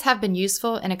studies have been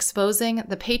useful in exposing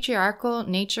the patriarchal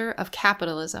nature of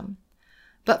capitalism.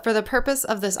 But for the purpose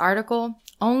of this article,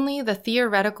 only the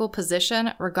theoretical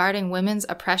position regarding women's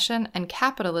oppression and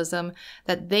capitalism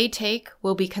that they take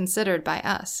will be considered by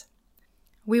us.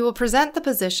 We will present the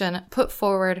position put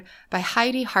forward by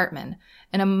Heidi Hartman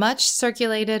in a much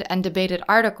circulated and debated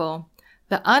article,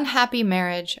 The Unhappy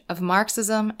Marriage of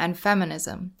Marxism and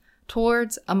Feminism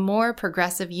Towards a More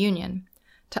Progressive Union,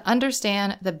 to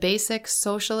understand the basic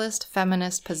socialist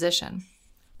feminist position.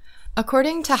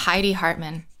 According to Heidi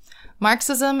Hartman,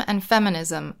 Marxism and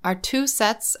feminism are two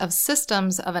sets of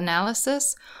systems of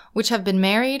analysis which have been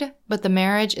married, but the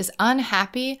marriage is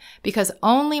unhappy because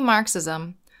only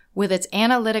Marxism, with its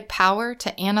analytic power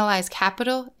to analyze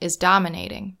capital, is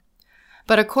dominating.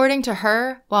 But according to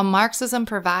her, while Marxism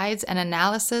provides an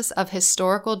analysis of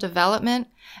historical development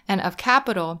and of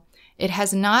capital, it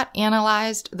has not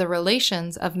analyzed the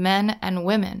relations of men and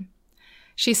women.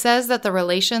 She says that the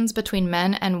relations between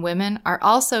men and women are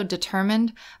also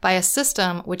determined by a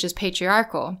system which is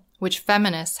patriarchal, which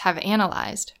feminists have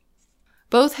analyzed.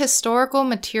 Both historical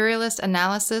materialist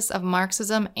analysis of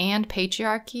Marxism and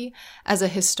patriarchy as a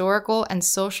historical and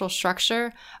social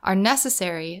structure are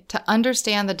necessary to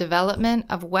understand the development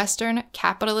of Western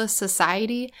capitalist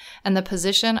society and the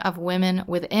position of women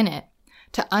within it,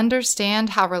 to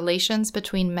understand how relations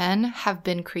between men have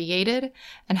been created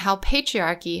and how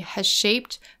patriarchy has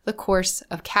shaped the course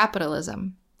of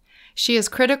capitalism. She is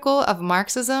critical of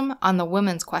Marxism on the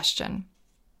women's question.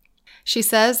 She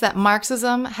says that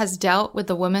Marxism has dealt with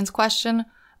the women's question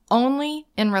only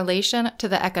in relation to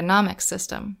the economic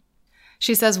system.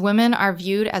 She says women are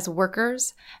viewed as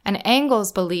workers, and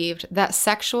Engels believed that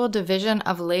sexual division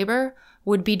of labor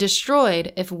would be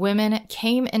destroyed if women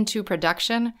came into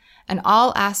production, and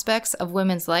all aspects of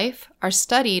women's life are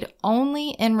studied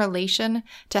only in relation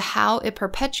to how it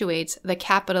perpetuates the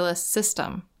capitalist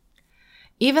system.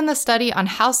 Even the study on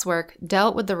housework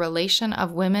dealt with the relation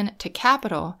of women to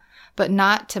capital, but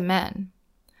not to men.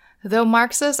 Though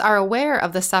Marxists are aware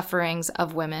of the sufferings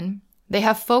of women, they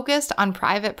have focused on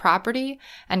private property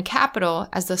and capital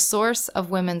as the source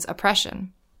of women's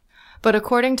oppression. But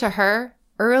according to her,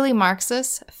 early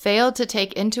Marxists failed to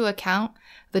take into account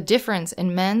the difference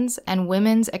in men's and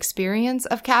women's experience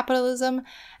of capitalism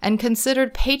and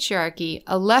considered patriarchy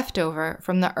a leftover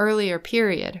from the earlier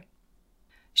period.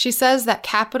 She says that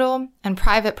capital and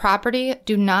private property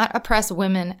do not oppress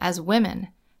women as women,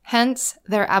 hence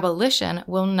their abolition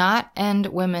will not end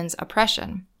women's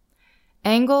oppression.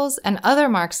 Engels and other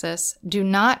Marxists do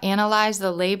not analyze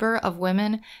the labor of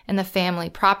women in the family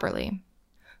properly.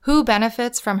 Who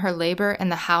benefits from her labor in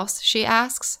the house, she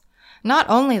asks? Not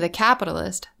only the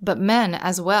capitalist, but men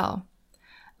as well.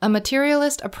 A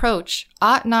materialist approach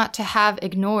ought not to have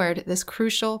ignored this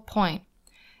crucial point.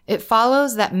 It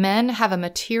follows that men have a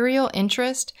material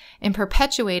interest in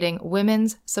perpetuating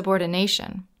women's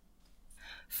subordination.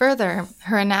 Further,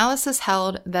 her analysis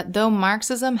held that though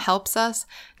Marxism helps us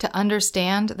to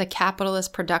understand the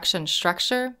capitalist production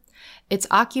structure, its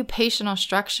occupational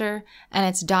structure, and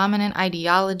its dominant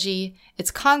ideology, its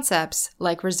concepts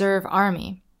like reserve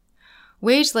army,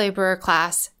 wage laborer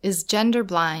class is gender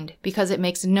blind because it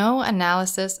makes no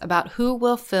analysis about who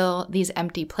will fill these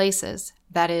empty places,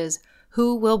 that is,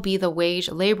 who will be the wage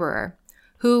laborer,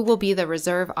 who will be the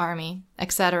reserve army,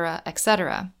 etc.,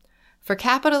 etc. For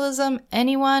capitalism,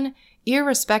 anyone,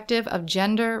 irrespective of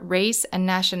gender, race, and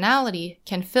nationality,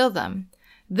 can fill them.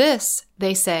 This,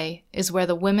 they say, is where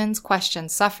the women's question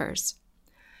suffers.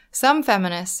 Some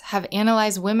feminists have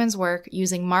analyzed women's work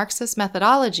using Marxist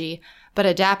methodology, but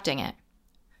adapting it.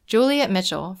 Juliet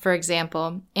Mitchell, for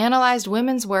example, analyzed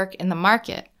women's work in the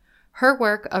market, her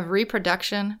work of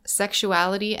reproduction,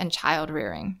 sexuality, and child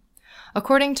rearing.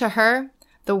 According to her,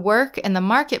 the work in the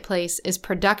marketplace is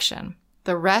production.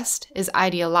 The rest is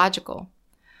ideological.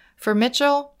 For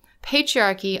Mitchell,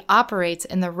 patriarchy operates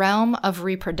in the realm of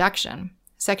reproduction,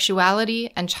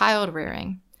 sexuality, and child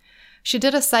rearing. She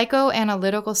did a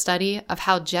psychoanalytical study of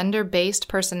how gender-based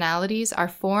personalities are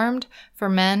formed for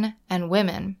men and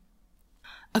women.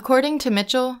 According to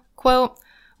Mitchell, quote,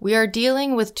 "We are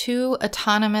dealing with two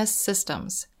autonomous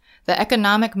systems, the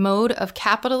economic mode of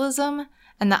capitalism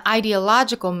and the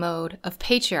ideological mode of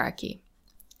patriarchy."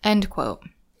 End quote.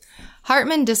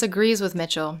 Hartman disagrees with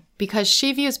Mitchell because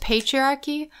she views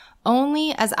patriarchy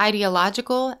only as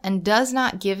ideological and does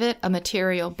not give it a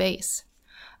material base.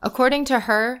 According to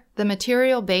her, the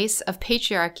material base of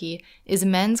patriarchy is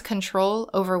men's control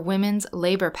over women's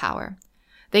labor power.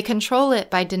 They control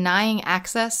it by denying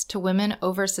access to women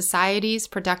over society's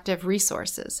productive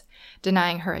resources,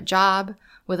 denying her a job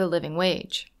with a living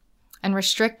wage, and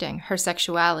restricting her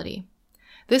sexuality.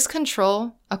 This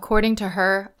control, according to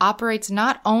her, operates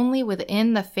not only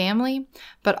within the family,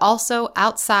 but also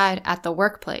outside at the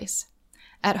workplace.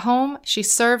 At home, she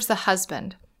serves the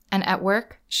husband, and at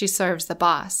work, she serves the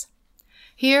boss.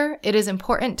 Here, it is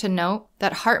important to note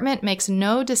that Hartman makes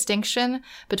no distinction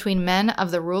between men of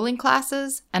the ruling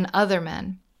classes and other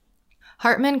men.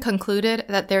 Hartman concluded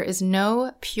that there is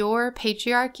no pure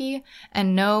patriarchy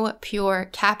and no pure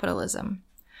capitalism.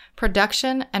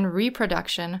 Production and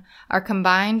reproduction are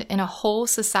combined in a whole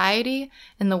society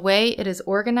in the way it is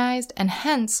organized, and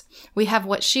hence we have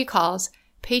what she calls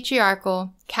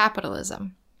patriarchal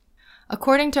capitalism.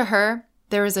 According to her,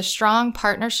 there is a strong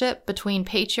partnership between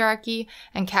patriarchy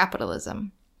and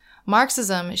capitalism.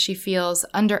 Marxism, she feels,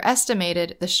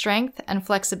 underestimated the strength and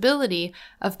flexibility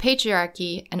of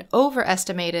patriarchy and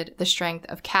overestimated the strength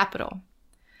of capital.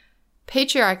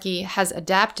 Patriarchy has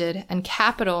adapted, and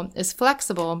capital is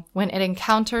flexible when it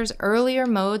encounters earlier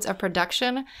modes of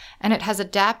production, and it has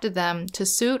adapted them to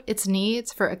suit its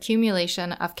needs for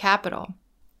accumulation of capital.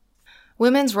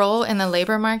 Women's role in the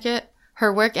labor market,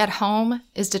 her work at home,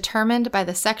 is determined by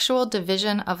the sexual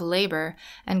division of labor,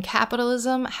 and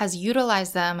capitalism has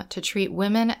utilized them to treat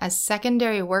women as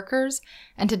secondary workers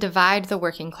and to divide the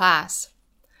working class.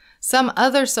 Some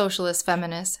other socialist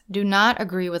feminists do not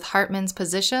agree with Hartman's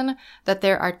position that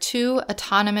there are two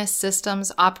autonomous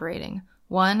systems operating: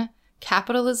 one,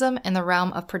 capitalism in the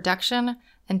realm of production,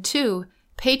 and two,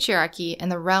 patriarchy in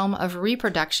the realm of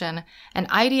reproduction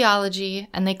and ideology,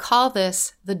 and they call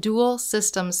this the dual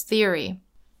systems theory.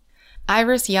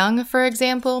 Iris Young, for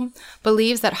example,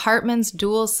 believes that Hartman's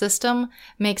dual system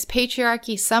makes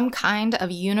patriarchy some kind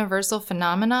of universal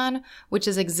phenomenon which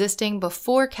is existing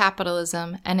before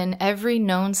capitalism and in every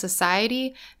known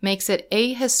society makes it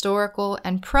ahistorical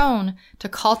and prone to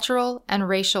cultural and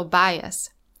racial bias.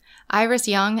 Iris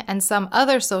Young and some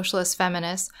other socialist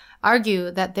feminists argue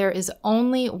that there is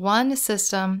only one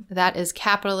system, that is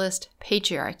capitalist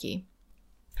patriarchy.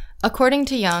 According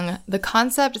to Young, the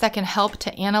concept that can help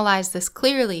to analyze this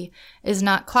clearly is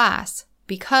not class,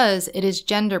 because it is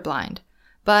gender blind,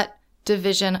 but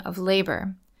division of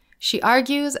labor. She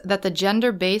argues that the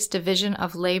gender-based division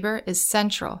of labor is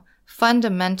central,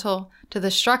 fundamental to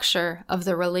the structure of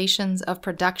the relations of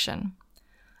production.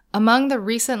 Among the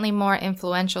recently more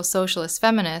influential socialist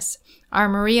feminists are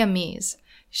Maria Mies.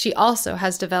 She also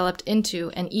has developed into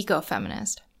an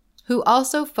ecofeminist, who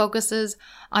also focuses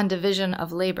on division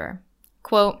of labor.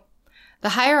 Quote,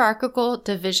 "The hierarchical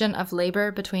division of labor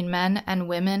between men and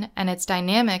women and its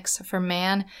dynamics for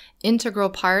man integral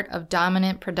part of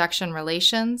dominant production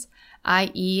relations,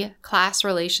 i.e. class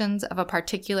relations of a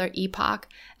particular epoch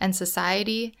and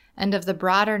society, and of the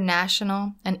broader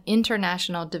national and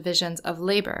international divisions of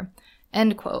labor."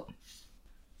 End quote.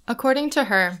 According to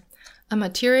her, a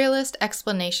materialist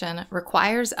explanation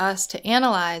requires us to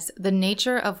analyze the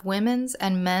nature of women's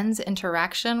and men's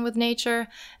interaction with nature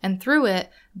and through it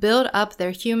build up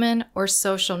their human or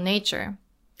social nature.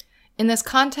 In this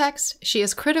context, she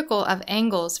is critical of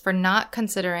Engels for not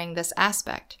considering this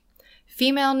aspect.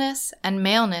 Femaleness and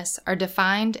maleness are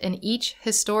defined in each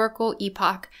historical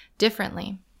epoch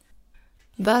differently.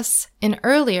 Thus, in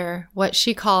earlier, what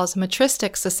she calls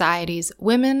matristic societies,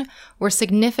 women were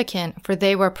significant for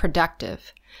they were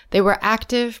productive. They were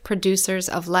active producers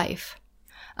of life.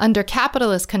 Under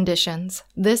capitalist conditions,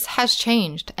 this has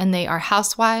changed and they are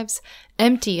housewives,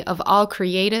 empty of all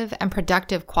creative and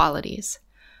productive qualities.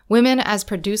 Women as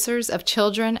producers of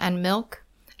children and milk,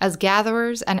 as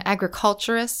gatherers and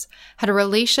agriculturists, had a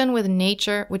relation with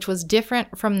nature which was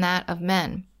different from that of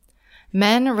men.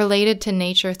 Men related to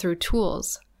nature through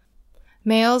tools.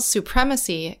 Males'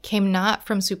 supremacy came not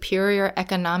from superior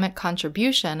economic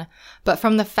contribution, but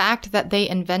from the fact that they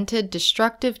invented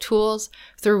destructive tools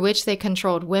through which they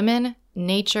controlled women,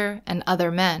 nature, and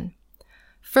other men.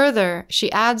 Further,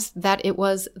 she adds that it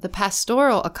was the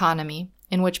pastoral economy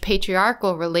in which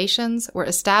patriarchal relations were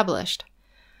established.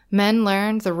 Men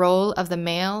learned the role of the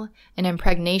male in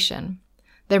impregnation.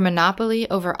 Their monopoly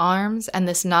over arms and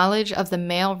this knowledge of the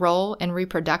male role in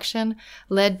reproduction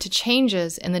led to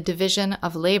changes in the division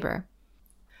of labor.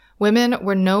 Women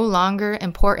were no longer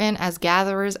important as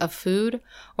gatherers of food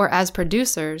or as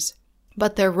producers,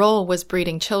 but their role was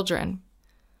breeding children.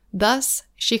 Thus,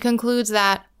 she concludes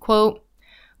that, quote,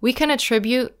 "We can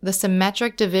attribute the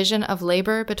symmetric division of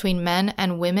labor between men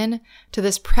and women to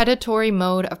this predatory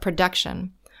mode of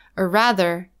production, or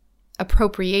rather,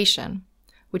 appropriation,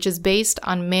 which is based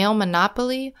on male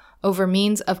monopoly over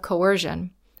means of coercion,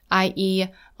 i.e.,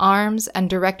 arms and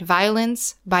direct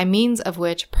violence by means of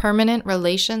which permanent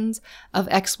relations of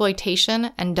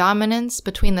exploitation and dominance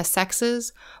between the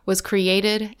sexes was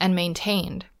created and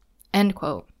maintained." End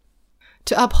quote.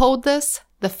 To uphold this,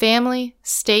 the family,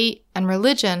 state, and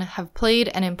religion have played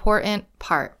an important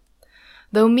part.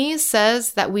 Though Mies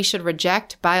says that we should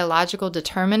reject biological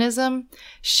determinism,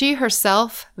 she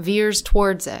herself veers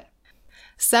towards it.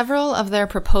 Several of their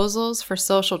proposals for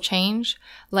social change,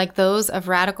 like those of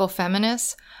radical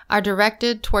feminists, are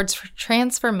directed towards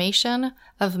transformation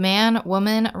of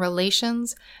man-woman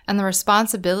relations and the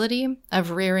responsibility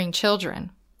of rearing children.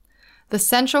 The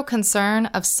central concern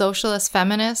of socialist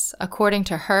feminists, according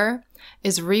to her,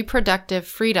 is reproductive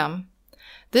freedom.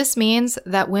 This means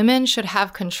that women should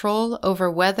have control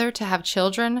over whether to have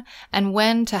children and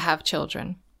when to have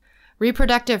children.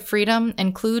 Reproductive freedom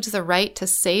includes the right to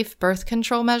safe birth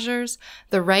control measures,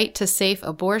 the right to safe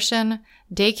abortion,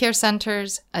 daycare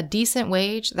centers, a decent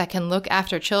wage that can look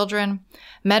after children,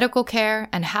 medical care,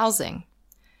 and housing.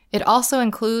 It also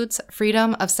includes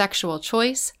freedom of sexual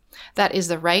choice, that is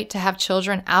the right to have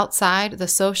children outside the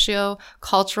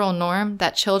socio-cultural norm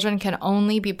that children can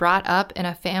only be brought up in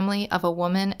a family of a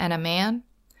woman and a man.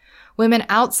 Women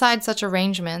outside such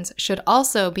arrangements should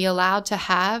also be allowed to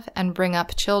have and bring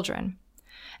up children.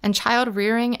 And child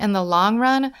rearing in the long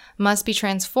run must be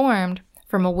transformed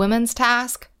from a woman's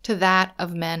task to that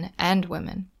of men and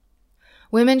women.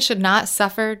 Women should not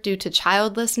suffer due to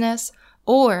childlessness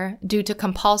or due to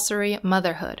compulsory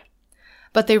motherhood.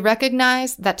 But they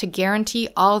recognize that to guarantee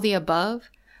all the above,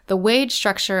 the wage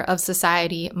structure of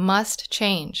society must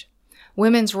change.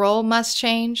 Women's role must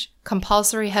change,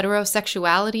 compulsory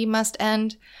heterosexuality must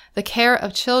end, the care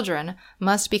of children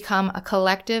must become a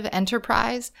collective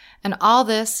enterprise, and all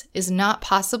this is not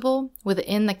possible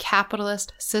within the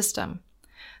capitalist system.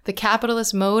 The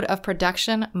capitalist mode of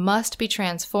production must be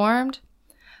transformed,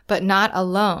 but not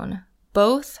alone.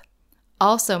 Both,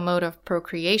 also mode of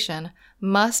procreation,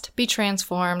 must be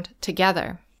transformed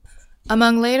together.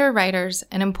 Among later writers,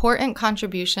 an important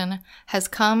contribution has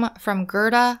come from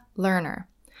Gerda Lerner.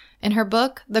 In her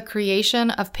book, The Creation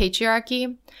of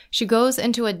Patriarchy, she goes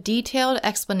into a detailed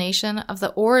explanation of the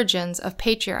origins of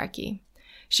patriarchy.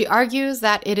 She argues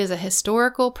that it is a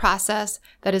historical process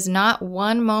that is not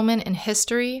one moment in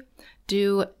history,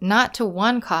 due not to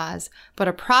one cause, but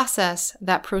a process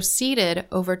that proceeded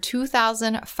over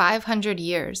 2,500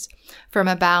 years, from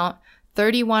about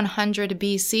 3100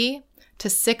 BC to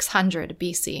 600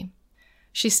 BC.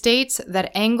 She states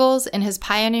that Engels, in his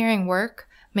pioneering work,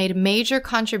 made major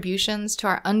contributions to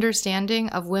our understanding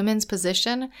of women's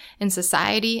position in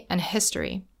society and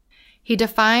history. He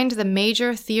defined the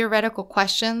major theoretical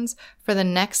questions for the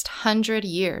next 100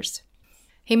 years.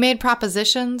 He made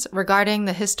propositions regarding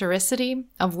the historicity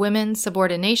of women's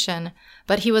subordination,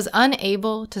 but he was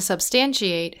unable to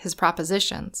substantiate his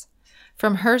propositions.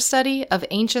 From her study of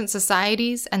ancient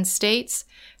societies and states,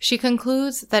 she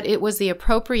concludes that it was the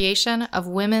appropriation of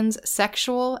women's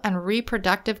sexual and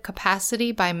reproductive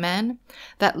capacity by men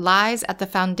that lies at the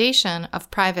foundation of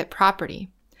private property.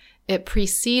 It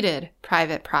preceded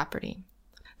private property.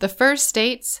 The first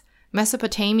states,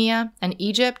 Mesopotamia and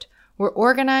Egypt, were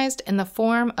organized in the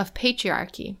form of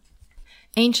patriarchy.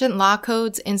 Ancient law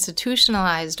codes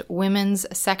institutionalized women's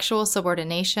sexual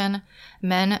subordination,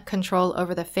 men control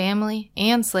over the family,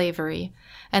 and slavery,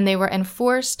 and they were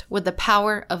enforced with the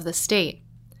power of the state.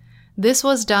 This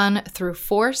was done through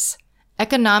force,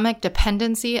 economic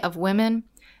dependency of women,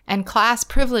 and class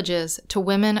privileges to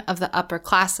women of the upper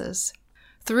classes.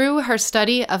 Through her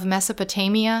study of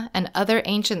Mesopotamia and other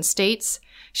ancient states,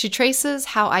 she traces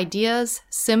how ideas,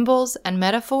 symbols, and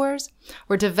metaphors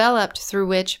were developed through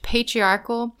which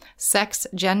patriarchal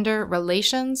sex-gender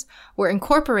relations were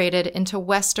incorporated into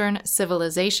Western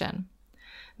civilization.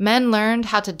 Men learned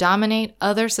how to dominate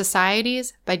other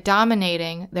societies by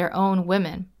dominating their own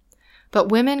women. But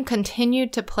women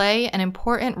continued to play an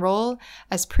important role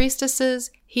as priestesses,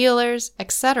 healers,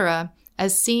 etc.,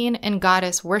 as seen in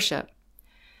goddess worship.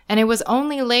 And it was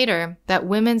only later that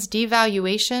women's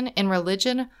devaluation in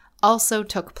religion also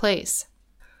took place.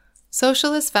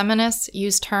 Socialist feminists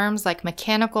use terms like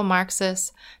mechanical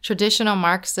Marxists, traditional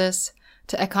Marxists,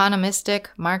 to economistic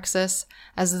Marxists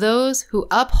as those who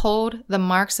uphold the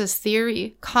Marxist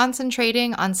theory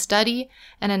concentrating on study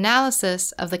and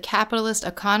analysis of the capitalist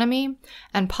economy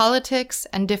and politics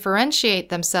and differentiate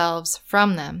themselves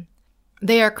from them.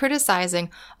 They are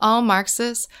criticizing all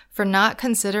Marxists for not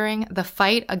considering the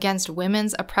fight against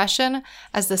women's oppression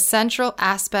as the central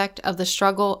aspect of the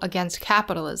struggle against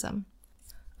capitalism.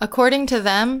 According to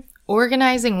them,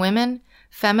 organizing women,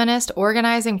 feminist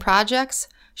organizing projects,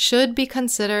 should be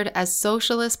considered as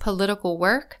socialist political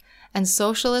work, and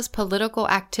socialist political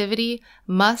activity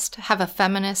must have a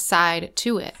feminist side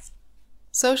to it.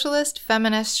 Socialist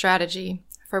feminist strategy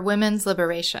for women's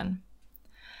liberation.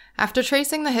 After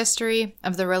tracing the history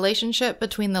of the relationship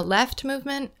between the left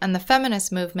movement and the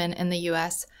feminist movement in the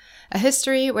U.S., a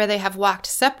history where they have walked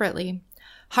separately,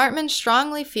 Hartman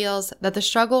strongly feels that the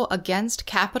struggle against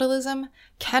capitalism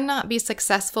cannot be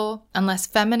successful unless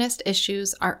feminist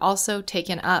issues are also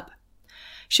taken up.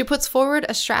 She puts forward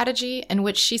a strategy in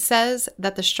which she says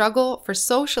that the struggle for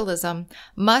socialism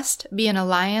must be an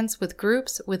alliance with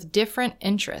groups with different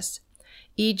interests,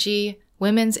 e.g.,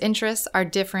 women's interests are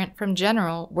different from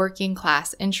general working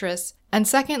class interests. And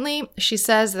secondly, she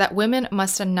says that women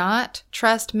must not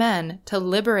trust men to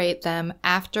liberate them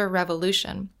after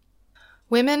revolution.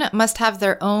 Women must have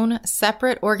their own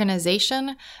separate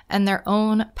organization and their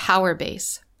own power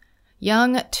base.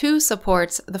 Young, too,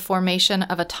 supports the formation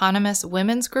of autonomous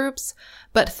women's groups,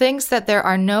 but thinks that there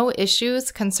are no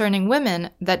issues concerning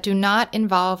women that do not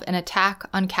involve an attack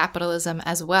on capitalism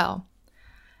as well.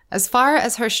 As far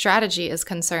as her strategy is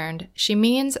concerned, she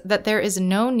means that there is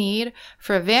no need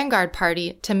for a vanguard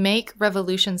party to make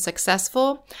revolution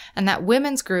successful, and that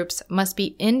women's groups must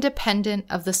be independent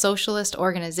of the socialist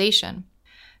organization.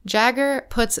 Jagger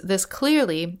puts this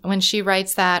clearly when she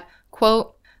writes that,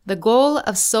 quote, "The goal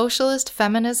of socialist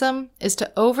feminism is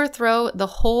to overthrow the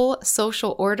whole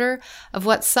social order of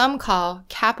what some call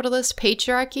capitalist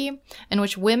patriarchy, in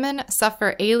which women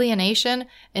suffer alienation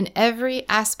in every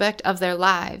aspect of their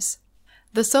lives.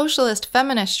 The socialist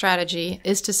feminist strategy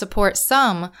is to support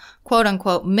some,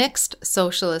 quote-unquote, mixed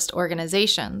socialist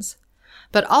organizations,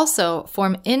 but also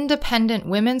form independent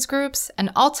women's groups and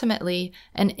ultimately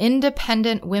an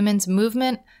independent women's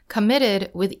movement committed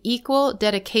with equal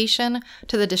dedication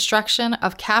to the destruction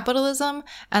of capitalism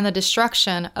and the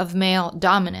destruction of male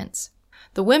dominance.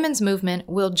 The women's movement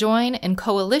will join in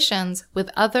coalitions with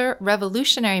other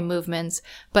revolutionary movements,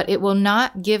 but it will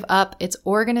not give up its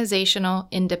organizational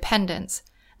independence."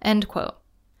 End quote.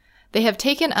 They have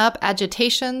taken up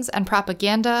agitations and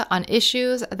propaganda on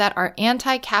issues that are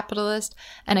anti-capitalist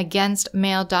and against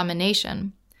male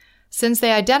domination. Since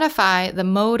they identify the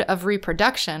mode of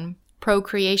reproduction,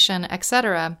 procreation,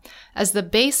 etc., as the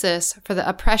basis for the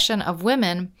oppression of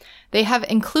women, they have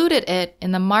included it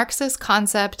in the Marxist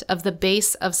concept of the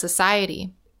base of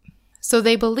society. So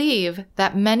they believe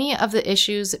that many of the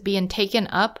issues being taken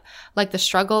up, like the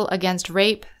struggle against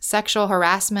rape, sexual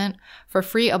harassment, for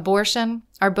free abortion,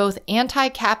 are both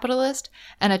anti-capitalist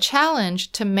and a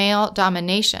challenge to male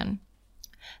domination.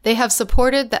 They have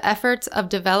supported the efforts of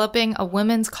developing a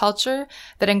women's culture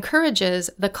that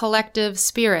encourages the collective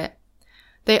spirit.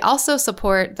 They also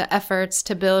support the efforts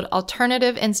to build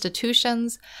alternative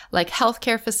institutions like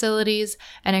healthcare facilities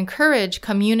and encourage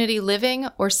community living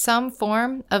or some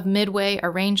form of midway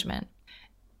arrangement.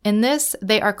 In this,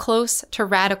 they are close to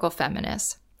radical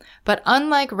feminists. But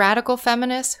unlike radical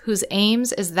feminists whose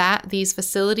aims is that these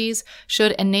facilities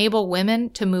should enable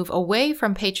women to move away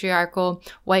from patriarchal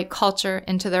white culture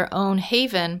into their own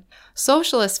haven,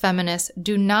 socialist feminists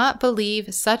do not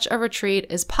believe such a retreat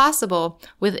is possible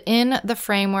within the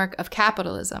framework of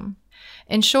capitalism.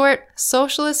 In short,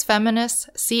 socialist feminists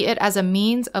see it as a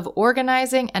means of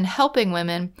organizing and helping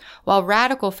women, while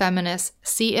radical feminists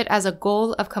see it as a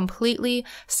goal of completely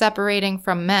separating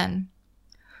from men.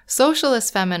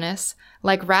 Socialist feminists,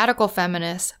 like radical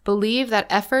feminists, believe that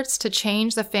efforts to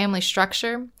change the family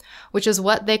structure, which is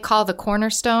what they call the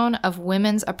cornerstone of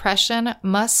women's oppression,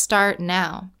 must start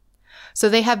now. So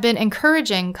they have been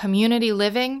encouraging community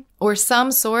living or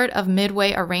some sort of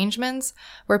midway arrangements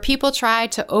where people try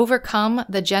to overcome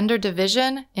the gender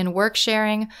division in work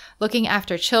sharing, looking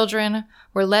after children,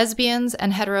 where lesbians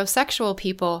and heterosexual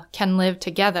people can live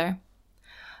together.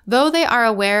 Though they are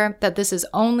aware that this is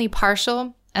only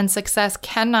partial and success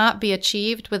cannot be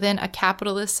achieved within a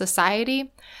capitalist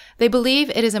society, they believe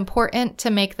it is important to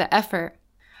make the effort.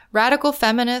 Radical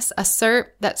feminists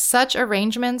assert that such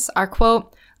arrangements are,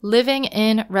 quote, living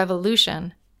in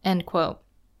revolution, end quote.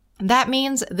 That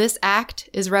means this act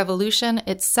is revolution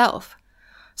itself.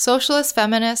 Socialist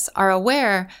feminists are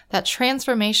aware that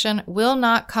transformation will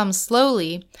not come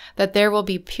slowly, that there will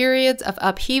be periods of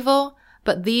upheaval,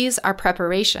 but these are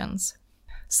preparations.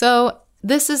 So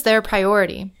this is their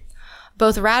priority.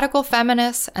 Both radical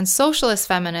feminists and socialist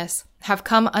feminists have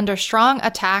come under strong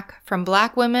attack from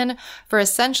Black women for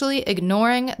essentially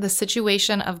ignoring the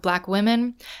situation of Black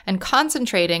women and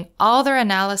concentrating all their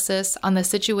analysis on the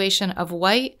situation of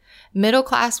white,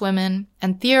 middle-class women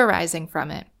and theorizing from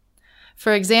it.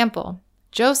 For example,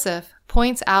 Joseph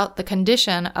points out the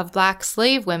condition of Black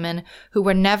slave women who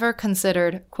were never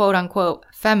considered quote-unquote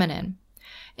feminine.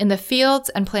 In the fields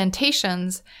and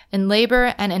plantations, in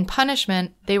labor and in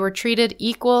punishment, they were treated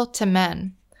equal to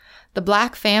men. The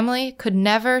Black family could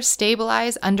never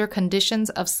stabilize under conditions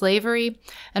of slavery,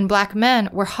 and Black men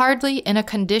were hardly in a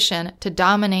condition to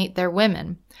dominate their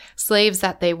women, slaves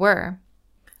that they were.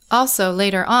 Also,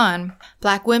 later on,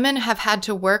 Black women have had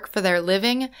to work for their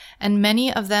living, and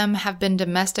many of them have been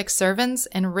domestic servants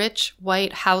in rich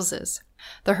white houses.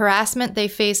 The harassment they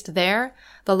faced there,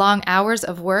 the long hours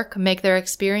of work, make their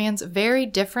experience very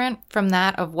different from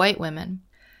that of white women.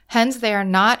 Hence, they are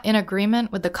not in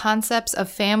agreement with the concepts of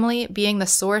family being the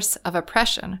source of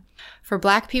oppression. For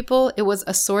Black people, it was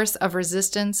a source of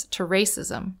resistance to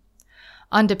racism.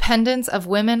 On dependence of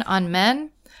women on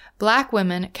men, Black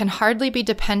women can hardly be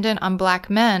dependent on Black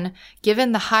men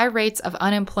given the high rates of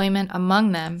unemployment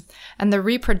among them and the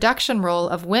reproduction role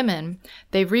of women.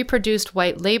 They reproduced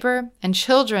white labor and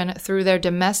children through their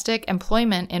domestic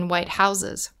employment in white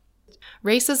houses.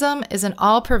 Racism is an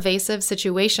all-pervasive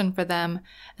situation for them,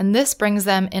 and this brings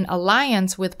them in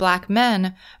alliance with Black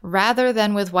men rather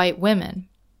than with white women.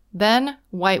 Then,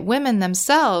 white women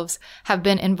themselves have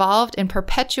been involved in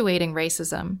perpetuating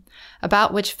racism,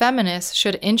 about which feminists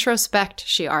should introspect,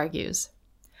 she argues.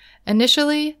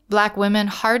 Initially, Black women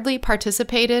hardly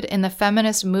participated in the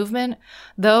feminist movement,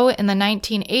 though in the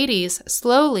 1980s,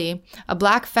 slowly, a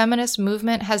Black feminist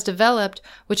movement has developed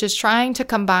which is trying to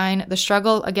combine the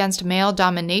struggle against male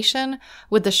domination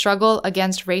with the struggle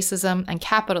against racism and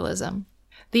capitalism.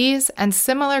 These and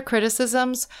similar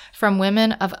criticisms from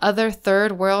women of other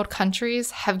third world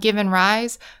countries have given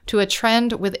rise to a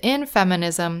trend within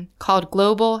feminism called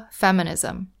global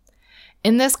feminism.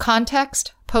 In this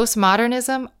context,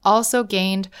 postmodernism also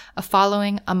gained a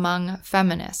following among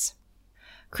feminists.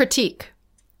 Critique.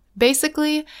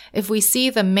 Basically, if we see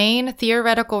the main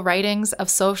theoretical writings of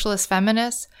socialist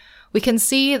feminists, we can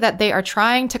see that they are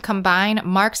trying to combine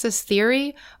Marxist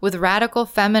theory with radical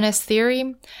feminist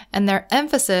theory, and their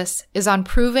emphasis is on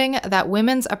proving that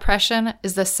women's oppression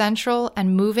is the central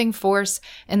and moving force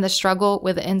in the struggle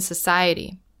within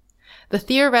society. The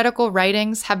theoretical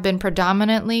writings have been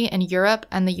predominantly in Europe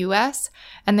and the US,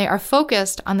 and they are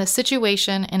focused on the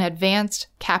situation in advanced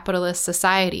capitalist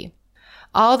society.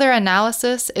 All their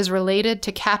analysis is related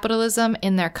to capitalism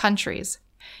in their countries.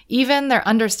 Even their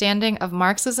understanding of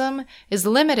Marxism is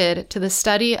limited to the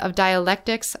study of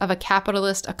dialectics of a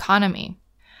capitalist economy.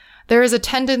 There is a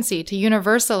tendency to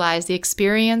universalize the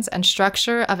experience and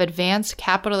structure of advanced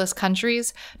capitalist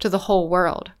countries to the whole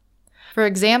world. For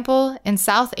example, in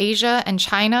South Asia and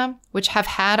China, which have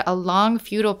had a long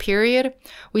feudal period,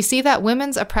 we see that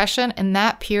women's oppression in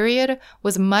that period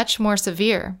was much more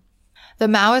severe. The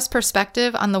Maoist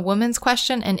perspective on the women's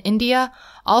question in India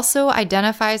also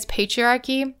identifies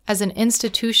patriarchy as an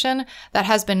institution that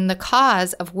has been the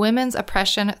cause of women's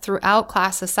oppression throughout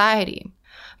class society.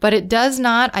 But it does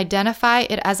not identify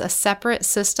it as a separate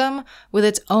system with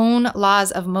its own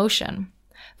laws of motion.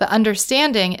 The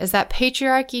understanding is that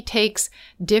patriarchy takes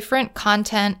different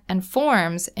content and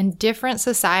forms in different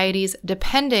societies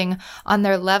depending on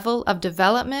their level of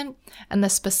development and the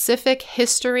specific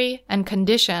history and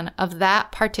condition of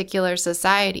that particular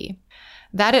society.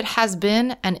 That it has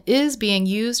been and is being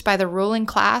used by the ruling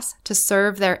class to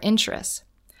serve their interests.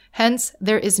 Hence,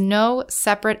 there is no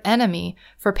separate enemy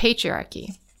for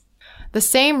patriarchy. The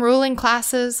same ruling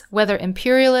classes, whether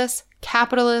imperialists,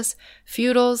 capitalists,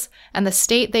 feudals, and the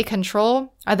state they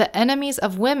control, are the enemies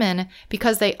of women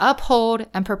because they uphold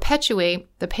and perpetuate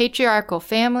the patriarchal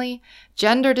family,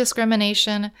 gender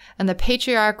discrimination, and the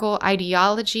patriarchal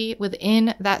ideology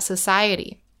within that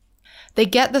society. They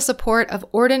get the support of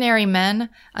ordinary men,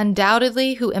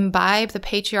 undoubtedly who imbibe the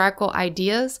patriarchal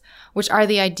ideas, which are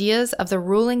the ideas of the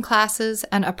ruling classes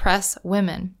and oppress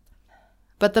women.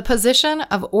 But the position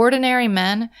of ordinary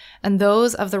men and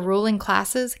those of the ruling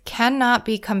classes cannot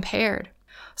be compared.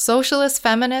 Socialist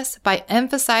feminists, by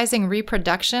emphasizing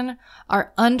reproduction,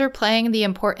 are underplaying the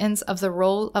importance of the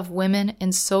role of women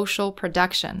in social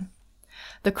production.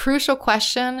 The crucial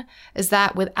question is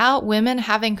that without women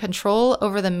having control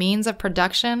over the means of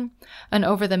production and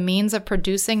over the means of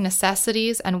producing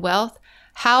necessities and wealth,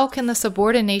 how can the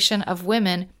subordination of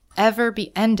women ever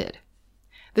be ended?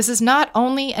 This is not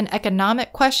only an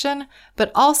economic question,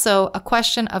 but also a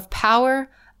question of power,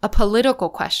 a political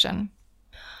question.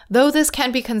 Though this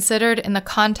can be considered in the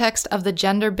context of the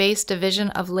gender-based division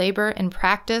of labor in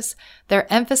practice,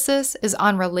 their emphasis is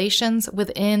on relations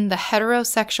within the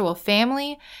heterosexual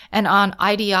family and on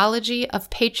ideology of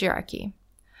patriarchy.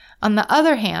 On the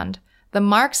other hand, the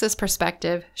Marxist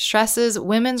perspective stresses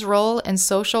women's role in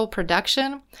social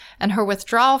production, and her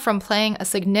withdrawal from playing a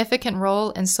significant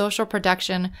role in social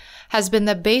production has been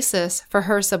the basis for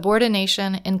her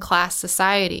subordination in class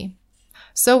society.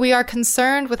 So we are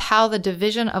concerned with how the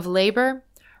division of labor,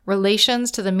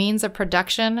 relations to the means of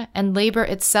production, and labor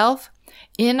itself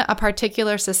in a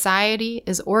particular society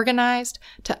is organized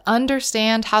to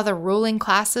understand how the ruling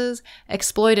classes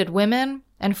exploited women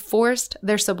and forced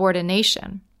their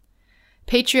subordination.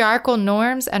 Patriarchal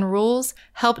norms and rules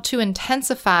help to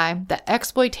intensify the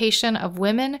exploitation of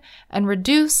women and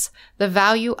reduce the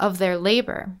value of their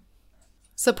labor.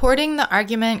 Supporting the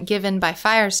argument given by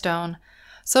Firestone,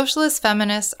 socialist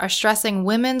feminists are stressing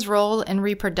women's role in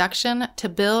reproduction to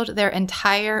build their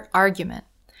entire argument.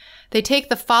 They take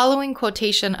the following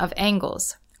quotation of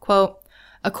Engels, quote,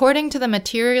 "According to the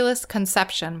materialist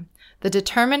conception, the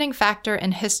determining factor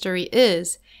in history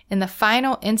is, in the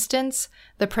final instance,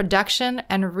 the production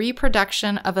and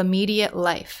reproduction of immediate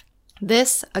life.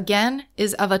 This, again,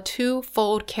 is of a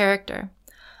twofold character.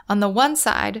 On the one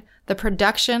side, the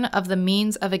production of the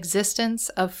means of existence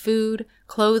of food,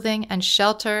 clothing, and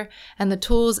shelter, and the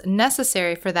tools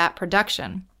necessary for that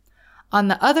production. On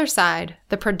the other side,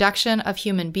 the production of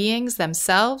human beings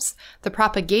themselves, the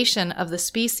propagation of the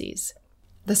species.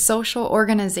 The social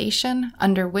organization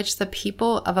under which the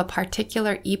people of a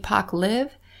particular epoch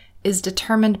live is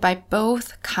determined by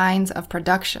both kinds of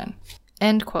production."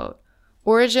 End quote.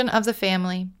 Origin of the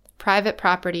family, private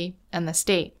property, and the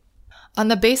state. On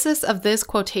the basis of this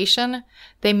quotation,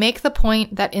 they make the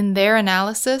point that in their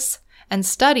analysis and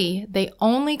study, they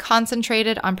only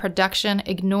concentrated on production,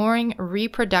 ignoring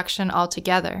reproduction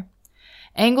altogether.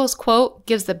 Engels' quote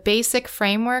gives the basic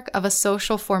framework of a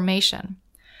social formation.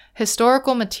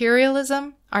 Historical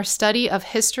materialism, our study of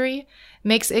history,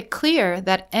 makes it clear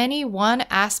that any one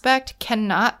aspect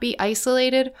cannot be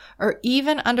isolated or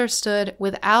even understood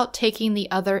without taking the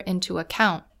other into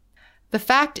account. The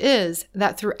fact is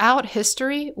that throughout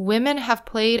history, women have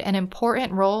played an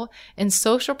important role in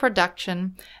social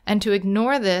production, and to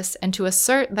ignore this and to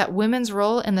assert that women's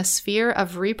role in the sphere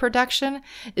of reproduction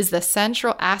is the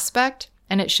central aspect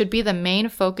and it should be the main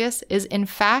focus is in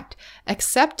fact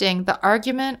accepting the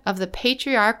argument of the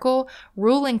patriarchal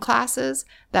ruling classes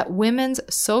that women's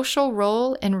social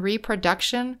role in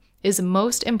reproduction is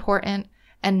most important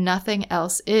and nothing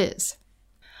else is.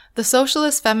 The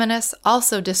socialist feminists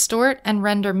also distort and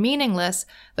render meaningless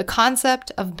the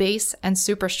concept of base and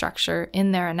superstructure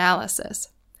in their analysis.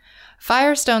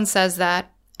 Firestone says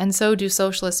that, and so do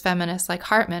socialist feminists like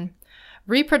Hartman,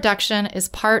 reproduction is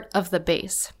part of the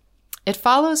base. It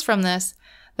follows from this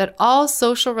that all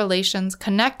social relations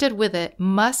connected with it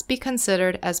must be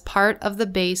considered as part of the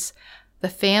base, the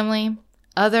family,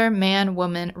 other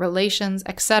man-woman relations,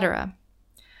 etc.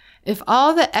 If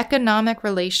all the economic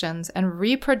relations and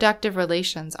reproductive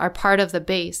relations are part of the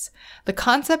base, the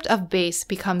concept of base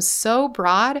becomes so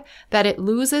broad that it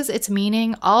loses its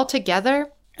meaning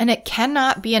altogether, and it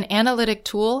cannot be an analytic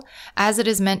tool as it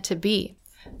is meant to be.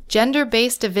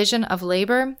 Gender-based division of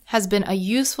labor has been a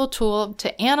useful tool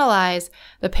to analyze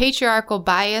the patriarchal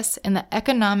bias in the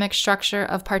economic structure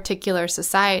of particular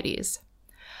societies.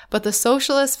 But the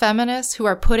socialist feminists who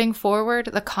are putting forward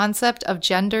the concept of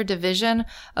gender division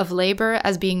of labor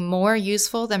as being more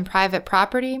useful than private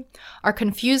property are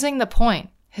confusing the point,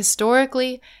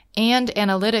 historically and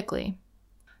analytically.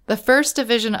 The first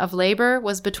division of labor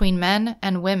was between men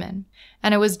and women,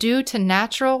 and it was due to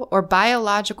natural or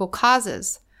biological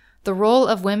causes, the role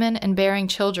of women in bearing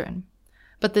children.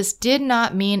 But this did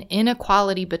not mean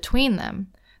inequality between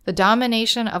them, the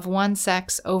domination of one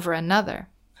sex over another.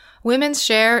 Women's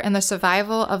share in the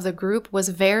survival of the group was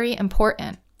very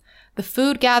important. The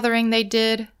food gathering they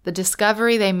did, the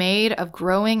discovery they made of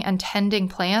growing and tending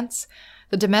plants,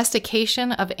 the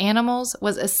domestication of animals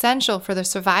was essential for the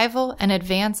survival and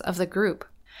advance of the group.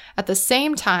 At the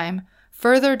same time,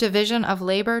 further division of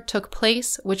labor took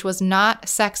place which was not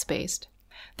sex-based.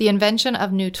 The invention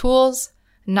of new tools,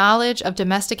 knowledge of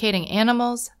domesticating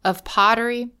animals, of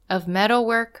pottery, of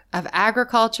metalwork, of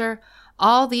agriculture,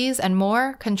 all these and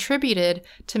more contributed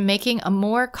to making a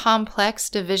more complex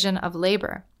division of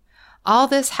labor. All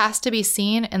this has to be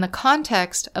seen in the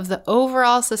context of the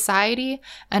overall society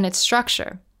and its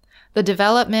structure, the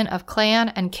development of clan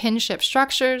and kinship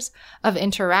structures, of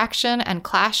interaction and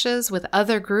clashes with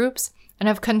other groups, and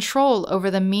of control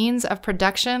over the means of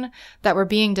production that were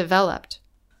being developed.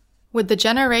 With the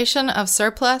generation of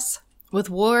surplus, with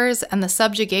wars and the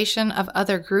subjugation of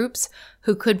other groups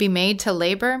who could be made to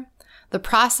labor, the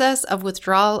process of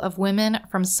withdrawal of women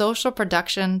from social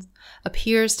production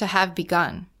appears to have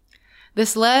begun.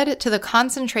 This led to the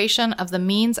concentration of the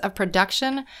means of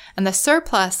production, and the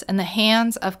surplus in the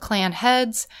hands of clan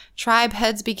heads, tribe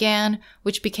heads began,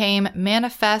 which became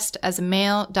manifest as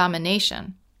male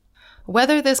domination.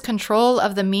 Whether this control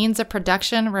of the means of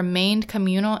production remained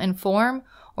communal in form,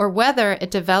 or whether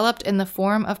it developed in the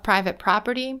form of private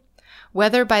property,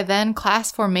 whether by then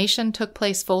class formation took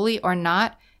place fully or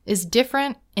not, is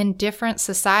different in different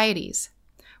societies.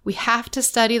 We have to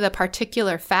study the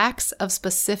particular facts of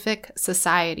specific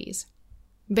societies.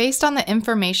 Based on the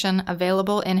information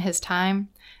available in his time,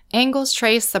 Engels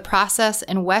traced the process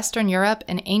in Western Europe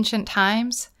in ancient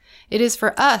times. It is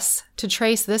for us to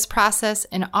trace this process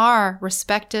in our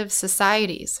respective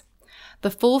societies. The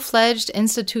full-fledged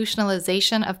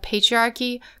institutionalization of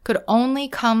patriarchy could only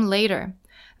come later.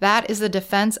 That is the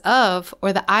defense of,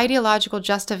 or the ideological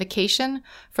justification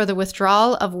for the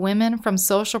withdrawal of women from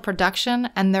social production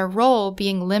and their role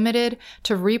being limited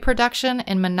to reproduction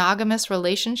in monogamous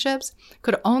relationships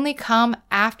could only come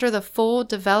after the full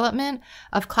development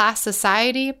of class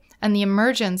society and the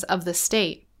emergence of the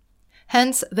state.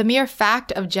 Hence, the mere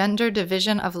fact of gender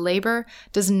division of labor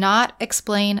does not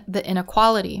explain the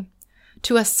inequality.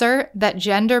 To assert that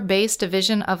gender-based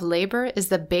division of labor is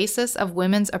the basis of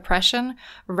women's oppression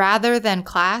rather than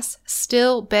class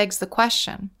still begs the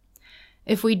question.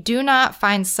 If we do not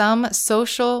find some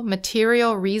social,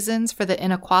 material reasons for the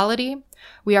inequality,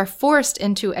 we are forced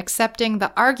into accepting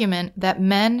the argument that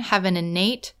men have an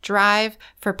innate drive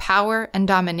for power and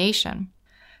domination.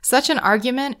 Such an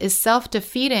argument is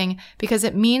self-defeating because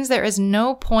it means there is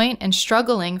no point in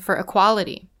struggling for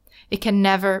equality. It can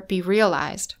never be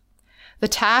realized. The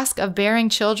task of bearing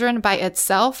children by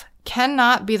itself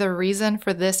cannot be the reason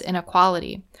for this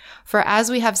inequality, for as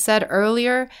we have said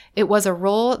earlier, it was a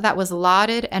role that was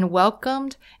lauded and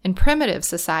welcomed in primitive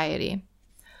society.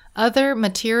 Other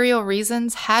material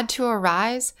reasons had to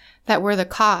arise that were the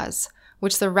cause,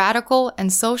 which the radical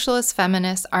and socialist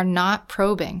feminists are not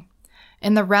probing.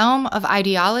 In the realm of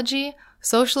ideology,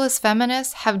 socialist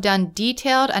feminists have done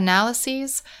detailed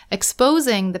analyses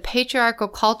exposing the patriarchal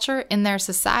culture in their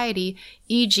society,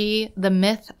 e.g., the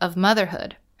myth of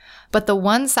motherhood. But the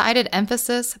one-sided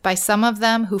emphasis by some of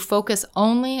them who focus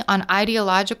only on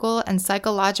ideological and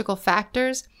psychological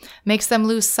factors makes them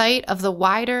lose sight of the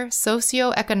wider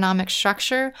socio-economic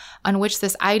structure on which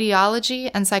this ideology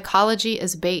and psychology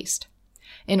is based.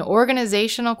 In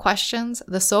organizational questions,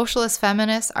 the socialist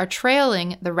feminists are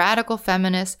trailing the radical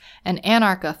feminists and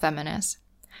anarcho-feminists.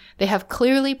 They have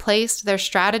clearly placed their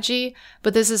strategy,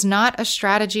 but this is not a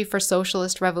strategy for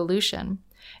socialist revolution.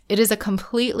 It is a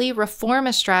completely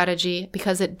reformist strategy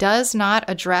because it does not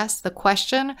address the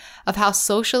question of how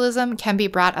socialism can be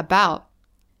brought about.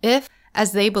 If,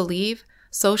 as they believe,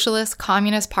 socialist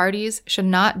communist parties should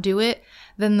not do it,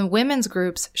 then the women's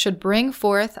groups should bring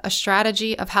forth a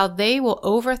strategy of how they will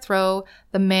overthrow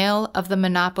the male of the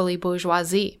monopoly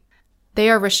bourgeoisie. They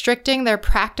are restricting their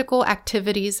practical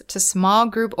activities to small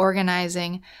group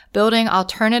organizing, building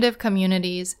alternative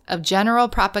communities of general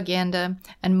propaganda,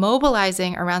 and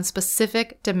mobilizing around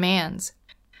specific demands.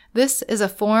 This is a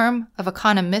form of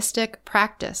economistic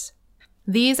practice.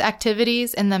 These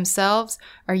activities in themselves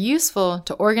are useful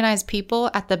to organize people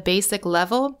at the basic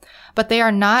level, but they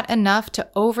are not enough to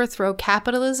overthrow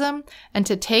capitalism and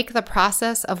to take the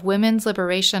process of women's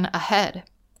liberation ahead.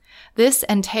 This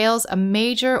entails a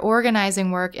major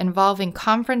organizing work involving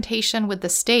confrontation with the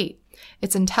state,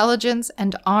 its intelligence,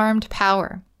 and armed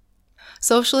power.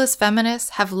 Socialist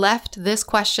feminists have left this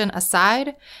question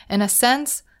aside, in a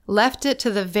sense, left it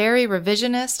to the very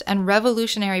revisionist and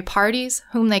revolutionary parties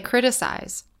whom they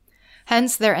criticize.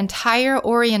 Hence, their entire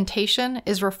orientation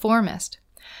is reformist,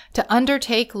 to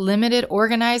undertake limited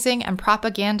organizing and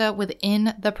propaganda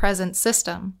within the present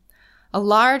system. A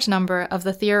large number of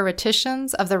the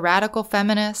theoreticians of the radical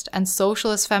feminist and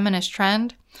socialist feminist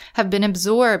trend have been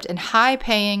absorbed in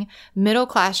high-paying,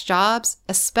 middle-class jobs,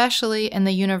 especially in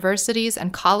the universities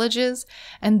and colleges,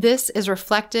 and this is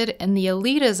reflected in the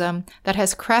elitism that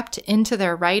has crept into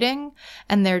their writing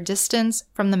and their distance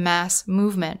from the mass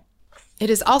movement. It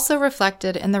is also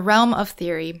reflected in the realm of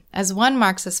theory, as one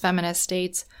Marxist feminist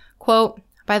states, quote,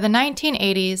 "By the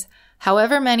 1980s,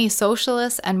 however many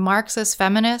socialists and Marxist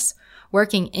feminists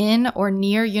working in or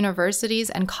near universities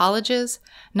and colleges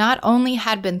not only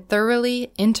had been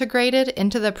thoroughly integrated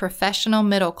into the professional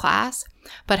middle class,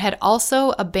 but had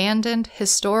also abandoned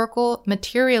historical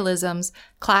materialism's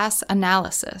class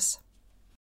analysis."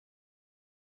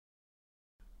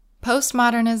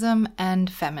 Postmodernism and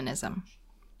feminism.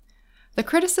 The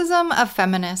criticism of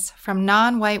feminists from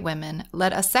non-white women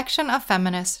led a section of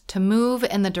feminists to move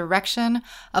in the direction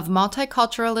of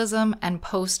multiculturalism and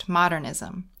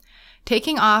postmodernism.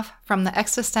 Taking off from the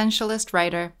existentialist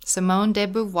writer Simone de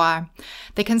Beauvoir,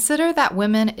 they consider that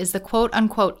women is the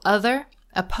quote-unquote other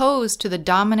opposed to the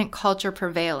dominant culture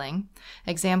prevailing,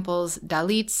 examples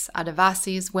Dalits,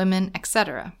 Adivasis, women,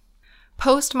 etc.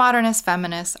 Postmodernist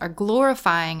feminists are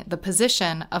glorifying the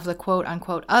position of the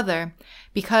quote-unquote other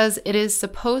because it is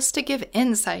supposed to give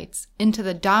insights into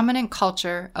the dominant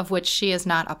culture of which she is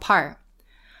not a part.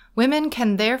 Women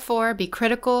can therefore be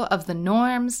critical of the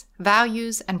norms,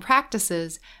 values, and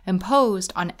practices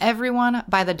imposed on everyone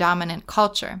by the dominant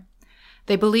culture.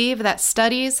 They believe that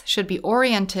studies should be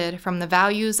oriented from the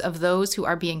values of those who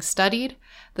are being studied,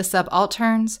 the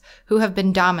subalterns, who have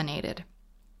been dominated.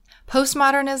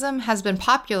 Postmodernism has been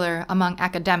popular among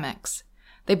academics.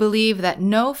 They believe that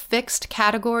no fixed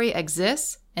category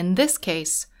exists, in this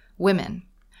case, women.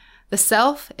 The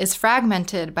self is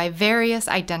fragmented by various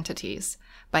identities,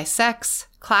 by sex,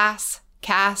 class,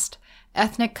 caste,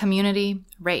 ethnic community,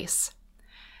 race.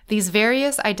 These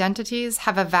various identities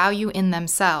have a value in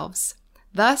themselves.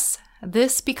 Thus,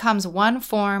 this becomes one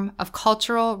form of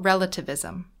cultural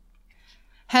relativism.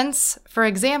 Hence, for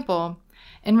example,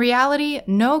 in reality,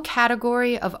 no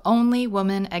category of only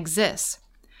woman exists.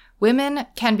 Women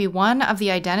can be one of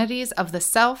the identities of the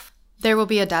self. There will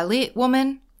be a Dalit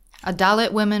woman, a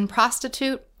Dalit woman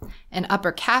prostitute, an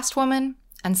upper caste woman,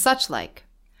 and such like.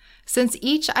 Since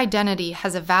each identity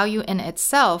has a value in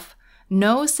itself,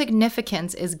 no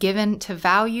significance is given to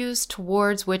values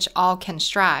towards which all can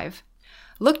strive.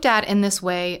 Looked at in this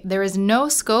way, there is no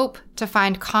scope to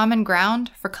find common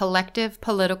ground for collective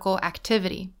political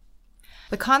activity.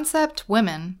 The concept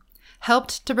women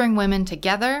helped to bring women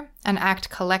together and act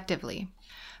collectively.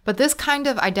 But this kind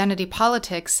of identity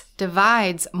politics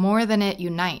divides more than it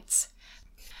unites.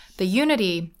 The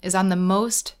unity is on the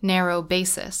most narrow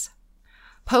basis.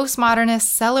 Postmodernists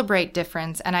celebrate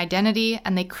difference and identity,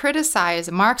 and they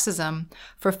criticize Marxism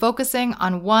for focusing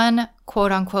on one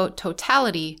quote-unquote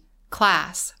totality,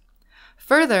 class.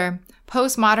 Further,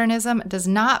 postmodernism does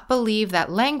not believe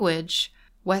that language,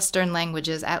 Western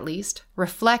languages at least,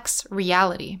 reflects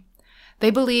reality.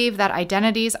 They believe that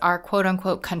identities are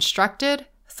quote-unquote constructed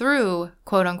through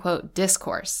quote-unquote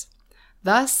discourse.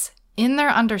 Thus, in their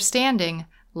understanding,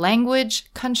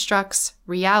 language constructs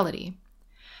reality.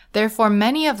 Therefore,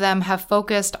 many of them have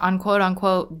focused on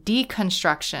quote-unquote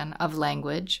deconstruction of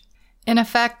language. In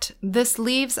effect, this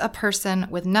leaves a person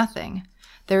with nothing.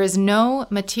 There is no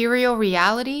material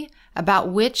reality about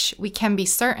which we can be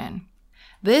certain.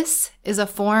 This is a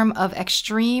form of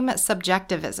extreme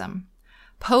subjectivism.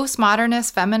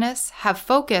 Postmodernist feminists have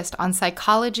focused on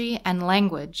psychology and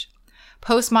language.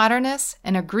 Postmodernists,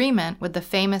 in agreement with the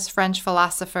famous French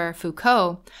philosopher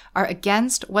Foucault, are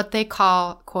against what they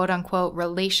call, quote-unquote,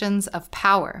 relations of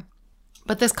power.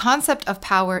 But this concept of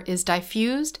power is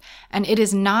diffused, and it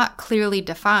is not clearly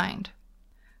defined.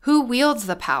 Who wields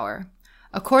the power?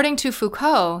 According to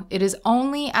Foucault, it is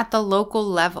only at the local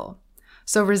level.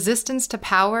 So resistance to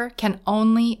power can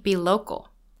only be local.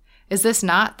 Is this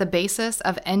not the basis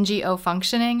of NGO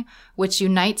functioning, which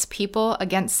unites people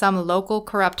against some local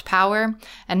corrupt power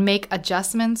and make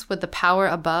adjustments with the power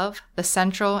above, the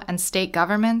central and state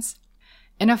governments?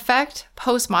 In effect,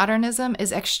 postmodernism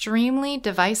is extremely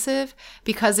divisive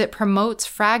because it promotes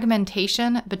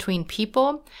fragmentation between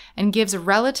people and gives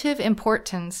relative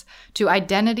importance to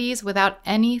identities without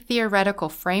any theoretical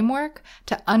framework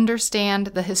to understand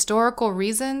the historical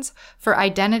reasons for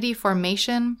identity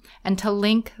formation and to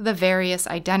link the various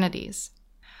identities.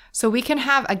 So we can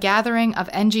have a gathering of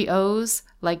NGOs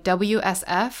like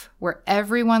WSF where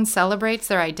everyone celebrates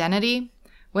their identity,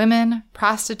 women,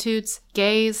 prostitutes,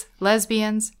 gays,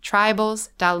 lesbians, tribals,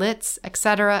 Dalits,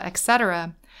 etc.,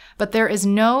 etc. but there is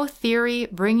no theory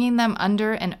bringing them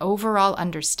under an overall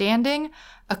understanding,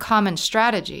 a common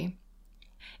strategy.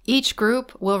 Each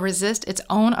group will resist its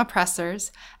own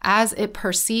oppressors as it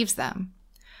perceives them.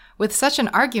 With such an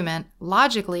argument,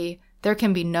 logically, there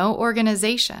can be no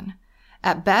organization.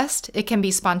 At best, it can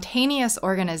be spontaneous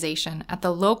organization at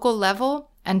the local level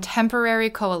and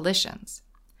temporary coalitions.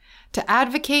 To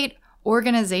advocate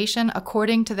organization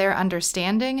according to their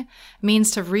understanding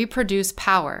means to reproduce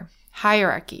power,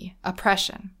 hierarchy,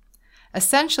 oppression.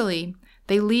 Essentially,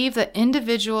 they leave the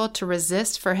individual to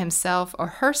resist for himself or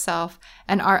herself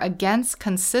and are against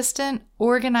consistent,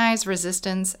 organized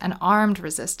resistance and armed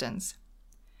resistance.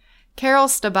 Carol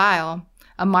Stabile,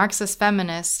 a Marxist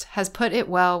feminist, has put it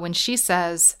well when she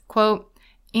says, quote,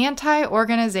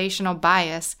 "Anti-organizational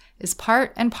bias is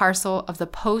part and parcel of the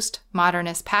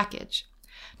postmodernist package.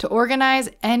 To organize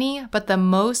any but the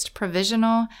most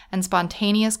provisional and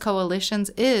spontaneous coalitions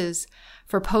is,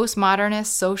 for postmodernist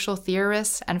social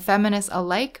theorists and feminists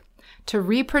alike, to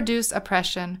reproduce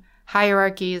oppression,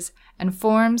 hierarchies, and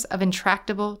forms of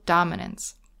intractable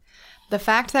dominance. The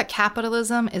fact that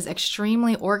capitalism is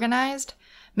extremely organized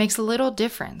makes little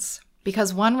difference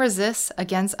because one resists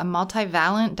against a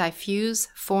multivalent, diffuse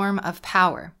form of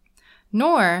power.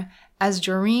 Nor, as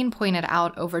Joreen pointed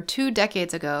out over 2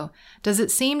 decades ago, does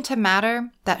it seem to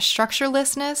matter that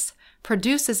structurelessness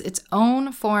produces its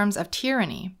own forms of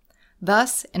tyranny.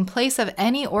 Thus, in place of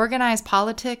any organized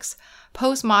politics,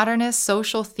 postmodernist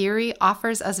social theory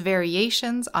offers us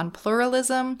variations on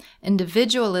pluralism,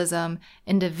 individualism,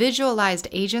 individualized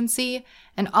agency,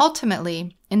 and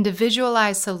ultimately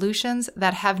individualized solutions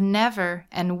that have never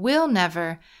and will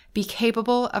never be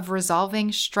capable of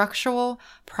resolving structural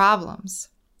problems."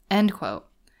 End quote.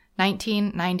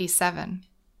 1997.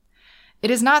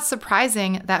 It is not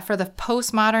surprising that for the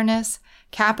postmodernists,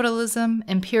 capitalism,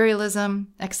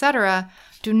 imperialism, etc.,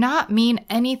 do not mean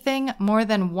anything more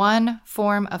than one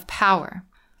form of power.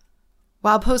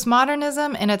 While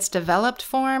postmodernism in its developed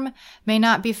form may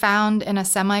not be found in a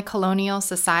semi-colonial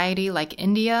society like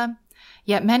India,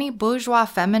 yet many bourgeois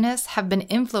feminists have been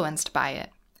influenced by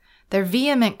it. Their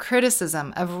vehement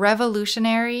criticism of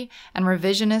revolutionary and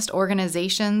revisionist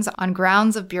organizations on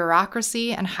grounds of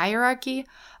bureaucracy and hierarchy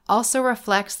also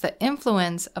reflects the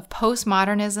influence of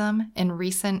postmodernism in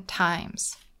recent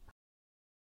times.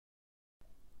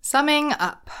 Summing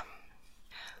up,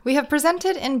 we have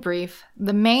presented in brief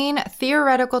the main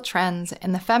theoretical trends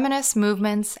in the feminist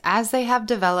movements as they have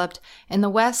developed in the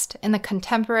West in the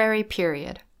contemporary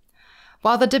period.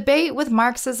 While the debate with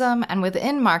Marxism and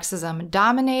within Marxism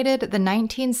dominated the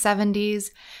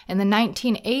 1970s, in the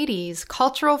 1980s,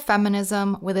 cultural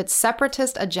feminism with its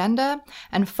separatist agenda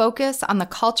and focus on the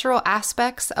cultural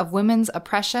aspects of women's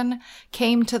oppression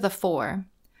came to the fore.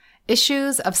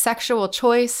 Issues of sexual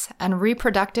choice and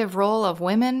reproductive role of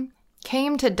women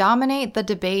came to dominate the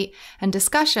debate and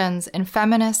discussions in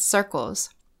feminist circles.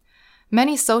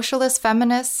 Many socialist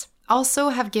feminists also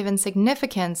have given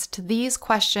significance to these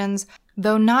questions,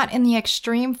 though not in the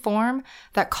extreme form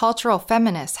that cultural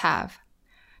feminists have.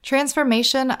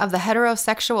 Transformation of the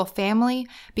heterosexual family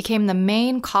became the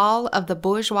main call of the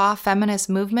bourgeois feminist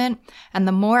movement, and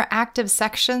the more active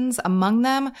sections among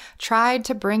them tried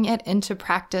to bring it into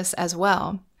practice as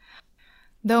well.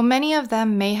 Though many of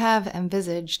them may have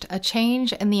envisaged a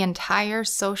change in the entire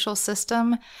social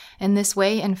system in this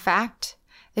way, in fact,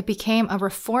 it became a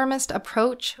reformist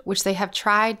approach which they have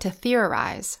tried to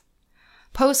theorize.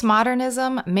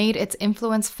 Postmodernism made its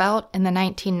influence felt in the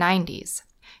 1990s.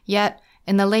 Yet,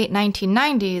 in the late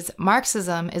 1990s,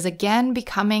 Marxism is again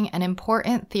becoming an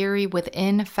important theory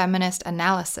within feminist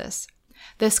analysis.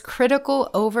 This critical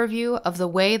overview of the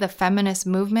way the feminist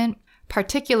movement,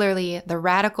 particularly the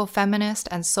radical feminist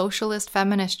and socialist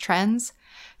feminist trends,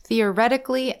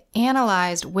 theoretically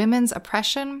analyzed women's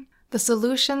oppression, the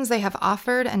solutions they have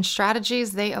offered and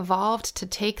strategies they evolved to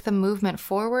take the movement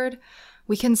forward,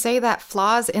 we can say that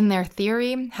flaws in their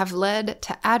theory have led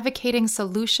to advocating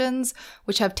solutions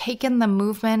which have taken the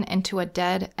movement into a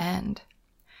dead end.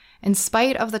 In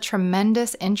spite of the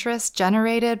tremendous interest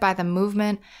generated by the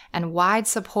movement and wide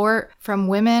support from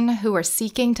women who are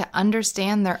seeking to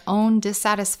understand their own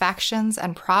dissatisfactions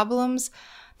and problems,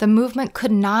 the movement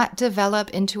could not develop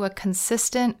into a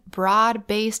consistent,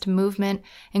 broad-based movement,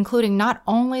 including not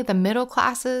only the middle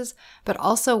classes, but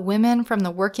also women from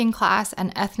the working class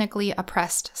and ethnically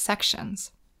oppressed sections.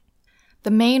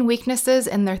 The main weaknesses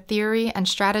in their theory and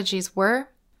strategies were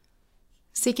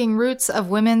seeking roots of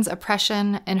women's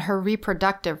oppression in her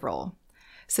reproductive role.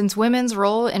 Since women's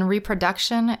role in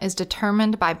reproduction is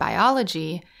determined by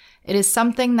biology, it is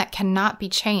something that cannot be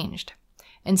changed.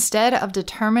 Instead of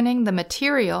determining the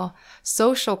material,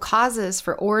 social causes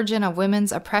for origin of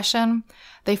women's oppression,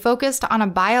 they focused on a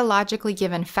biologically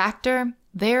given factor,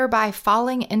 thereby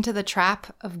falling into the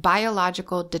trap of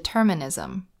biological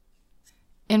determinism.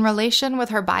 In relation with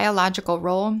her biological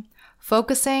role,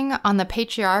 focusing on the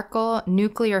patriarchal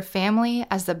nuclear family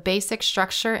as the basic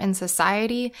structure in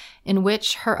society in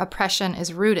which her oppression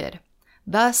is rooted.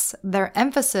 Thus, their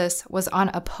emphasis was on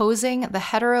opposing the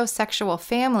heterosexual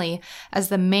family as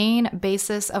the main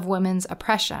basis of women's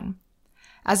oppression.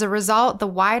 As a result, the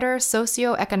wider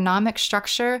socioeconomic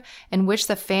structure in which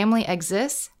the family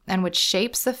exists and which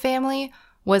shapes the family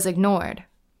was ignored,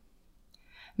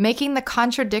 making the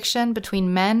contradiction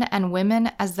between men and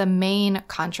women as the main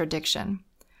contradiction.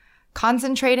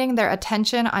 Concentrating their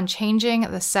attention on changing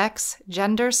the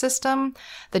sex-gender system,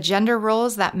 the gender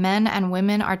roles that men and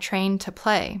women are trained to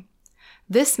play.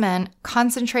 This meant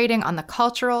concentrating on the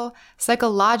cultural,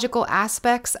 psychological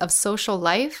aspects of social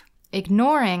life,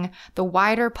 ignoring the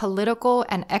wider political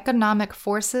and economic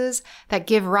forces that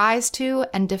give rise to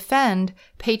and defend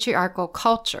patriarchal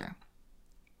culture.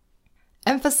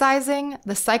 Emphasizing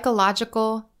the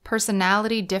psychological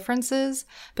personality differences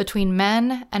between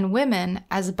men and women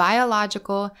as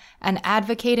biological and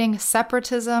advocating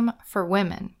separatism for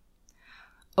women.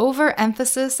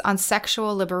 Overemphasis on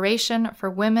sexual liberation for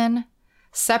women,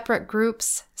 separate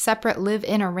groups, separate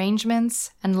live-in arrangements,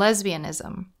 and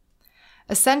lesbianism.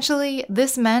 Essentially,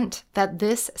 this meant that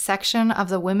this section of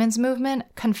the women's movement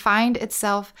confined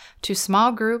itself to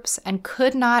small groups and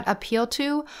could not appeal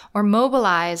to or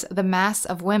mobilize the mass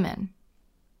of women.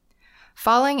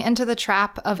 Falling into the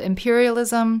trap of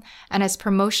imperialism and its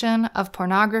promotion of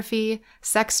pornography,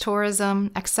 sex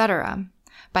tourism, etc.,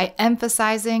 by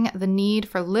emphasizing the need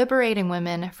for liberating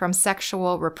women from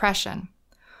sexual repression,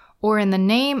 or in the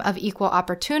name of equal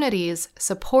opportunities,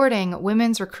 supporting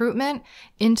women's recruitment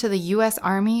into the U.S.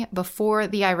 Army before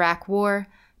the Iraq War,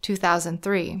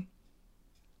 2003.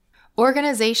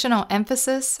 Organizational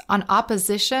emphasis on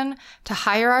opposition to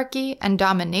hierarchy and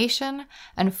domination,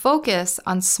 and focus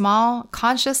on small,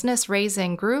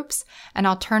 consciousness-raising groups and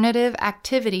alternative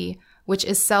activity which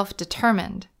is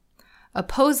self-determined.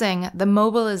 Opposing the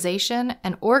mobilization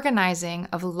and organizing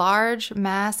of large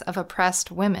mass of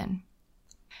oppressed women.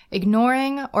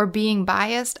 Ignoring or being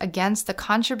biased against the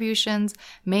contributions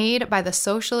made by the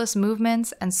socialist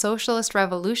movements and socialist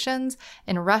revolutions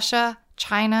in Russia,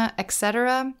 China,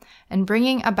 etc., and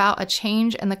bringing about a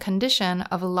change in the condition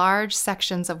of large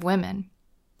sections of women.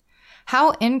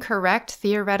 How incorrect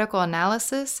theoretical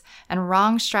analysis and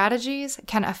wrong strategies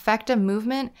can affect a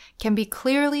movement can be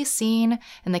clearly seen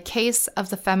in the case of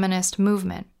the feminist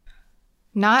movement.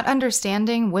 Not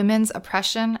understanding women's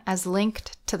oppression as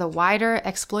linked to the wider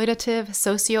exploitative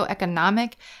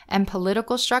socioeconomic and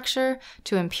political structure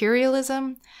to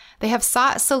imperialism, they have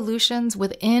sought solutions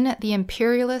within the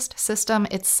imperialist system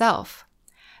itself.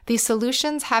 These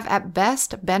solutions have at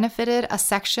best benefited a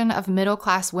section of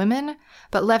middle-class women,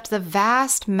 but left the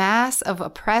vast mass of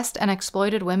oppressed and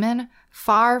exploited women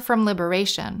far from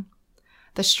liberation.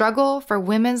 The struggle for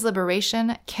women's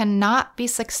liberation cannot be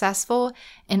successful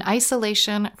in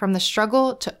isolation from the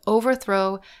struggle to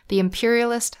overthrow the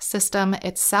imperialist system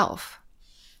itself.